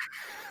beforehand?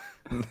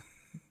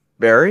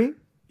 Barry?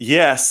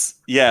 Yes,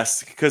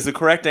 because the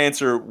correct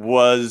answer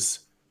was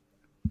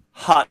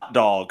hot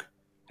dog.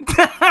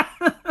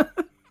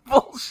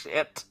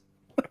 Bullshit.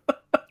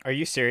 Are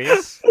you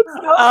serious?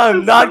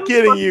 I'm not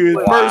kidding you.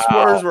 His first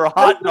words were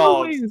hot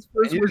dogs. His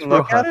first You words didn't were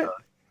look at hot it?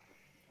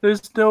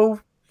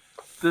 dog.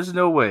 There's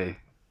no way.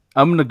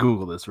 I'm gonna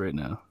Google this right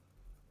now.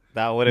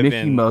 That would have Mickey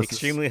been Mouse's-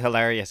 extremely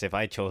hilarious if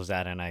I chose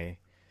that and I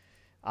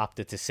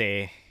opted to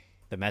say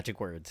the magic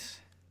words.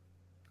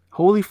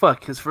 Holy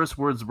fuck! His first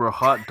words were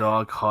hot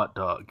dog, hot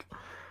dog.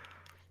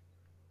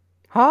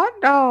 Hot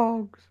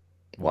dogs.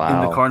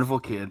 Wow. In the Carnival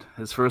Kid,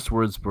 his first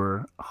words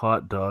were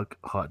hot dog,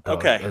 hot dog.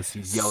 Okay. As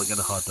he's yelling at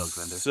a hot dog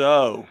vendor.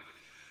 So,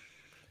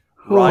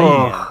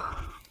 Ryan,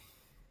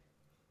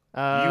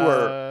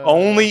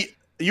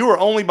 you were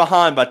only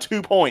behind by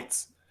 2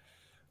 points.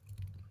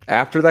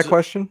 After that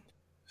question?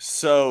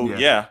 So, Yeah.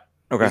 yeah.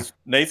 Okay.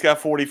 Nate's got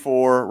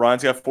 44,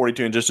 Ryan's got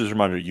 42, and just as a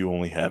reminder, you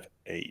only have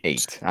 8.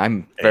 8.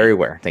 I'm very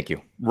aware. Thank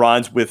you.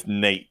 Ryan's with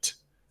Nate.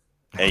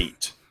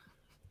 8.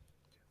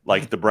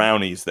 Like the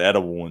brownies, the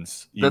edible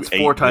ones. You That's ate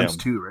 4 times them.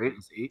 2, right?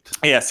 It's 8.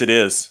 Yes, it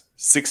is.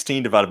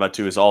 16 divided by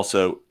 2 is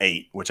also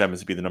 8, which happens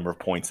to be the number of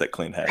points that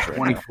Clint has right now.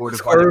 24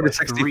 Square divided root by of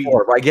 3.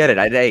 64. I get it.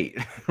 I'd 8.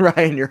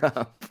 Ryan, you're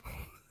up.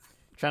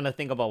 Trying to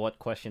think about what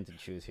question to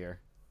choose here.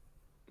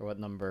 Or what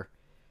number.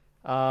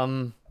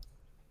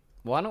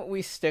 Why don't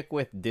we stick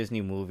with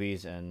Disney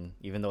movies, and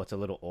even though it's a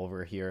little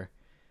over here,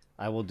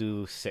 I will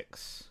do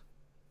 6.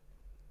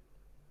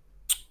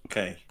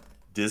 Okay.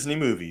 Disney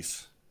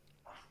movies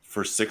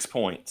for 6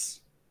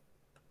 points.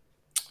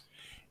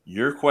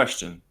 Your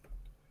question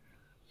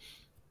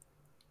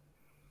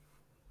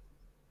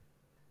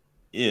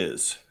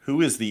is,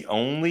 who is the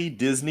only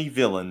Disney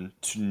villain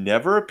to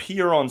never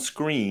appear on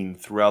screen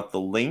throughout the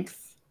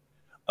length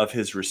of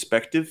his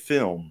respective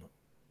film?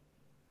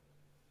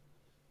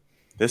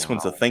 This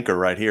one's a thinker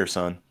right here,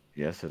 son.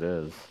 Yes, it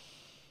is.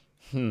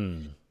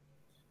 Hmm.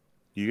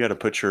 You got to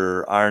put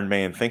your Iron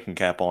Man thinking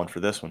cap on for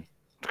this one.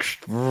 It's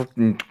Oh,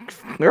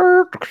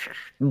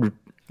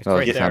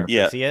 right you there. sound-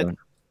 Yeah. See it?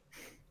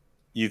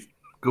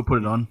 Go put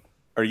it on.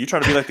 Are you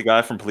trying to be like the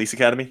guy from Police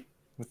Academy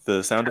with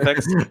the sound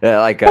effects? Yeah,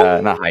 like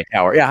not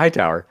Hightower. Yeah,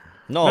 Hightower.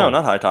 No,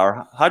 not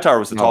Hightower. Hightower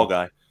was the No. tall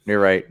guy. You're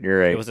right.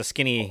 It was a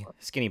skinny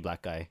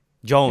black guy.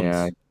 Jones.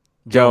 Yeah.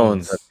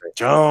 Jones. That's right.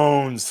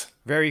 Jones.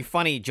 Very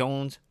funny,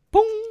 Jones.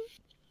 Boom.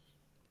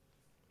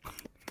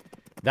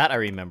 That I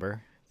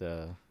remember.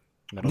 The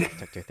metal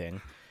detector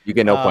thing. You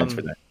get no points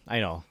for that. I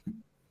know.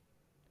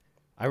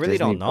 I really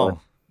Disney don't know. villain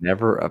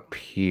Never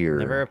appear.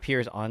 Never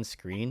appears on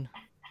screen.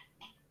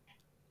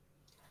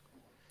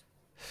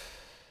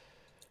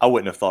 I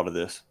wouldn't have thought of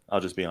this. I'll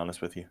just be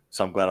honest with you.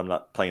 So I'm glad I'm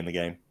not playing the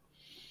game.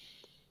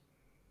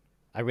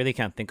 I really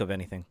can't think of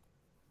anything.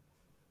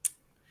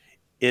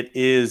 It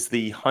is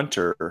the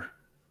hunter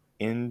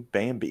in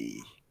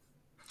Bambi.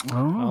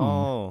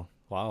 Oh,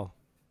 wow.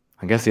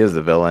 I guess he is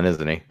the villain,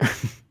 isn't he?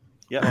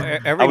 Yeah. Well,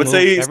 every I would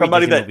say every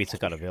somebody Disney that- movie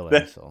took out a villain.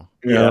 that- So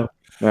Yeah.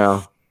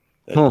 Yeah.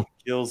 That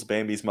kills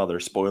Bambi's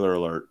mother. Spoiler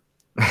alert.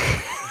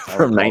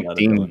 From I would call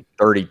that a villain.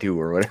 1932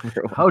 or whatever.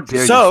 It was. How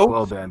dare So- you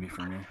spoil Bambi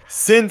for me?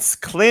 Since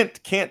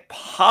Clint can't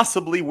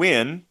possibly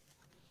win,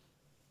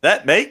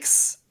 that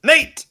makes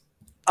Nate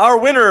our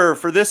winner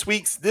for this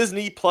week's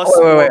Disney Plus.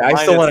 Wait.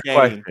 I still minus want a game.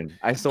 question.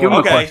 I still Give him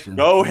want a Okay, question.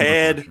 go Give him a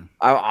ahead. question.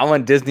 I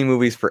want Disney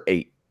movies for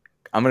 8.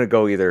 I'm gonna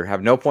go either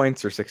have no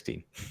points or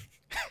 16.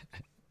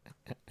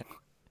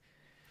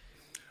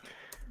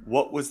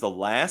 What was the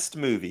last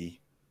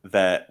movie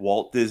that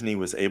Walt Disney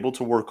was able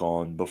to work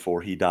on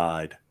before he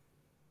died?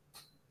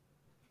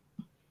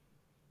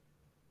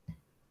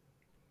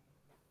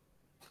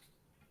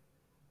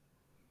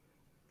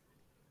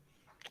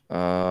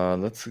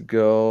 Let's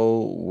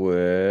go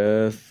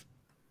with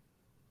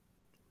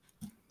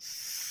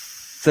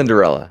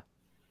Cinderella.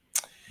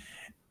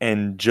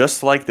 And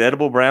just like the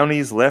edible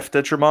brownies left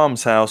at your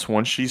mom's house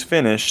once she's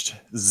finished,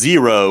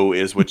 0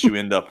 is what you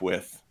end up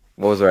with.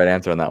 What was the right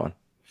answer on that one?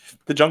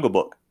 The Jungle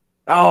Book.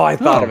 Oh, I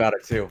thought Oh. about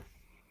it too.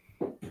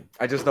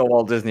 I just know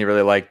Walt Disney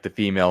really liked the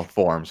female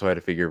form, so I had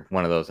to figure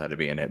one of those had to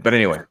be in it. But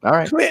anyway, all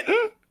right.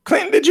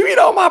 Clinton, did you eat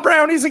all my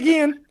brownies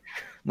again?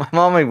 My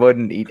mommy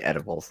wouldn't eat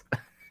edibles.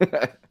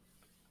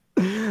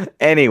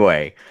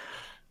 Anyway,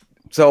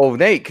 so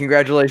Nate,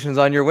 congratulations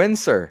on your win,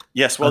 sir.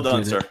 Yes, well I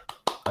done, did sir. it.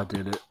 I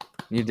did it.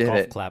 You did Golf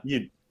it. clap.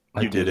 You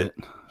I did it.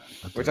 I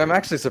did Which it. I'm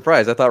actually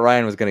surprised. I thought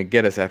Ryan was going to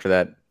get us after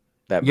that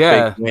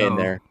Yeah. big win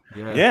no, there.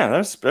 Yeah. Yeah,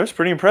 that was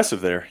pretty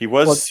impressive there. He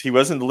was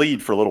in the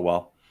lead for a little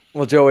while.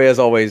 Well, Joey, as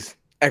always,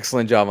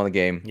 excellent job on the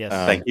game. Yes.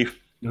 Thank you.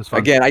 It was fun.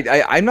 Again,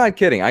 I'm not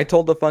kidding. I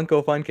told the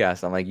Funko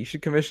Funcast, I'm like, you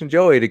should commission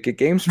Joey to get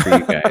games for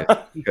you guys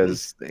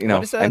because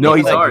What is that? I know No,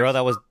 he's that ours. girl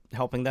that was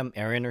helping them,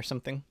 Erin or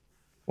something.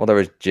 Well, there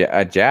was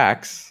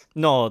Jax.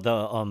 No,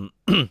 the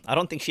I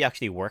don't think she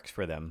actually works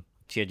for them.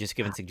 She had just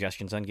given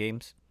suggestions on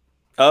games.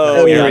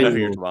 Oh, yeah, I know Ooh. who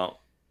you're talking about.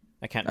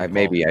 I can't. Recall.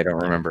 Maybe I don't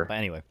Yeah, remember. But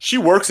anyway. She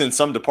works in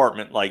some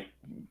department like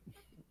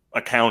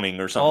accounting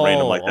or something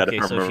random like that. Okay,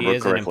 if I so remember she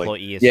is an correctly.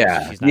 employee.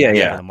 Yeah, She's not yeah, actually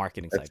yeah. on the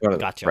marketing That's side. one of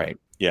the- Gotcha. right.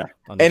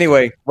 Understood.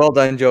 Anyway, well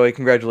done, Joey.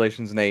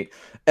 Congratulations, Nate.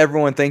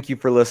 Everyone, thank you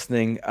for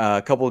listening.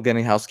 A couple of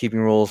getting housekeeping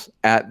rules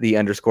at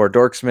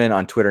 @the_Dorksman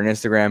on Twitter and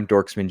Instagram,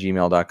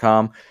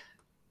 dorksmangmail.com.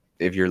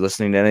 If you're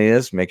listening to any of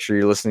this, make sure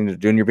you're listening to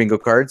doing your bingo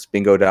cards,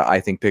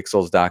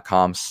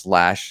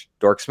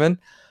 bingo.ithinkpixels.com/dorksman.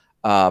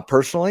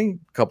 Personally,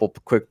 a couple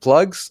quick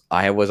plugs.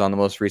 I was on the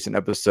most recent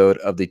episode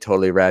of the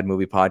Totally Rad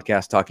Movie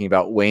Podcast talking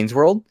about Wayne's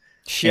World.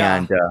 Yeah.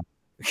 And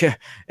yeah,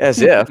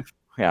 as if.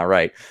 Yeah,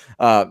 right.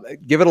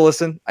 Give it a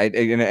listen.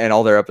 And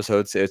all their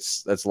episodes.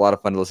 It's a lot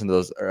of fun to listen to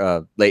those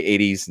late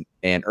 80s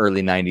and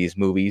early 90s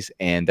movies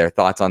and their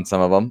thoughts on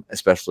some of them,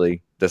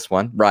 especially this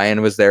one.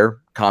 Ryan was there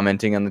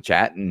commenting on the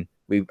chat, and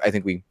I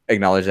think we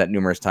acknowledged that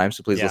numerous times.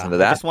 So please listen to I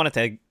that. just wanted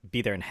to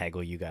be there and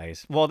haggle you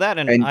guys. Well, that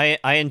and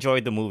I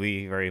enjoyed the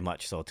movie very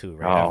much so too.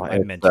 Right? Oh,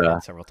 I've mentioned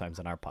it several times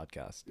on our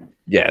podcast.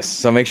 Yes.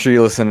 So make sure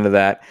you listen to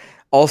that.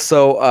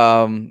 Also,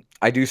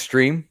 I do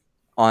stream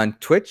on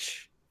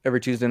Twitch every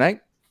Tuesday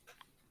night.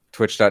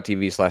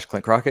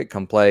 Twitch.tv/Clint Crockett.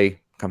 Come play,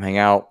 come hang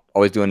out.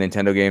 Always doing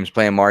Nintendo games,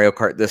 playing Mario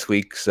Kart this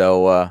week.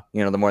 So,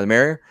 the more the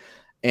merrier.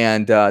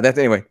 And that's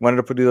anyway,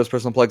 wanted to do those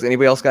personal plugs.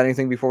 Anybody else got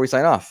anything before we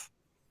sign off?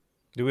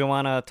 Do we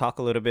want to talk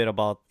a little bit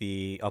about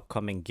the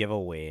upcoming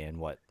giveaway and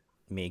what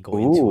may go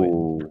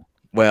into it?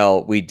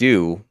 Well, we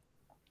do,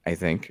 I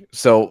think.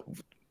 So,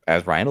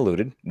 as Ryan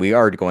alluded, we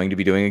are going to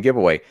be doing a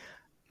giveaway.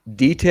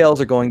 Details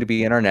are going to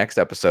be in our next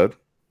episode.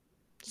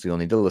 So you'll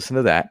need to listen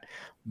to that.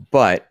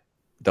 But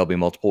there'll be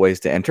multiple ways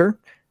to enter,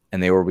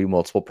 and there will be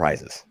multiple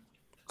prizes.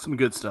 Some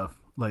good stuff.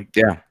 Like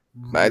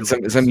Really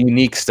some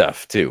unique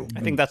stuff too. I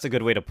think that's a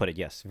good way to put it.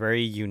 Yes,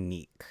 very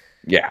unique.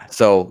 Yeah.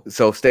 So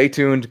stay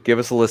tuned. Give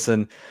us a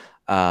listen.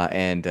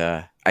 And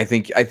I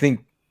think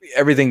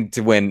everything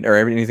to win or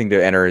anything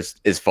to enter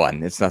is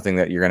fun. It's nothing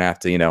that you're gonna have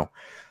to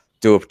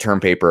do a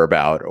term paper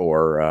about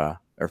or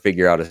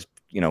figure out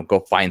go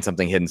find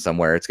something hidden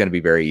somewhere. It's going to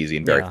be very easy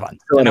and very fun.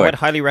 So and anyway. I would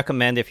highly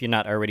recommend, if you're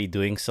not already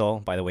doing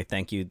so, by the way,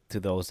 thank you to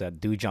those that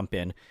do jump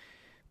in.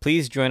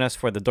 Please join us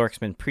for the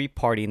Dorksman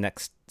pre-party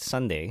next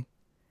Sunday.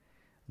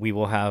 We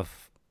will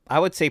have, I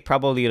would say,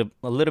 probably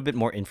a little bit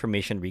more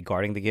information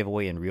regarding the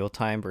giveaway in real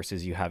time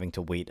versus you having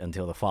to wait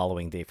until the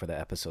following day for the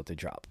episode to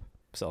drop.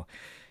 So,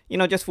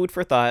 just food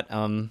for thought.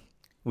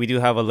 We do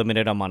have a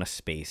limited amount of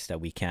space that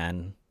we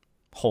can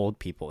hold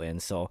people in.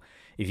 So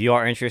if you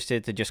are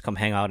interested to just come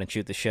hang out and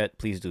shoot the shit,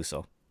 please do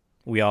so.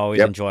 We always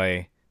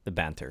enjoy the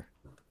banter.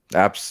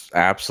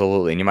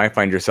 Absolutely. And you might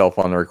find yourself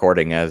on the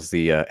recording as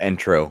the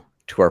intro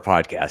to our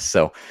podcast.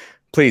 So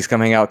please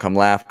come hang out, come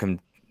laugh, come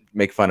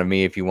make fun of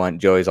me if you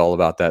want. Joey's all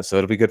about that. So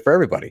it'll be good for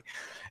everybody.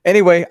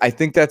 Anyway, I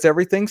think that's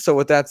everything. So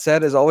with that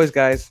said, as always,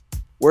 guys,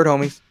 word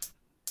homies.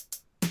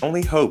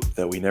 Only hope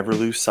that we never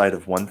lose sight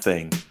of one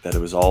thing, that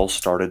it was all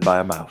started by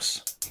a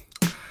mouse.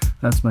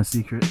 That's my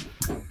secret.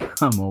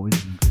 I'm always.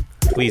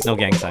 Please, no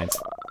gang signs.